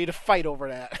Ari's ready to fight over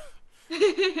that.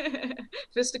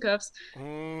 Fisticuffs.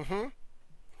 Mm-hmm.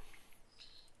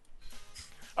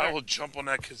 I will jump on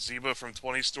that gazebo from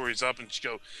 20 stories up and just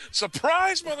go,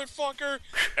 surprise, motherfucker!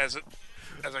 As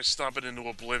I stomp it into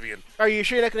oblivion. Are you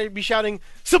sure you're not going to be shouting,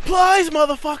 supplies,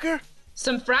 motherfucker?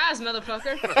 Some fries,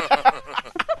 motherfucker.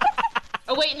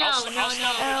 Oh, wait, no.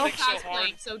 I'll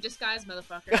Cosplay, so disguise,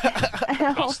 motherfucker.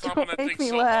 I'll stomp on that thing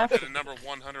so hard that the number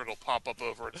 100 will pop up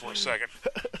over it for a second.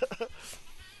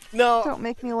 No. Don't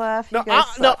make me laugh. No,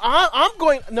 I'm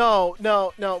going.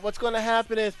 No. What's going to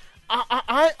happen is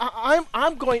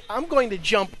I'm going to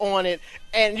jump on it,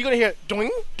 and you're going to hear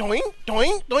doing, doing,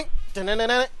 doing, doing,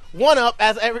 da-na-na-na, one up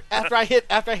after I hit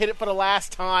it for the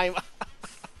last time.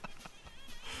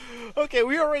 Okay,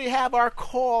 we already have our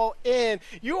call in.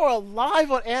 You are live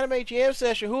on Anime Jam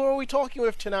Session. Who are we talking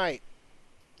with tonight?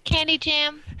 Candy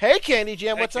Jam. Hey, Candy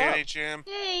Jam, what's hey, up? Candy Jam.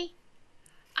 Hey.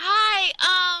 Hi.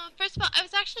 First of all, I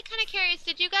was actually kind of curious.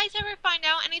 Did you guys ever find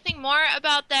out anything more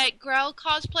about that Grell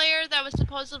cosplayer that was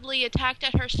supposedly attacked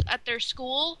at their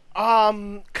school?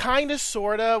 Kinda,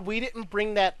 sorta. We didn't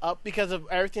bring that up because of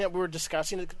everything that we were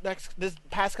discussing this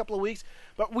past couple of weeks,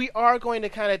 but we are going to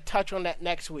kind of touch on that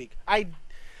next week.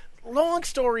 Long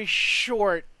story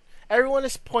short, everyone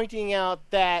is pointing out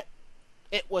that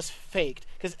it was faked.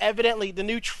 Because evidently the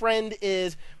new trend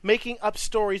is making up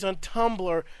stories on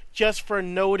Tumblr just for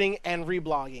noting and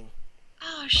reblogging.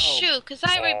 Oh, shoot, because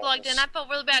I reblogged and I felt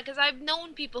really bad because I've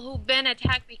known people who've been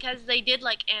attacked because they did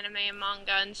like anime and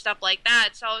manga and stuff like that.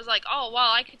 So I was like, oh,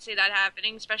 well, I could see that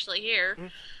happening, especially here.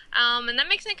 And that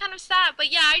makes me kind of sad.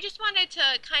 But yeah, I just wanted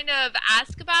to kind of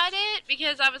ask about it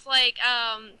because I was like,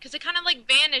 because it kind of like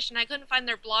vanished and I couldn't find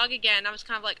their blog again. I was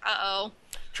kind of like, uh-oh.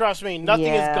 Trust me,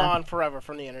 nothing is gone forever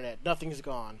from the internet. Nothing is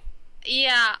gone.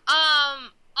 Yeah.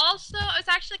 Also, I was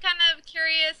actually kind of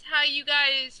curious how you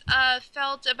guys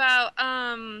felt about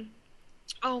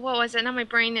what was it? Now my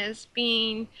brain is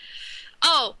being.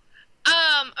 I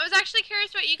was actually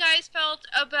curious what you guys felt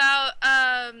about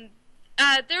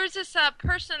there was this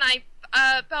person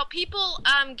about people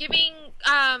giving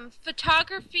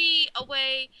photography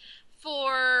away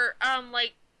for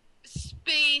like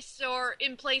space or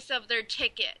in place of their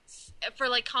tickets for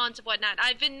like cons and whatnot.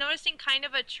 I've been noticing kind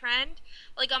of a trend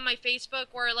like on my Facebook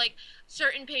where like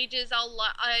certain pages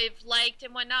I've liked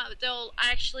and whatnot, they'll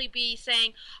actually be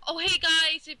saying, oh hey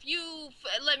guys, if you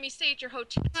let me stay at your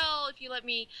hotel, if you let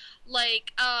me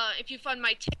like if you fund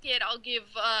my ticket, I'll give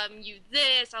you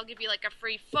this, I'll give you like a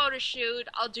free photo shoot,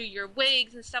 I'll do your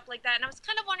wigs and stuff like that. And I was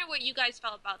kind of wondering what you guys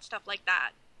felt about stuff like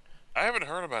that. I haven't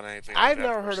heard about anything like I've that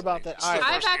never heard about personally. that It's the either.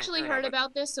 I've first time actually of heard it.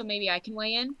 about this, so maybe I can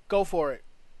weigh in. Go for it.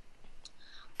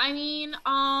 I mean,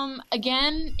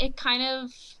 again, it kind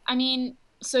of, I mean,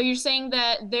 so you're saying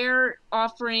that they're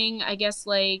offering, I guess,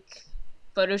 like,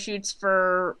 photo shoots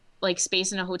for, like,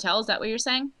 space in a hotel? Is that what you're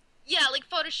saying? Yeah, like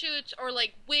photo shoots or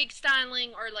like wig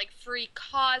styling or like free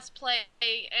cosplay,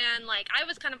 and like I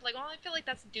was kind of like, well, I feel like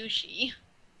that's douchey.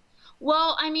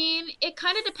 Well, I mean, it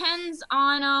kind of depends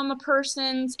on a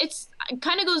person's. It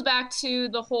kind of goes back to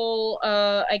the whole,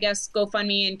 I guess,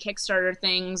 GoFundMe and Kickstarter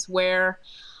things, where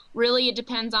really it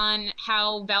depends on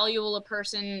how valuable a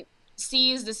person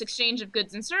sees this exchange of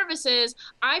goods and services.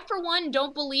 I, for one,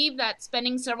 don't believe that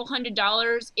spending several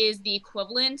 $100s is the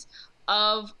equivalent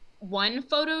of one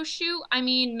photo shoot. I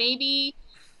mean, maybe,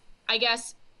 I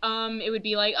guess, it would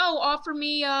be like, oh, offer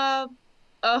me a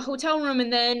hotel room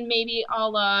and then maybe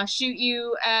I'll shoot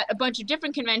you at a bunch of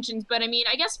different conventions. But I mean,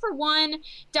 I guess for one,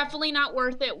 definitely not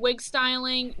worth it. Wig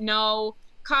styling, no.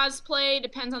 Cosplay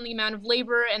depends on the amount of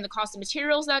labor and the cost of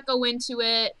materials that go into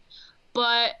it.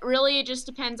 But really, it just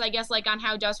depends, I guess, like on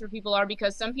how desperate people are,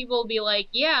 because some people will be like,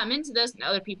 yeah, I'm into this, and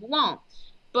other people won't.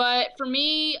 But for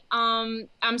me, I'm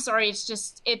sorry,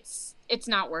 it's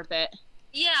not worth it.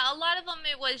 Yeah, a lot of them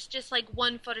it was just like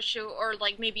one photo shoot or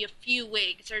like maybe a few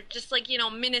wigs or just like, you know,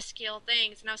 minuscule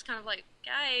things. And I was kind of like,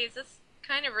 guys, that's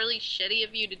kind of really shitty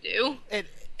of you to do. It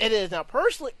is. Now,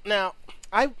 personally,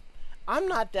 I'm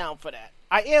not down for that.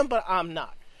 I am, but I'm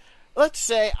not. Let's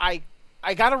say I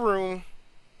got a room,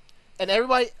 and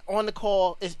everybody on the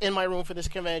call is in my room for this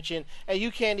convention, and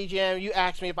you, Candy Jam, you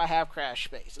asked me if I have crash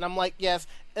space. And I'm like, yes.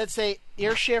 Let's say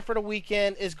your share for the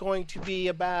weekend is going to be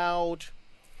about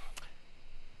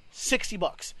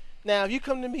 $60. Now, if you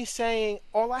come to me saying,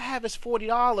 all I have is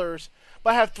 $40,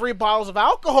 but I have 3 bottles of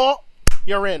alcohol,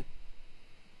 you're in.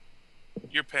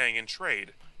 You're paying in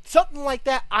trade. Something like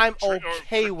that, I'm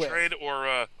okay with. Trade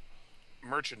or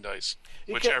merchandise,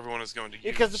 which Because- everyone is going to use.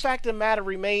 Because the fact of the matter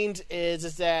remains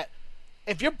is that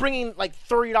if you're bringing like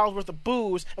 $30 worth of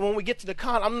booze, and when we get to the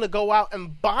con, I'm going to go out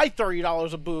and buy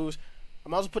 $30 of booze, I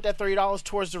might as well put that $30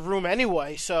 towards the room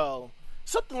anyway. So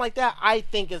something like that, I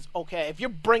think is okay. If you're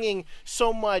bringing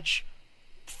so much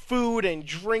food and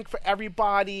drink for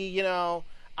everybody, you know,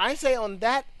 I say on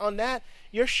that,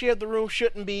 your share of the room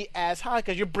shouldn't be as high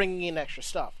because you're bringing in extra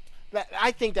stuff.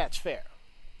 I think that's fair.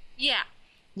 Yeah.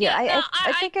 Yeah, no,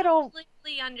 I think it all.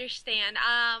 completely understand.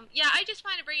 Yeah, I just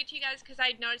wanted to bring it to you guys because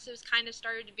I noticed it was kind of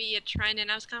started to be a trend,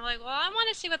 and I was kind of like, well, I want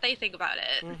to see what they think about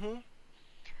it. Mm-hmm.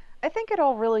 I think it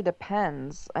all really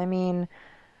depends. I mean,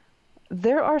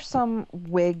 there are some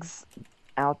wigs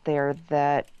out there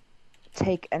that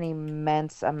take an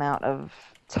immense amount of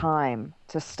time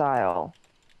to style.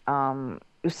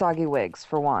 Usagi wigs,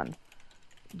 for one.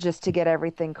 Just to get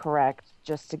everything correct,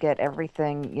 just to get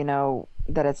everything, you know,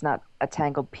 that it's not a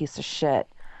tangled piece of shit.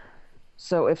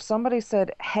 So if somebody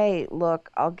said, hey,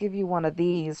 look, I'll give you one of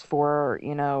these for,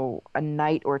 you know, a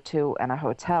night or two in a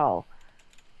hotel,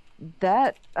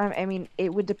 that, I mean,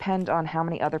 it would depend on how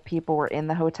many other people were in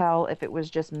the hotel. If it was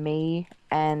just me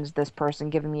and this person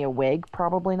giving me a wig,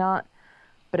 probably not.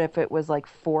 But if it was like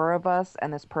 4 of us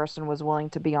and this person was willing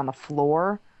to be on the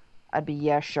floor, I'd be,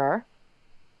 yeah, sure.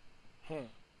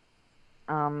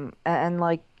 And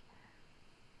like,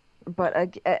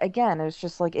 but again, it's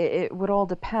just like, it would all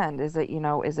depend. Is it, you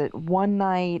know, is it one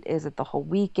night? Is it the whole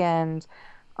weekend?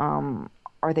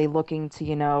 Are they looking to,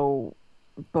 you know,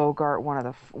 bogart one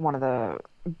of the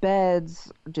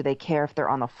beds? Do they care if they're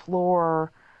on the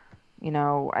floor? You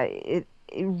know, it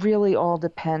really all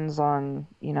depends on,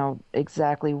 you know,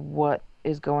 exactly what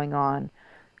is going on.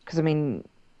 Because, I mean,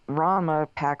 Ranma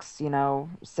packs, you know,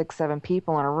 6-7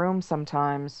 people in a room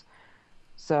sometimes.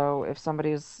 So if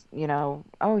somebody's, you know,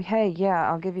 oh, hey, yeah,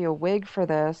 I'll give you a wig for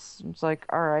this. It's like,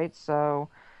 all right, so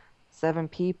 7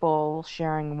 people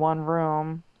sharing one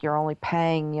room, you're only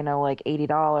paying, you know, like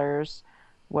 $80.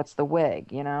 What's the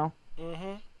wig, you know?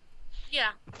 Mm-hmm. Yeah.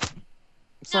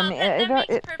 So, I mean,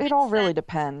 it all really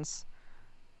depends.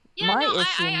 Yeah, My no,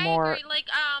 issue I more... agree. Like,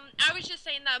 I was just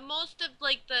saying that most of,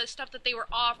 like, the stuff that they were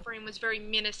offering was very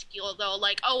minuscule, though.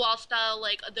 Like, oh, I'll style,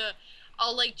 like,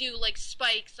 I'll, like, do, like,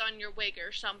 spikes on your wig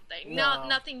or something. No.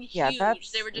 Nothing huge. Yeah,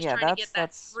 They were just trying to get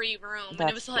that free room. And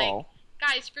it was like, bull.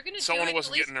 Guys, if you're gonna Someone do it,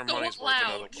 wasn't at least getting their do money's it worth, in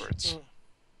loud. other words.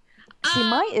 See,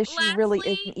 my issue really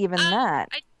lastly, isn't even that.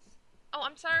 Oh,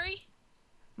 I'm sorry.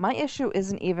 My issue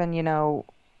isn't even,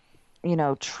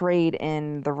 trade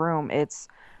in the room. It's,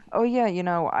 oh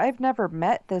yeah, I've never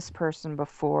met this person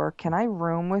before. Can I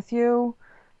room with you?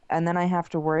 And then I have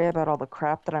to worry about all the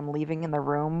crap that I'm leaving in the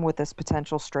room with this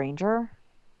potential stranger.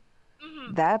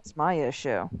 Mm-hmm. That's my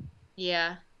issue.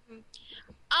 Yeah.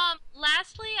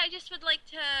 Lastly, I just would like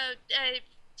to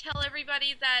tell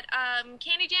everybody that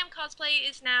Candy Jam Cosplay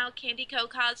is now Candy Co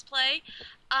Cosplay.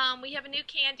 We have a new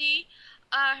Candy.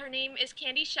 Her name is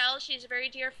Candy Shell. She's a very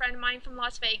dear friend of mine from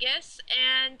Las Vegas.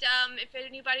 And if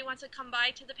anybody wants to come by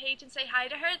to the page and say hi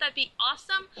to her, that'd be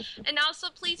awesome. And also,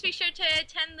 please be sure to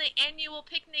attend the annual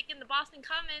picnic in the Boston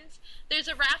Commons. There's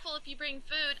a raffle if you bring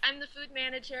food. I'm the food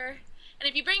manager. And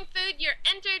if you bring food, you're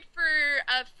entered for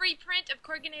a free print of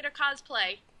Corginator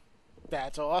Cosplay.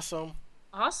 That's awesome.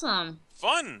 Awesome.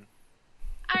 Fun!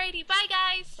 Alrighty, bye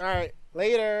guys! Alright,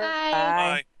 later. Bye.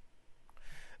 Bye.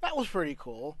 That was pretty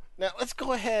cool. Now, let's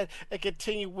go ahead and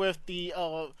continue with the,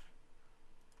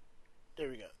 there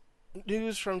we go.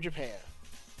 News from Japan.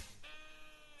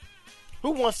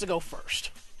 Who wants to go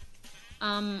first?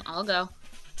 I'll go.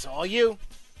 It's all you.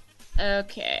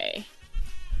 Okay.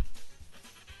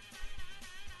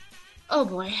 Oh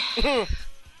boy.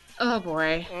 Oh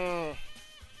boy.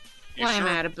 You Why am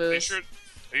sure? I out of booze?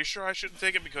 Are you sure I shouldn't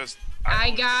take it? Because I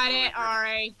want got to it,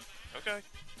 Ari. Okay,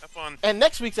 have fun. And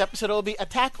next week's episode will be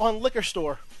Attack on Liquor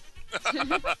Store.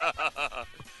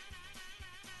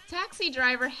 Taxi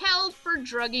driver held for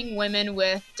drugging women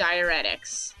with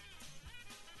diuretics.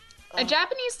 A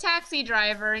Japanese taxi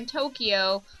driver in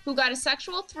Tokyo who got a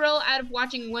sexual thrill out of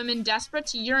watching women desperate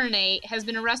to urinate has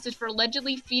been arrested for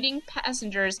allegedly feeding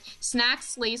passengers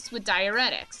snacks laced with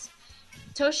diuretics.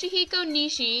 Toshihiko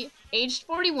Nishi, aged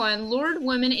 41, lured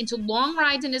women into long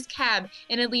rides in his cab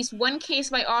in at least one case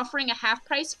by offering a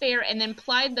half-price fare and then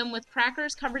plied them with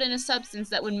crackers covered in a substance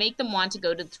that would make them want to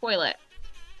go to the toilet.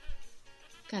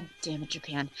 God damn it,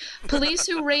 Japan. Police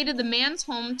who raided the man's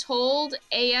home told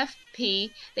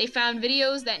AFP they found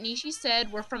videos that Nishi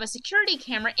said were from a security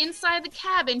camera inside the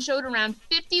cab and showed around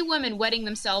 50 women wetting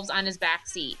themselves on his back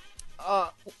seat.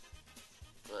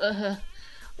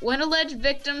 One alleged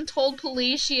victim told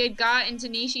police she had got into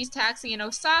Nishi's taxi in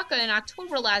Osaka in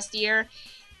October last year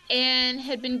and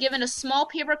had been given a small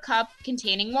paper cup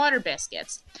containing water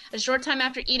biscuits. A short time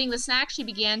after eating the snack, she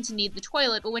began to need the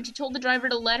toilet, but when she told the driver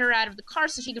to let her out of the car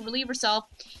so she could relieve herself,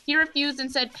 he refused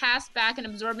and said pass back an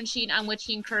absorbent sheet on which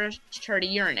he encouraged her to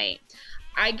urinate.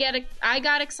 I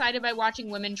got excited by watching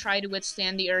women try to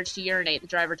withstand the urge to urinate, the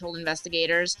driver told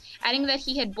investigators, adding that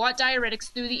he had bought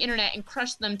diuretics through the internet and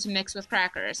crushed them to mix with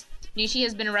crackers. Nishi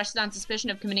has been arrested on suspicion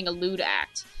of committing a lewd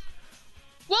act.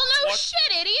 Well, no What? shit,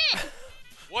 idiot!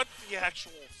 What the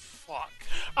actual fuck?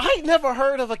 I never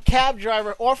heard of a cab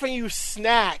driver offering you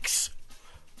snacks.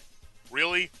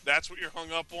 Really? That's what you're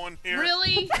hung up on here?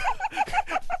 Really?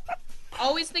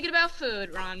 Always thinking about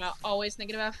food, Ranma. Always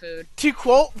thinking about food. To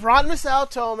quote Ranma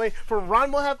Saotome from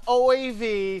Ranma Have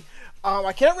OAV,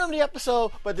 I can't remember the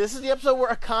episode, but this is the episode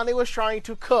where Akane was trying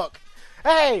to cook.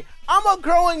 Hey, I'm a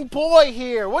growing boy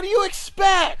here. What do you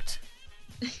expect?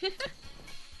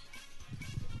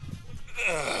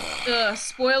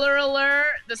 Spoiler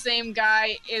alert, the same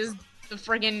guy is the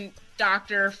friggin'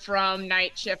 doctor from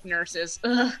Night Shift Nurses.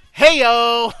 Ugh.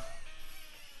 Heyo!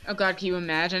 Oh god, can you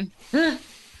imagine?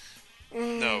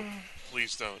 No,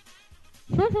 please don't.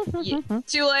 Yeah,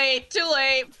 too late.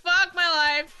 Fuck my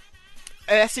life.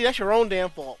 Hey, see, that's your own damn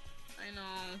fault. I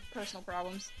know, personal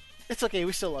problems. It's okay,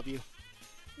 we still love you.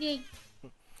 Yay.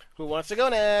 Who wants to go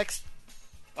next?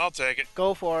 I'll take it.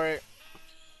 Go for it.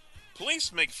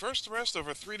 Police make first arrest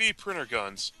over 3D printer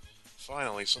guns.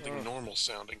 Finally, something normal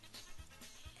sounding.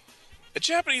 A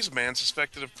Japanese man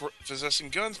suspected of possessing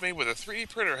guns made with a 3D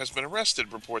printer has been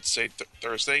arrested, reports say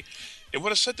Thursday, in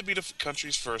what is said to be the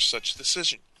country's first such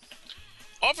decision.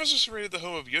 Officers raided the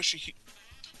home of Yoshitomo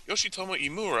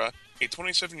Imura, a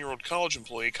 27-year-old college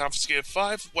employee, confiscated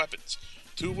 5 weapons,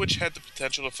 2 of which had the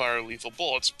potential to fire lethal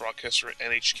bullets, broadcaster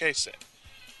NHK said.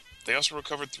 They also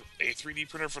recovered a 3D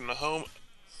printer from a home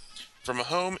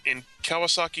in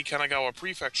Kawasaki, Kanagawa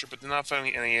Prefecture, but did not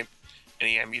find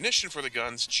any ammunition for the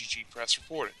guns, GG Press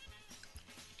reported.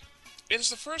 It is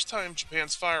the first time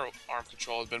Japan's firearm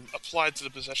control has been applied to the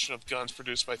possession of guns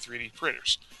produced by 3D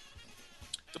printers.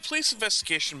 The police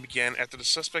investigation began after the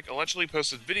suspect allegedly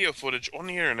posted video footage on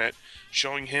the internet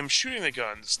showing him shooting the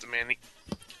guns, the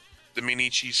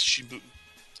Minichi Shimbun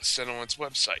said on its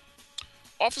website.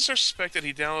 Officers suspect that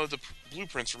he downloaded the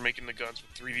blueprints for making the guns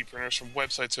with 3D printers from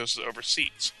websites hosted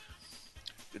overseas.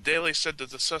 The Daily said that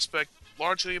the suspect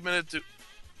largely admitted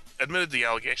the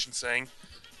allegation, saying,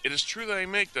 "It is true that I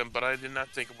make them, but I did not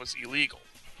think it was illegal."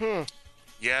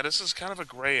 Yeah, this is kind of a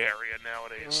gray area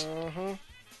nowadays.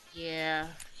 Yeah.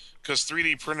 Because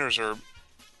 3D printers are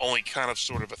only kind of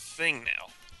sort of a thing now.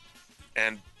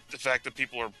 And the fact that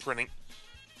people are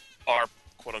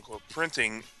quote-unquote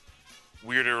printing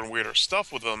weirder and weirder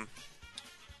stuff with them,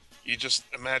 you just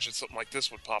imagine something like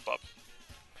this would pop up.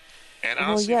 And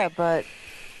honestly, well, yeah, but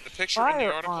the picture in the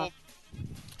Fire article...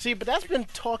 See, but that's been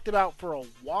talked about for a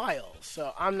while,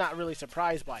 so I'm not really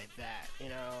surprised by that, you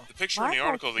know? The picture in My the whole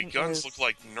article, the thing guns is- look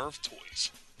like Nerf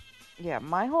toys. yeah,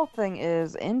 my whole thing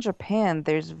is in Japan,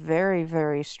 there's very,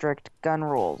 very strict gun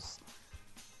rules.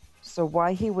 So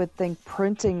why he would think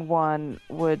printing one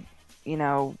would, you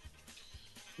know,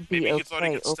 be Maybe okay he thought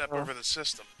he could step over the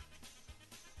system.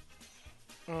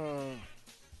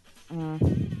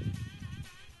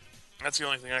 That's the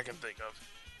only thing I can think of.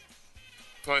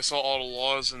 Probably saw all the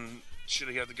laws and shit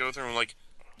he had to go through and like,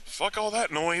 fuck all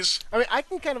that noise. I mean, I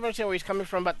can kind of understand where he's coming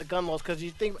from about the gun laws, because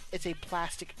you think it's a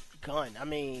plastic gun. I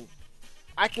mean,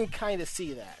 I can kind of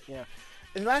see that, you know.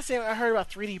 And the last thing I heard about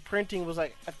 3D printing was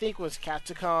like, I think it was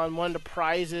Capcom. One of the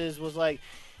prizes was like,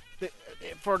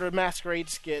 for the Masquerade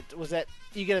skit, was that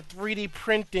you get a 3D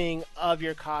printing of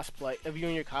your cosplay, of you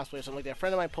and your cosplay or something like that. A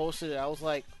friend of mine posted it. I was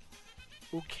like,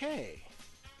 okay.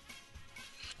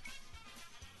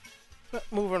 But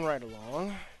moving right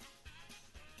along.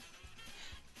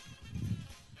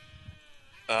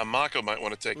 Mako might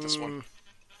want to take this one.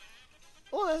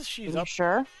 Well, she's You up.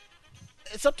 sure?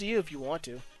 It's up to you if you want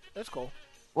to. That's cool.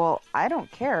 Well, I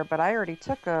don't care, but I already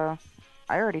took the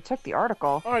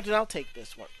article. All right, then I'll take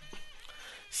this one.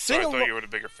 So I thought you were the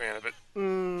bigger fan of it.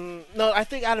 No, I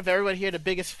think out of everybody here, the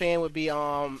biggest fan would be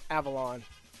Avalon.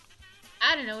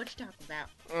 I don't know what you're talking about.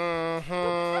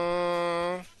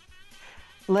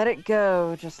 Let it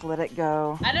go. Just let it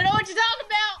go. I don't know what you're talking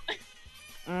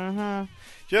about.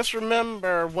 Just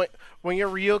remember, when you're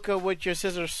Ryuka with your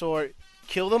scissor sword,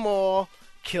 kill them all,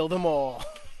 kill them all.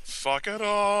 Fuck it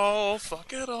all,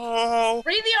 fuck it all.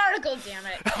 Read the article, damn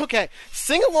it. Okay,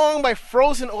 Sing Along by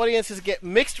Frozen audiences get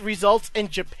mixed results in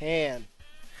Japan.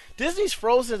 Disney's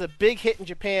Frozen is a big hit in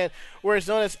Japan, where it's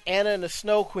known as Anna and the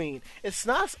Snow Queen. It's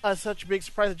not such a big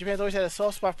surprise that Japan's always had a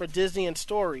soft spot for Disney and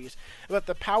stories about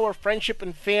the power of friendship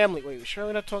and family. Wait, we're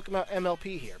surely not talking about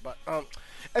MLP here, but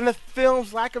and the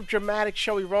film's lack of dramatic,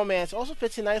 showy romance also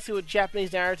fits in nicely with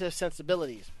Japanese narrative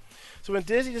sensibilities. So when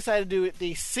Disney decided to do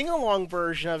the sing-along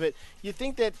version of it, you'd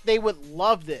think that they would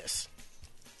love this.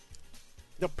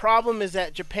 The problem is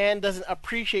that Japan doesn't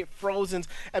appreciate Frozen's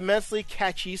immensely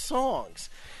catchy songs.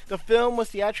 The film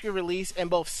was theatrically released in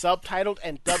both subtitled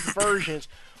and dubbed versions,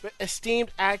 with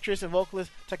esteemed actress and vocalist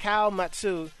Takao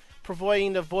Matsu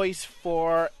providing the voice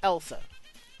for Elsa.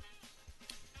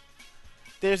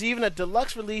 There's even a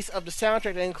deluxe release of the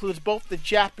soundtrack that includes both the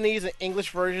Japanese and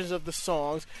English versions of the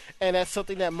songs, and that's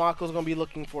something that Mako's going to be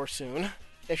looking for soon,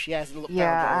 if she hasn't looked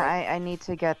Yeah, I need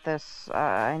to get this.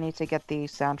 I need to get the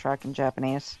soundtrack in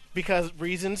Japanese. Because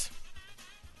reasons?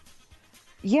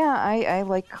 Yeah, I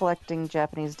like collecting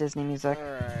Japanese Disney music.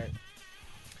 Alright.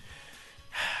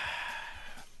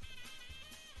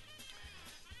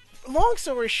 Long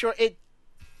story short, it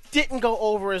didn't go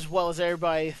over as well as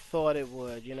everybody thought it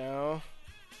would, you know?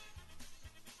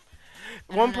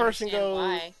 One person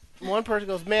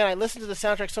goes, man, I listened to the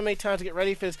soundtrack so many times to get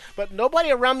ready for this, but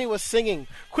nobody around me was singing.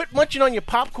 Quit munching on your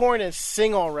popcorn and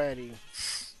sing already.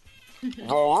 That's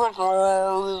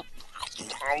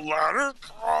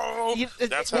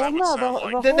how it would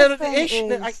sound like. The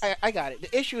issue I got it.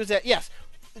 The issue is that, yes,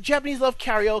 the Japanese love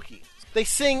karaoke. They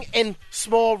sing in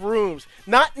small rooms,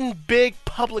 not in big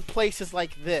public places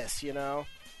like this, you know?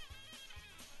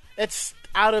 It's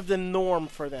out of the norm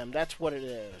for them. That's what it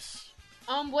is.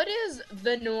 What is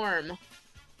the norm?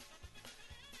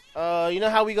 You know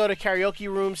how we go to karaoke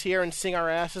rooms here and sing our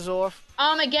asses off?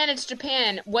 Again, it's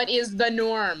Japan. What is the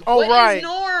norm? Oh, What right. is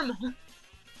norm?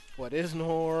 What is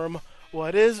norm?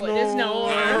 What is What norm? is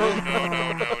norm?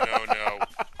 No.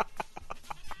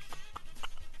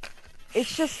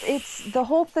 it's the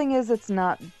whole thing is it's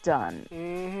not done.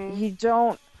 You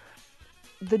don't.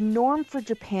 The norm for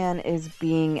Japan is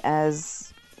being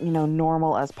as,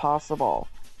 normal as possible.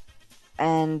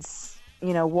 And,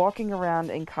 walking around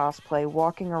in cosplay,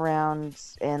 walking around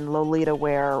in Lolita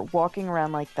wear, walking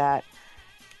around like that,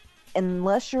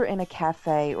 unless you're in a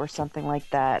cafe or something like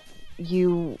that,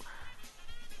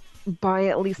 by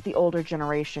at least the older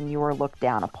generation, you are looked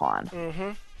down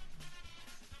upon.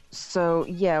 So,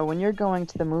 yeah, when you're going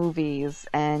to the movies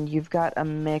and you've got a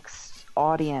mixed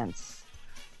audience,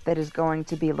 that is going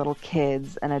to be little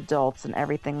kids and adults and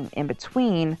everything in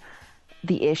between.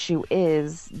 The issue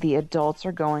is the adults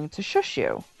are going to shush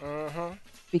you.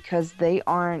 Because they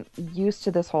aren't used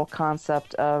to this whole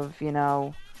concept of,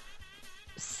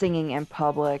 singing in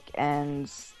public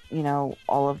and,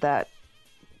 all of that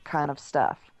kind of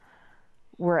stuff.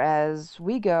 Whereas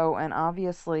we go and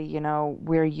obviously,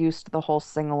 we're used to the whole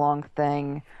sing-along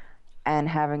thing and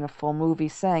having a full movie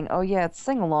saying, oh yeah, it's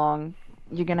sing-along.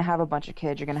 You're going to have a bunch of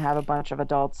kids. You're going to have a bunch of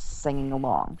adults singing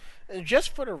along. And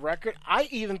just for the record, I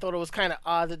even thought it was kind of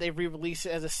odd that they re-released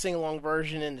it as a sing-along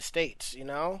version in the States,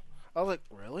 I was like,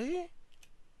 really?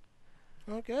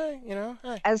 Okay,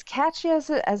 hey. As catchy as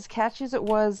it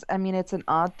was, I mean, it's an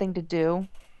odd thing to do,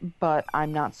 but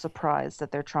I'm not surprised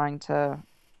that they're trying to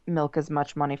milk as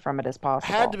much money from it as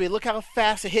possible. Had to be. Look how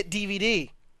fast it hit DVD.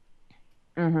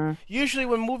 Mm-hmm. Usually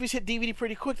when movies hit DVD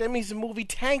pretty quick, that means the movie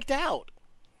tanked out.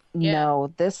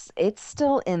 No, it's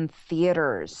still in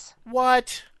theaters.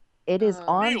 What? It is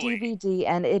on Really? DVD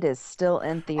and it is still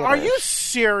in theaters. Are you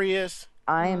serious?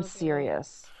 I am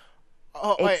serious.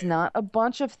 Oh, It's wait. not a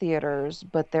bunch of theaters,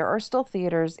 but there are still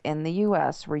theaters in the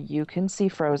U.S. where you can see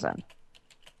Frozen.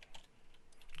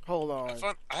 Hold on.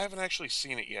 I haven't actually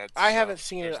seen it yet. I so haven't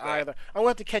seen it there's that. either. I'm going to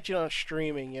have to catch it on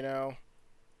streaming,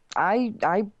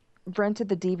 I rented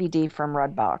the DVD from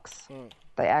Redbox.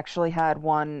 They actually had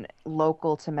one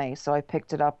local to me, so I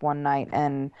picked it up one night,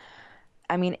 and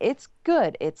I mean, it's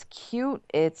good. It's cute.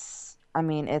 It's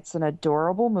an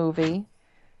adorable movie,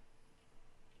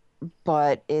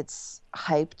 but it's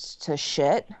hyped to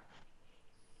shit.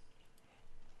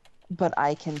 But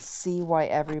I can see why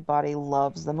everybody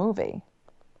loves the movie.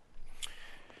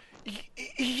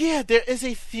 Yeah, there is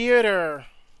a theater,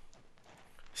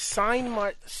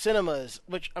 Signmart Cinemas,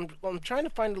 which I'm trying to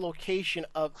find the location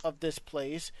of this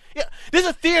place. Yeah, there's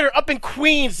a theater up in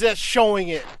Queens that's showing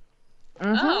it.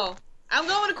 Oh, I'm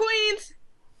going to Queens.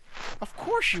 Of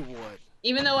course you would.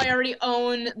 Even though I already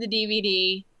own the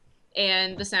DVD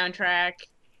and the soundtrack.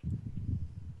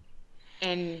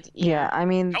 And Yeah, I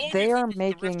mean, How long they do you are think the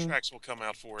making riff tracks will come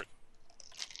out for it?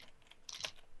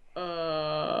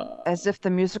 as if the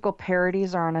musical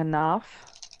parodies aren't enough.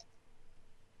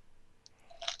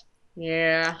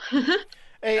 Yeah.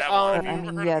 Hey, Avalon, have you I ever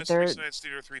mean, heard yeah, of Mystery they're- Science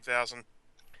Theater 3000?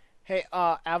 hey,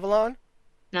 Avalon,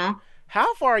 No?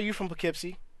 how far are you from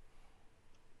Poughkeepsie?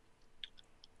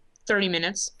 30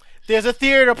 minutes. There's a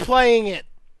theater playing it.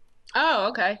 Oh,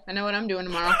 okay. I know what I'm doing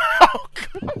tomorrow. Oh,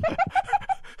 God.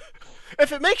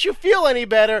 If it makes you feel any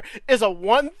better, is a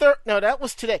 1:30. No, that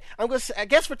was today. I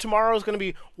guess for tomorrow is going to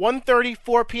be 1:30,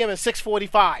 4 p.m. and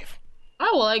 6:45.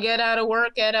 Oh, well, I get out of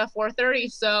work at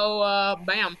 4:30, so,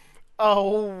 bam.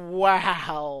 Oh,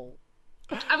 wow.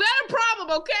 I've got a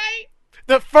problem, okay?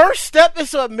 The first step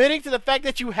is admitting to the fact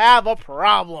that you have a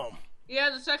problem. Yeah,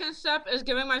 the second step is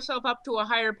giving myself up to a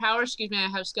higher power. Excuse me, I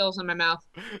have skills in my mouth.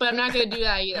 But I'm not going to do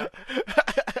that either.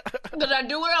 Because I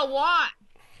do what I want.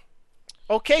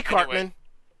 Okay, Cartman. Anyway.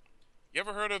 You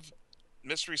ever heard of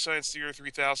Mystery Science Theater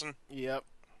 3000? Yep.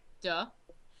 Duh.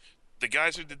 The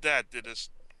guys who did that did this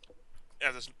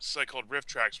at this site called Riff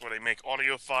Tracks, where they make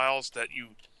audio files that you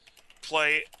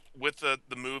play with the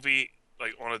movie,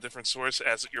 like on a different source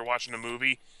as you're watching the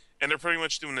movie, and they're pretty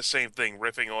much doing the same thing,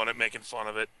 riffing on it, making fun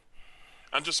of it.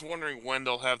 I'm just wondering when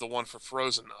they'll have the one for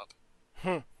Frozen up.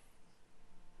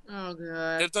 Oh,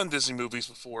 God. They've done Disney movies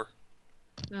before,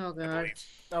 Oh, I God. believe.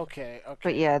 Okay.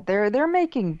 But yeah, they're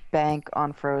making bank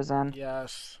on Frozen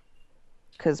Yes.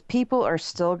 because people are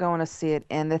still going to see it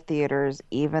in the theaters,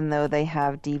 even though they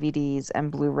have DVDs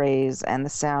and Blu-rays and the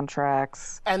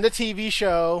soundtracks. And the TV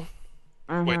show.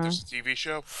 Wait, there's a TV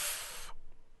show?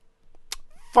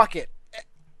 Fuck it.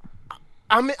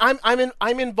 I'm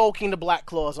invoking the Black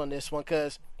Claws on this one,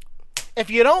 because if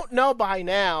you don't know by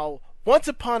now, Once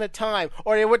Upon a Time,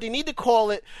 or what they need to call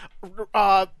it,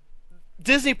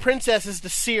 Disney Princesses the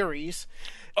series.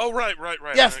 Oh, right.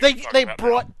 Yes, I know what you're they talking about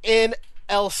brought now. in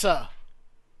Elsa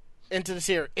into the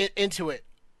series, into it.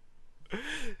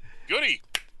 Goody.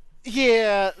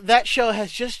 Yeah, that show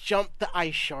has just jumped the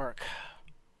ice shark.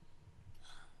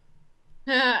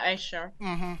 I sure.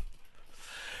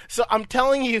 So I'm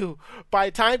telling you, by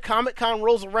the time Comic-Con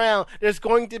rolls around, there's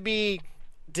going to be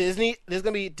Disney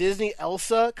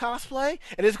Elsa cosplay,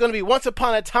 and there's going to be Once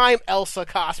Upon a Time Elsa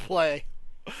cosplay.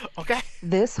 Okay?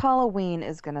 This Halloween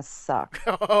is gonna suck.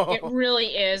 It really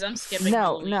is. I'm skipping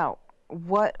Halloween. No.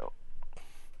 What?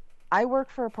 I work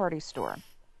for a party store.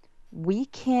 We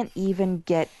can't even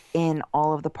get in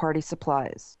all of the party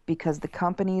supplies because the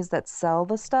companies that sell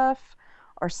the stuff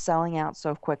are selling out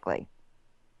so quickly.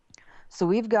 So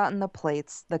we've gotten the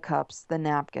plates, the cups, the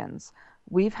napkins.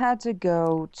 we've had to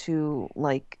go to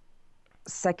like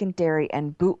secondary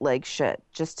and bootleg shit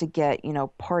just to get,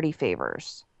 party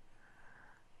favors.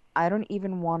 I don't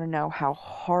even want to know how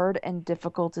hard and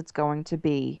difficult it's going to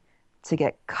be to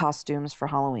get costumes for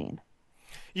Halloween.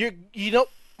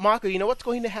 Mako, you know what's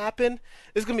going to happen?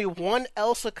 There's going to be one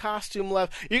Elsa costume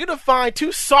left. You're going to find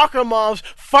two soccer moms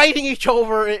fighting each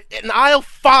other in aisle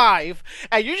 5,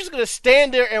 and you're just going to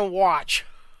stand there and watch.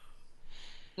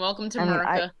 Welcome to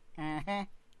America.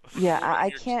 Yeah, I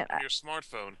Your- can't. Your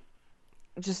smartphone.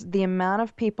 Just the amount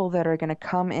of people that are going to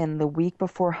come in the week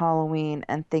before Halloween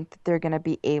and think that they're going to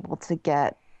be able to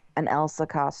get an Elsa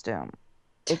costume.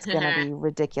 It's going to be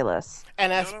ridiculous.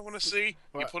 And You know as what I want to see? You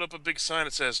What? put up a big sign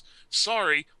that says,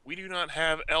 "Sorry, we do not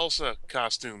have Elsa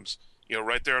costumes."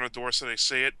 Right there on the door so they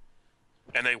see it.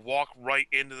 And they walk right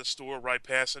into the store, right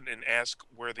past it, and ask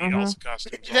where the Elsa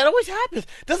costumes that are. always happens.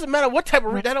 Doesn't matter what type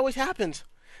of that always happens.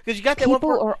 Because you got that People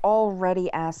one. are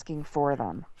already asking for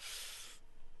them.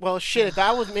 Well, shit. If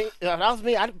that was me,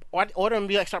 I'd order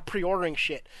and start pre-ordering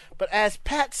shit. But as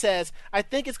Pat says, I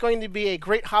think it's going to be a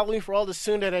great Halloween for all the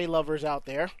tsundere lovers out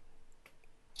there.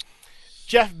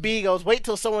 Jeff B goes, wait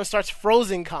till someone starts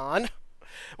Frozen Con.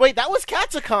 Wait, that was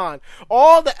Katsucon.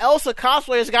 All the Elsa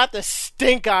cosplayers got the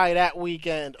stink eye that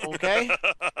weekend, okay?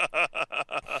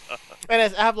 And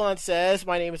as Avalon says,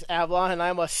 my name is Avalon, and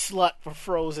I'm a slut for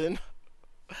Frozen.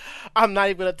 I'm not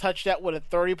even going to touch that with a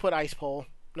 30-foot ice pole.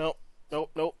 Nope.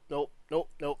 Nope.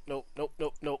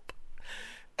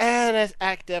 And as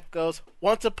ActDef goes,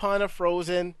 once upon a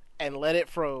Frozen, and let it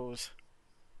froze.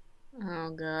 Oh,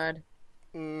 God.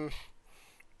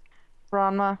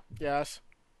 Ranma, Yes.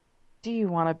 do you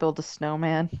want to build a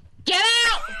snowman? Get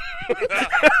out!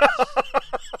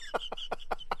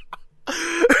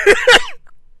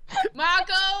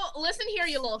 Mako, listen here,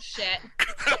 you little shit.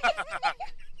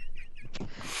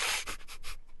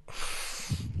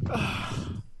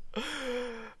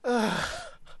 I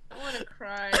want to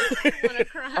cry.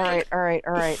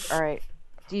 All right.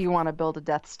 Do you want to build a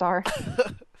Death Star?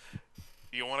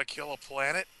 You want to kill a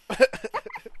planet?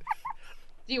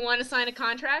 Do you want to sign a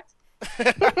contract?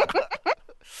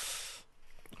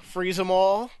 Freeze them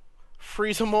all.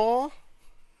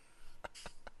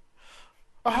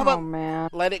 Oh, how about man.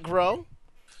 let it grow?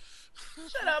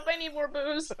 Shut up, I need more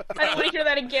booze. I don't want to hear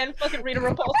that again. Fucking Rita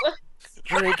Repulsa.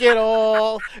 Drink it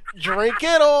all.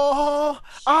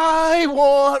 I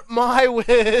want my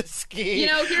whiskey.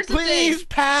 Here's the Please thing.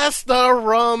 pass the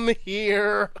rum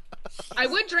here. I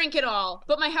would drink it all,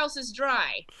 but my house is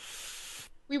dry.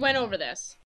 We went over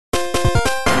this.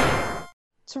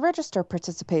 To register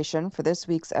participation for this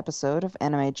week's episode of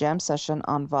Anime Jam Session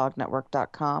on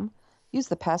VogNetwork.com, use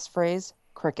the passphrase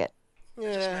cricket.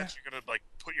 Just Yeah. imagine you're going to,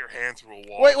 put your hand through a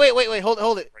wall. Wait.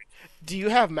 Hold it. Do you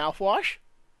have mouthwash?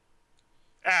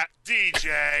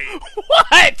 DJ!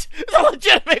 What? It's a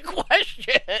legitimate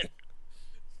question.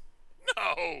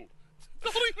 No!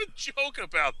 Don't even joke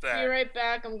about that. Be right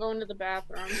back. I'm going to the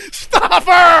bathroom. Stop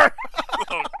her!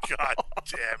 Oh, god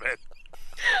damn it.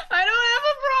 I don't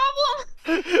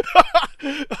have a problem.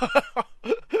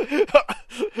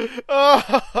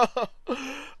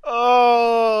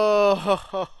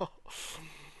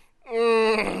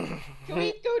 Can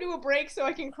we go to a break so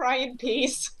I can cry in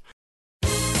peace?「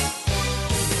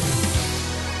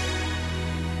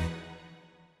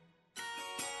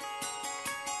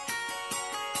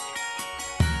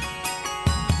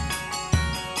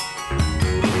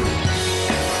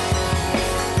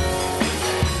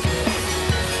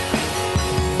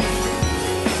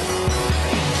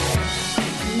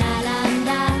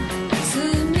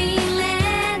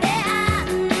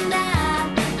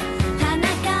花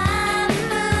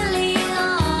冠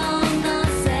を乗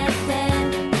せて」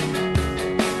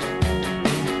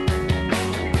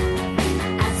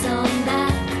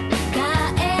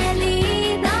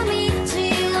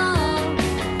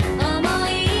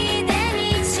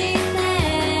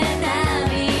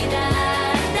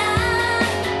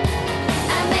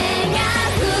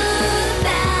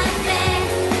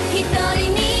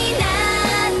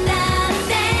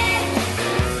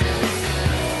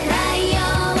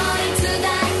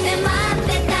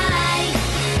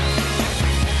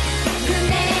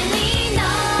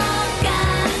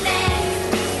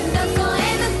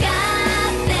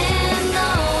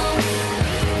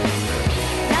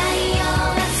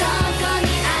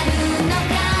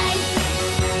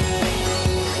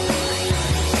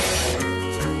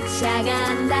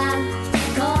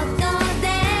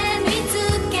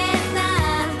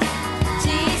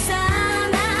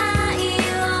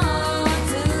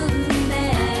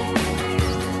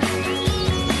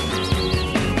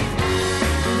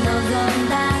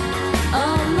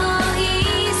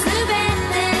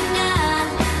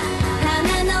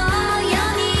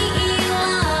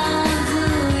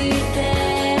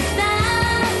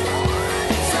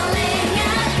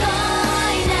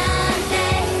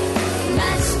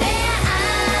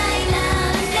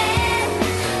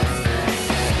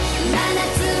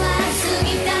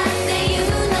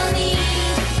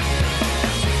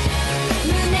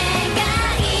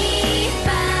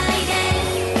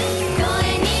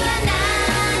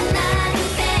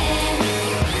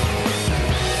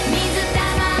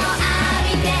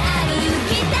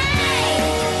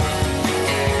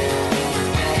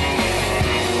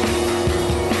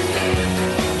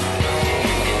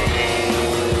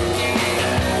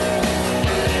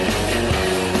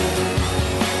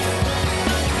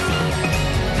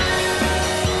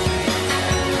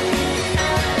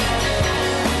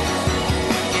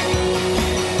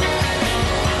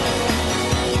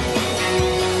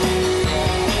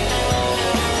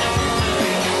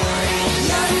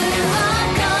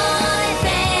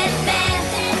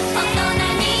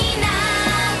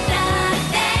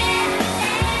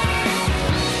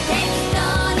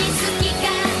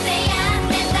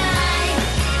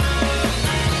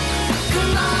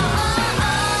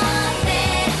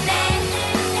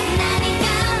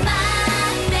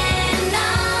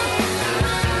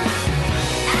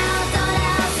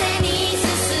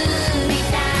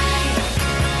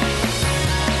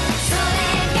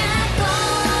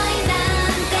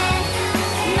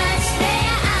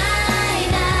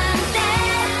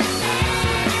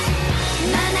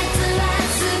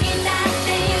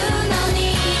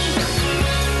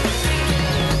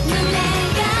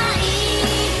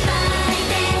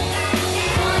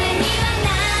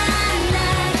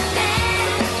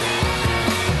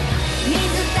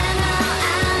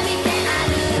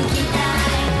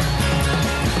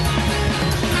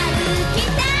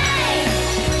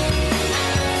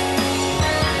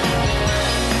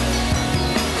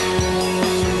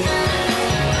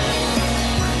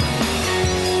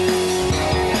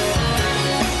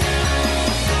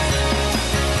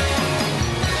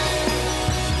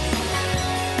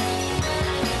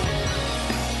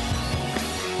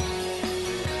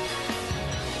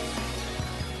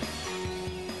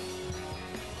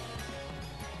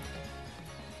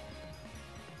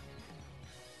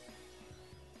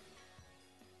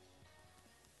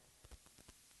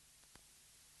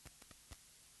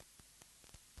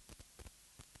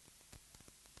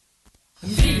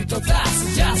ビートダ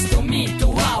スジャストミー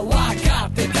トは分か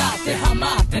ってたってハ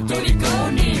マって虜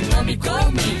に飲み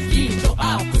込みヒート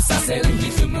アップさせるリ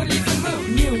ズムリズム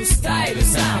ニュースタイル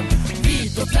サウンドビ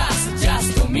ートダスジャ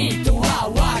ストミートは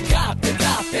分かって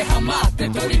たってハマって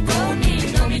虜に飲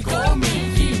み込み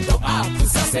ヒートアップ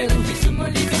させるリズム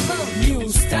リズムニュー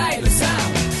スタイルサウンド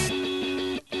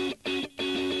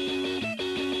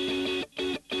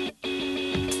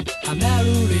跳ね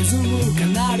るリズムか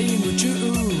なり夢中フ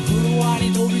ロア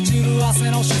に飛び散る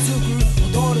汗の雫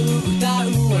踊る歌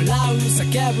う笑う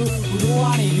叫ぶフロ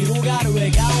アに広がる笑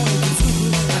顔に気づく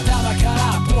頭か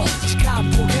らポン時間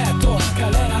ポケット華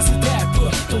麗なステップ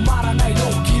止まらないド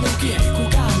キドキ股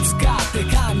間使って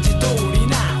感じ取り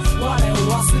な我を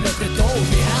忘れて飛び跳ね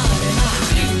な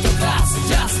ビートダス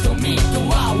ジャストミート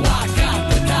は分かっ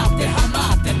てたってハ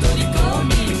マって取り込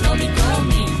み飲み込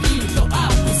みヒートア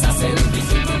ップさせるリ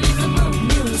ズムリズムニ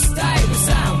ュースタイル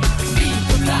サウンドビ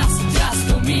ートダスジャス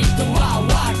トミートは分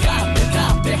かって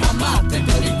たってハマって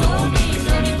取り込み飲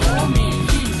み込み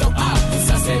ヒートアップ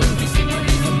させるリズム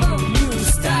リズムニュー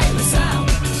スタイルサウン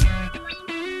ド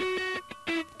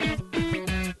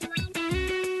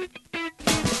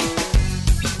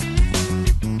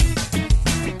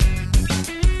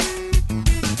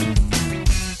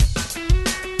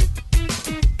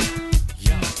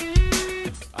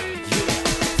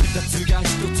二つが一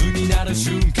つになる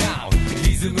瞬間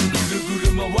リズムぐる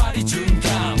ぐる回り循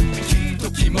環きっ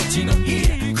と気持ちのいい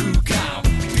空間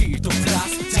ビートプラ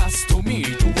スジャストミ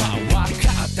ートは分か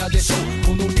ったでしょ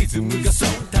このリズムがそう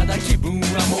ただ気分は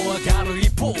もう上がる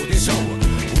一方でしょ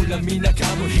恨み仲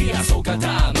間冷やそうか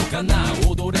たのかな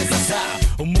踊れささ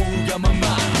思うがま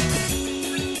ま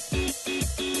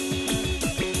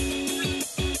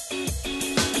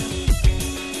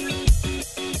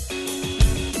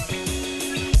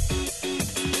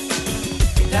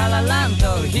ラララン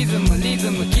ドリズムリズ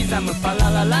ム刻むパラ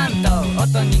ラランド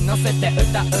音に乗せて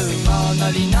歌うもう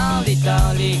ノリノリと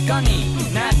りこ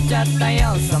になっちゃった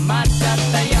よ染まっちゃっ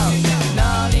たよ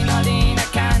ノリノリな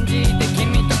感じで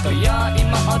君と今宵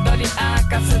も踊り明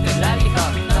かすでラリホ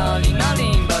ノリノ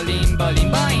リンボリンボリ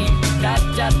ンボインなっ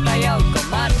ちゃったよ困っ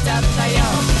ちゃったよ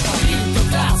ビート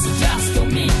ダスジャスト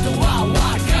ミートは分か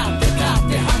ってたっ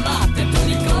てハマって取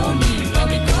り込み飲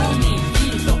み込みヒ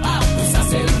ートアップさ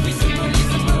せるリズム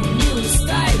ス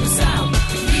タイルサウンドビ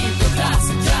ートダス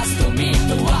ジャストミー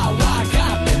トは分か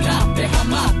ってたってハ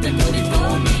マって取り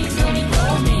込み飲み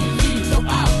込みヒートア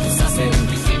ップさせる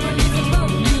リズムリズム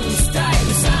ニュースタイル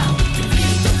サウンドビ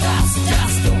ートダスジャ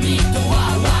ストミートは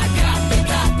分かって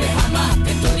たってハマっ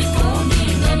て取り込み飲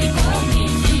み込み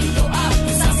ヒートアッ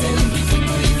プさせるリズ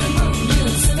ムリズムニュー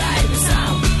スタイル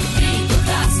サウンドビート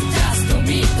ダスジャスト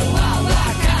ミートは分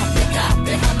かってたって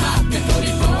ハマって取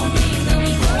り込み飲み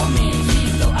込み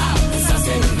ヒートアップさ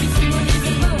せるリズムリズ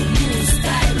ムニュース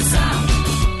タイルサウンド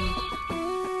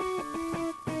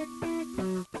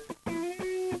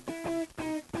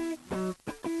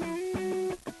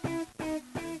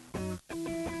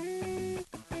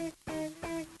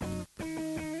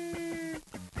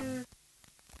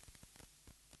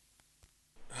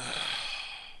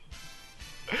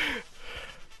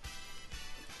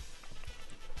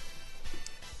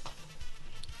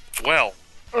Well,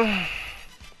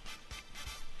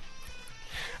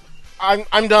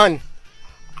 I'm done.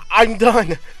 I'm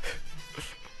done.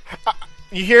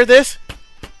 You hear this?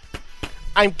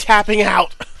 I'm tapping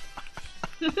out.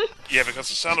 yeah, because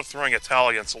the sound of throwing a towel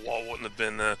against the wall wouldn't have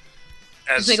been as...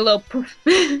 Just like a little poof.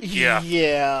 Yeah.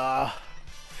 Yeah.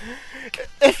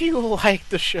 If you like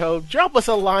the show, drop us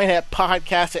a line at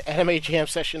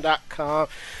podcast@animejamsession.com.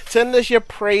 Send us your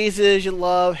praises, your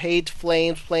love, hates,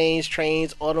 flames, planes,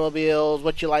 trains, automobiles,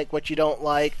 what you like, what you don't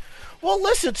like. We'll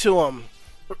listen to them.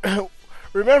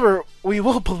 Remember, we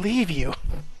will believe you.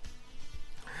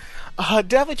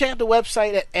 Definitely check out the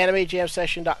website at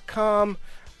animejamsession.com.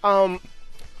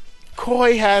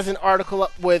 Koi has an article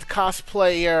up with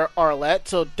cosplayer Arlette,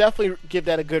 so definitely give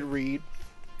that a good read.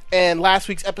 And last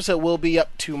week's episode will be up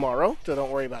tomorrow, so don't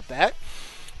worry about that.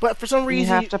 But for some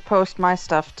reason... You have to post my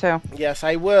stuff, too. Yes,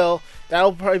 I will.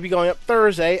 That'll probably be going up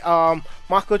Thursday.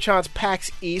 Mako-chan's PAX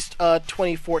East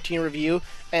 2014 review,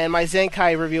 and my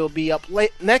Zenkai review will be up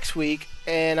next week,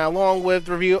 and along with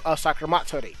the review of Sakura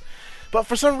Matsuri. But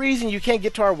for some reason, you can't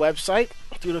get to our website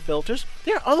through the filters.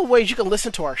 There are other ways you can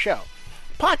listen to our show.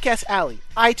 Podcast Alley,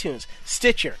 iTunes,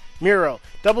 Stitcher, Miro,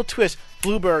 Double Twist,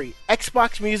 Blueberry,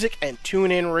 Xbox Music, and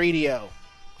TuneIn Radio.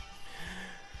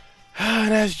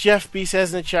 And as Jeff B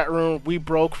says in the chat room, we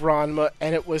broke Ranma,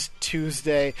 and it was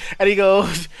Tuesday. And he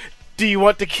goes, do you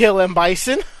want to kill M.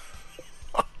 Bison?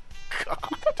 Oh,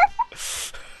 God.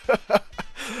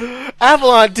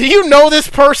 Avalon, do you know this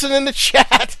person in the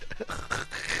chat?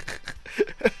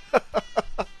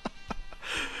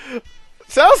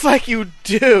 Sounds like you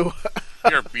do.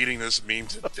 We are beating this meme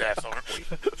to death, aren't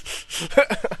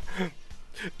we?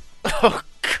 Oh,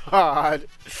 God.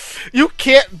 You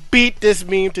can't beat this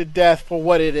meme to death for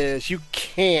what it is. You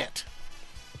can't.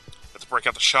 Let's break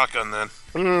out the shotgun then.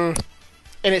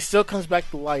 And it still comes back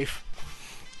to life.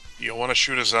 You want to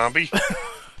shoot a zombie?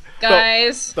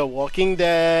 Guys. The Walking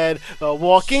Dead. The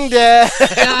Walking Dead.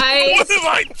 Guys. What have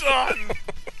I done?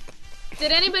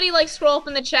 Did anybody scroll up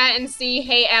in the chat and see,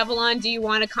 hey Avalon, do you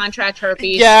want to contract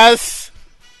herpes? Yes.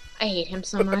 I hate him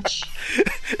so much.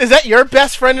 Is that your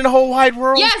best friend in the whole wide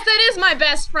world? Yes, that is my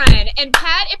best friend. And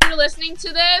Pat, if you're listening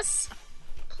to this,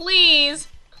 please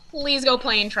go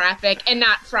play in traffic and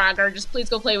not Frogger. Just please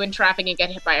go play in traffic and get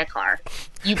hit by a car.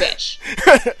 You bitch.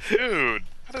 Dude.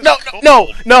 No.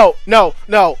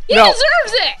 He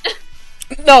deserves it.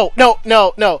 No.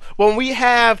 When we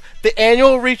have the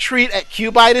annual retreat at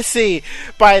Q by the Sea,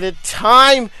 by the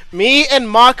time me and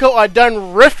Mako are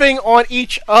done riffing on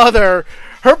each other,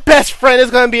 her best friend is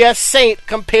going to be a saint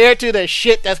compared to the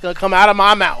shit that's going to come out of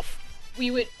my mouth.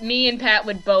 Me and Pat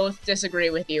would both disagree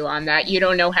with you on that. You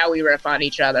don't know how we riff on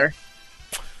each other.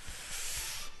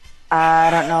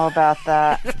 I don't know about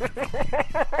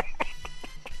that.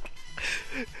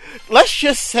 Let's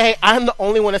just say I'm the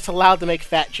only one that's allowed to make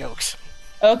fat jokes.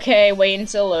 Okay, wait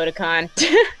until Otakon.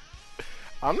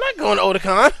 I'm not going to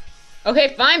Otakon.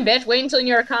 Okay, fine, bitch. Wait until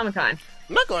you're at Comic-Con.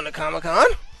 I'm not going to Comic-Con.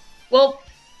 Well,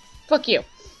 fuck you.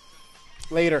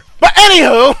 Later. But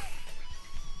anywho,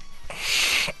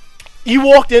 you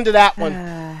walked into that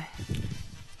one.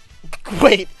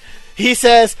 Wait, he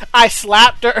says, I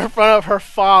slapped her in front of her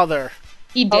father.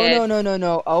 He did. Oh,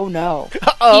 no. Oh, no.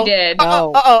 Uh-oh. He did.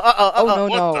 No. Oh,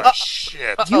 no. What the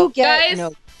shit? You get... Guys,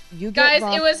 no. You Guys,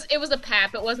 get it was a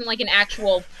pap. It wasn't like an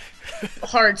actual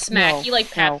hard smack. No, He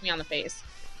papped me on the face.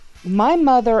 My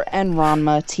mother and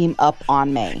Ranma team up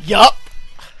on me. Yup.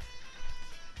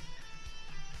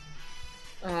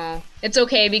 Oh, it's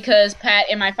okay because Pat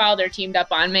and my father teamed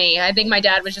up on me. I think my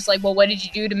dad was just like, well, what did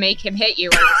you do to make him hit you?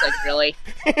 And I was like, really?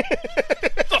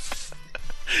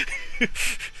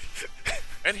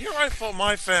 And here I thought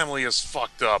my family is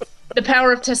fucked up. The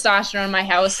power of testosterone in my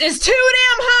house is too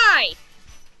damn high!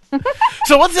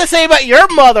 So what does that say about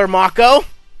your mother, Mako?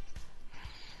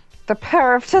 The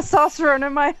power of testosterone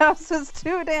in my house is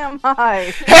too damn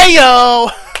high. Hey, yo!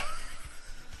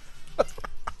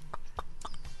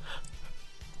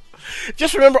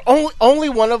 Just remember, only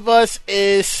one of us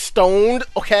is stoned,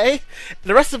 okay?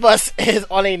 The rest of us is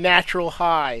on a natural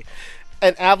high.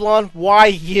 And Avalon, why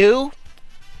you?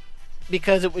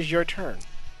 Because it was your turn.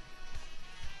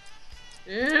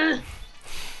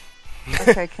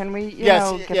 Okay, can we,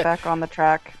 get back on the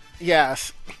track?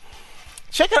 Yes.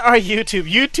 Check out our YouTube,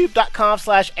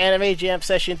 youtube.com/Anime Jam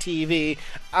Session TV.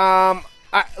 I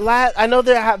know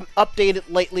that I haven't updated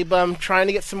lately, but I'm trying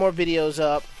to get some more videos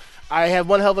up. I have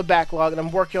one hell of a backlog, and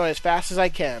I'm working on it as fast as I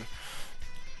can.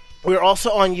 We're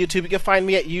also on YouTube. You can find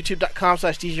me at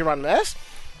youtube.com/DJRonMS.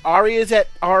 Ari is at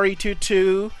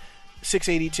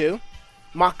Ari22682.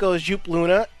 Mako is Jupe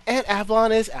Luna, and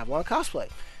Avalon is Avalon Cosplay.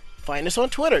 Find us on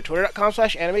Twitter,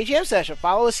 twitter.com/Anime Jam Session.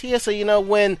 Follow us here so you know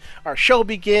when our show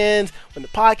begins, when the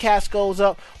podcast goes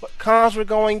up, what cons we're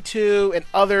going to, and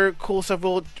other cool stuff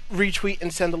we'll retweet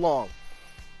and send along.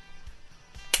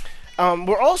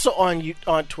 We're also on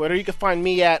Twitter. You can find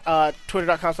me at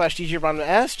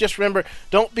twitter.com/DJRonMS. Just remember,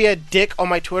 don't be a dick on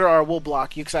my Twitter or I will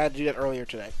block you because I had to do that earlier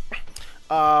today.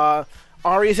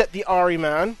 Ari is at the Ari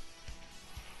Man.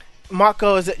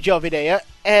 Mako is at Joe Videa.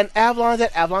 And Avalon is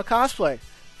at Avalon Cosplay.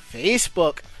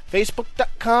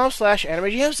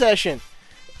 Facebook.com/Anime Jam Session.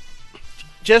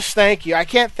 Just thank you. I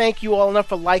can't thank you all enough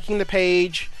for liking the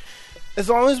page. As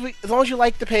long as you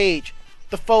like the page,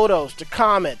 the photos, the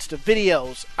comments, the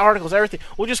videos, articles, everything,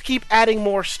 we'll just keep adding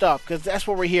more stuff because that's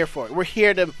what we're here for. We're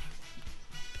here to.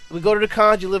 We go to the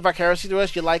cons, you live vicariously through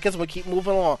us, you like us, and we keep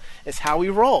moving along. It's how we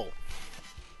roll.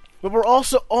 But we're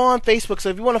also on Facebook, so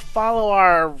if you want to follow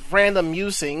our random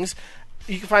musings,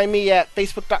 you can find me at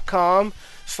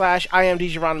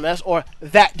facebook.com/IamDJRonMS or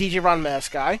that DJ Ron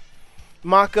guy.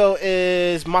 Mako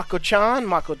is Mako-chan,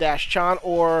 Mako-chan,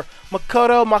 or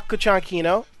Makoto Mako-chan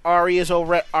Kino. Ari is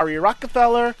over at Ari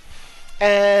Rockefeller.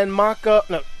 And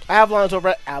Avalon is over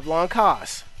at Avalon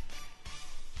Cos.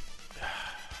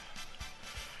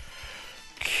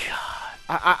 God,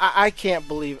 I can't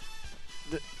believe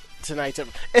tonight's.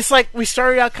 It's like we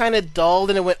started out kind of dull,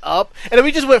 then it went up, and then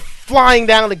we just went flying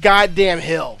down the goddamn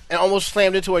hill and almost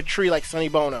slammed into a tree like Sonny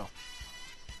Bono.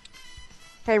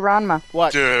 Hey, Ranma.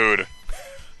 What? Dude.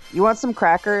 You want some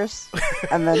crackers?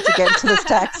 And then to get into this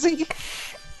taxi?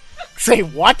 Say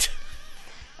what?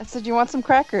 I said, you want some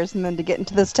crackers? And then to get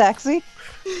into this taxi?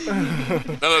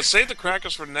 No, save the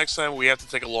crackers for the next time we have to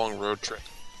take a long road trip.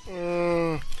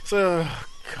 God.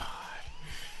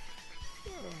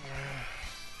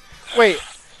 Wait,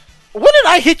 when did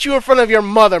I hit you in front of your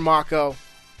mother, Mako?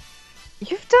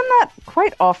 You've done that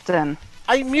quite often.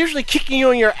 I'm usually kicking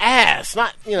you in your ass,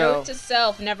 not, Note to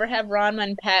self: never have Ranma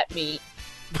and Pat meet.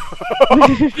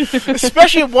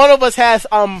 Especially if one of us has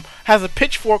a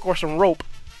pitchfork or some rope.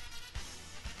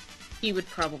 He would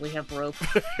probably have rope.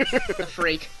 The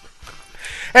freak.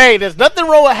 Hey, there's nothing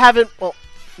wrong with having. Well,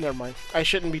 never mind. I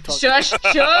shouldn't be talking. Shush,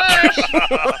 shush.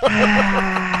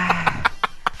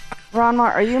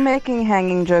 Ranma, are you making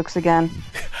hanging jokes again?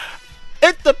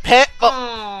 It depends.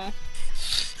 Aw.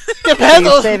 Depends.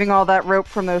 You're saving all that rope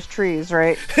from those trees,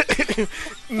 right?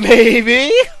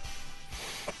 Maybe.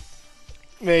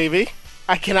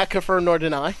 I cannot confirm nor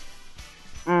deny.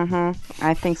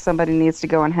 I think somebody needs to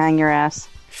go and hang your ass.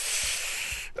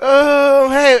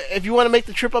 Hey, if you want to make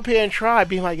the trip up here and try,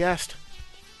 be my guest.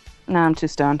 No, I'm too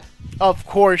stoned. Of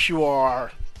course you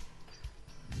are.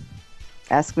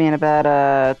 Ask me in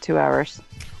about 2 hours.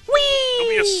 Whee! You'll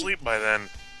be asleep by then.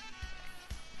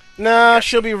 Nah,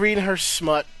 she'll be reading her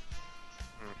smut.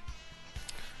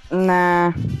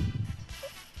 Nah.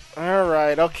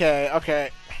 Alright, okay.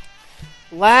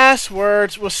 Last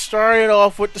words, we'll start it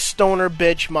off with the stoner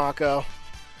bitch, Mako.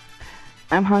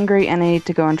 I'm hungry and I need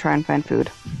to go and try and find food.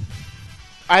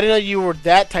 I didn't know you were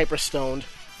that type of stoned.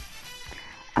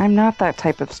 I'm not that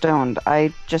type of stoned.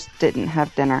 I just didn't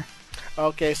have dinner.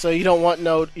 Okay, so you don't want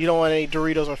any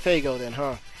Doritos or Faygo then,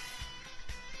 huh?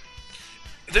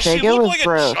 Does she Faygo look is like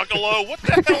gross. a juggalo? What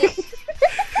the hell?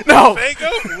 No! Faygo?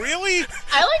 Really?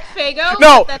 I like Faygo.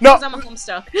 No, but that's no. because I'm a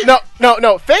homestuck.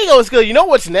 No. Faygo is good. You know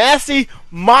what's nasty?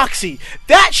 Moxie.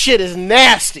 That shit is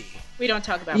nasty. We don't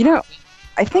talk about You know, Moxie.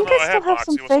 I think Oh, no, I I still have have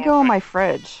some Moxie. What's wrong Faygo with in it? my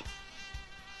fridge.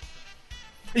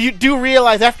 You do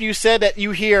realize after you said that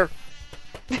you hear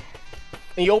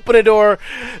and you open the door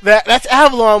that's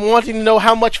Avalon wanting to know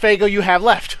how much Faygo you have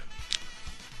left.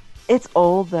 It's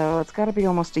old, though. It's got to be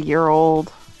almost a year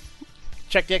old.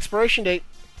 Check the expiration date.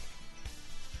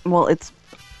 Well, it's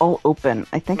all open.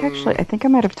 I think, actually, I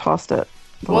might have tossed it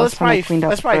the Well, last that's time I probably cleaned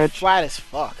out the fridge. flat as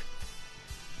fuck.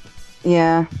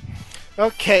 Yeah.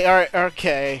 Okay, alright.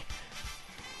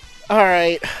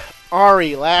 Alright.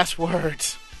 Ari, last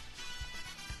words.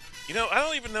 You know, I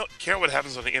don't even care what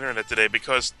happens on the internet today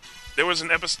because there was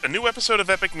a new episode of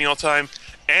Epic Mealtime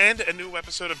and a new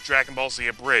episode of Dragon Ball Z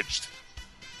Abridged.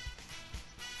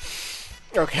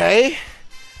 Okay.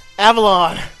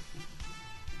 Avalon.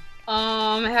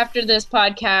 After this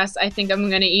podcast, I think I'm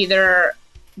gonna either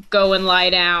go and lie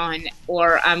down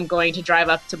or I'm going to drive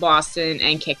up to Boston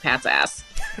and kick Pat's ass.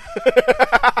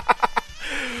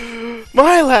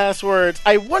 My last words.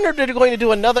 I wonder if they're going to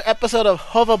do another episode of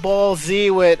Hoverball Z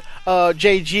with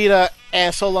Jay Gita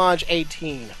and Solange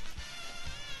 18.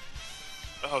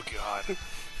 Oh, God.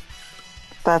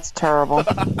 That's terrible.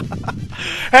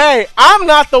 Hey, I'm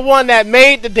not the one that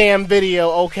made the damn video,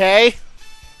 okay?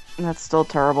 That's still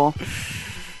terrible.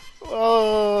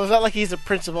 Oh, it's not like he's the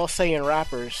prince of all Saiyan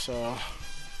rappers, so...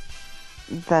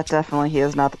 That definitely he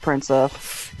is not the prince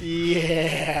of.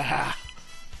 Yeah.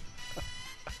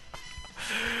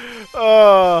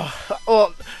 Well,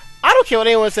 I don't care what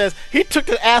anyone says. He took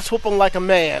the ass whooping like a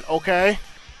man, okay?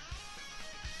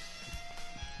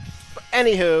 But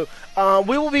anywho,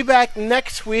 we will be back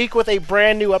next week with a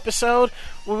brand new episode.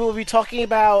 We will be talking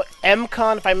about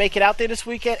MCon, if I make it out there this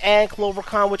weekend, and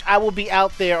CloverCon, which I will be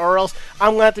out there, or else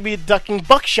I'm going to have to be ducking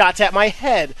buckshots at my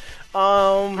head.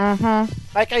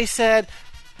 Like I said,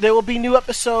 there will be new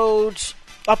episodes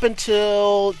up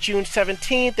until June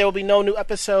 17th. There will be no new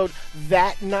episode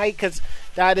that night because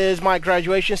that is my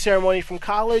graduation ceremony from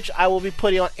college. I will be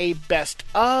putting on a best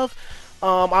of.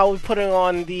 I will be putting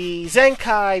on the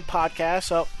Zenkai podcast,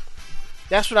 so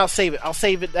that's what I'll save it. I'll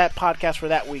save it, that podcast, for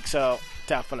that week, so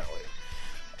definitely.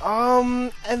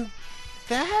 And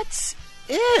that's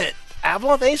it.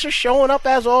 Avalon, thanks for showing up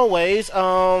as always.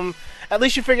 At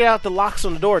least you figured out the locks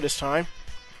on the door this time.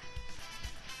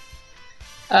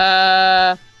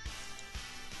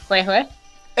 Wait.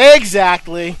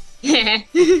 Exactly.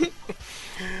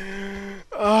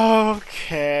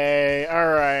 Okay,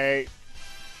 alright.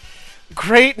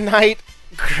 Great night,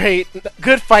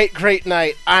 good fight, great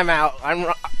night. I'm out.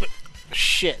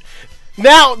 Shit.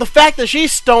 Now, the fact that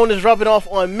she's stoned is rubbing off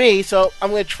on me, so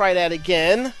I'm going to try that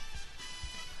again.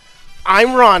 I'm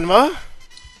Ranma.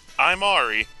 I'm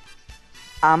Ari.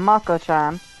 I'm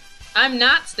Mako-chan. I'm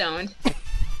not stoned.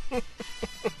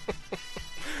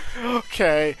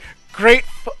 Okay.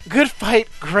 Good fight,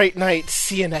 great night.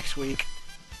 See you next week.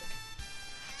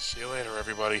 See you later,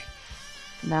 everybody.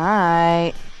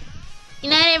 Night. Good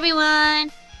night,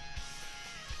 everyone.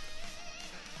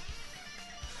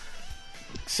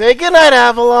 Say goodnight,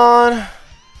 Avalon.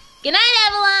 Good night,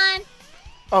 Avalon.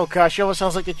 Oh gosh, she almost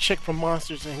sounds like the chick from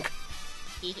Monsters, Inc.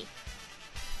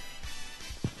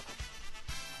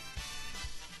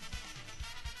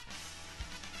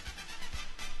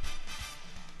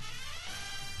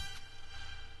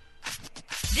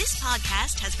 This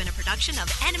podcast has been a production of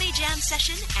Anime Jam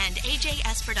Session and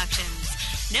AJS Productions.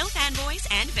 No fanboys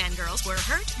and fangirls were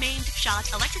hurt, maimed, shot,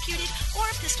 electrocuted, or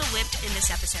pistol whipped in this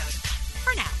episode.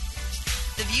 For now.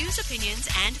 The views, opinions,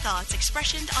 and thoughts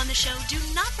expressed on the show do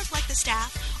not reflect the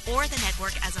staff or the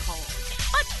network as a whole.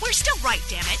 But we're still right,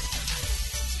 damn it.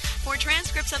 For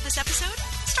transcripts of this episode,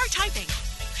 start typing.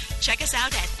 Check us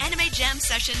out at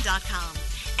animejamsession.com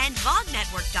and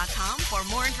vognetwork.com for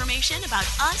more information about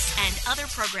us and other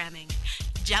programming.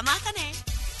 Jamatane!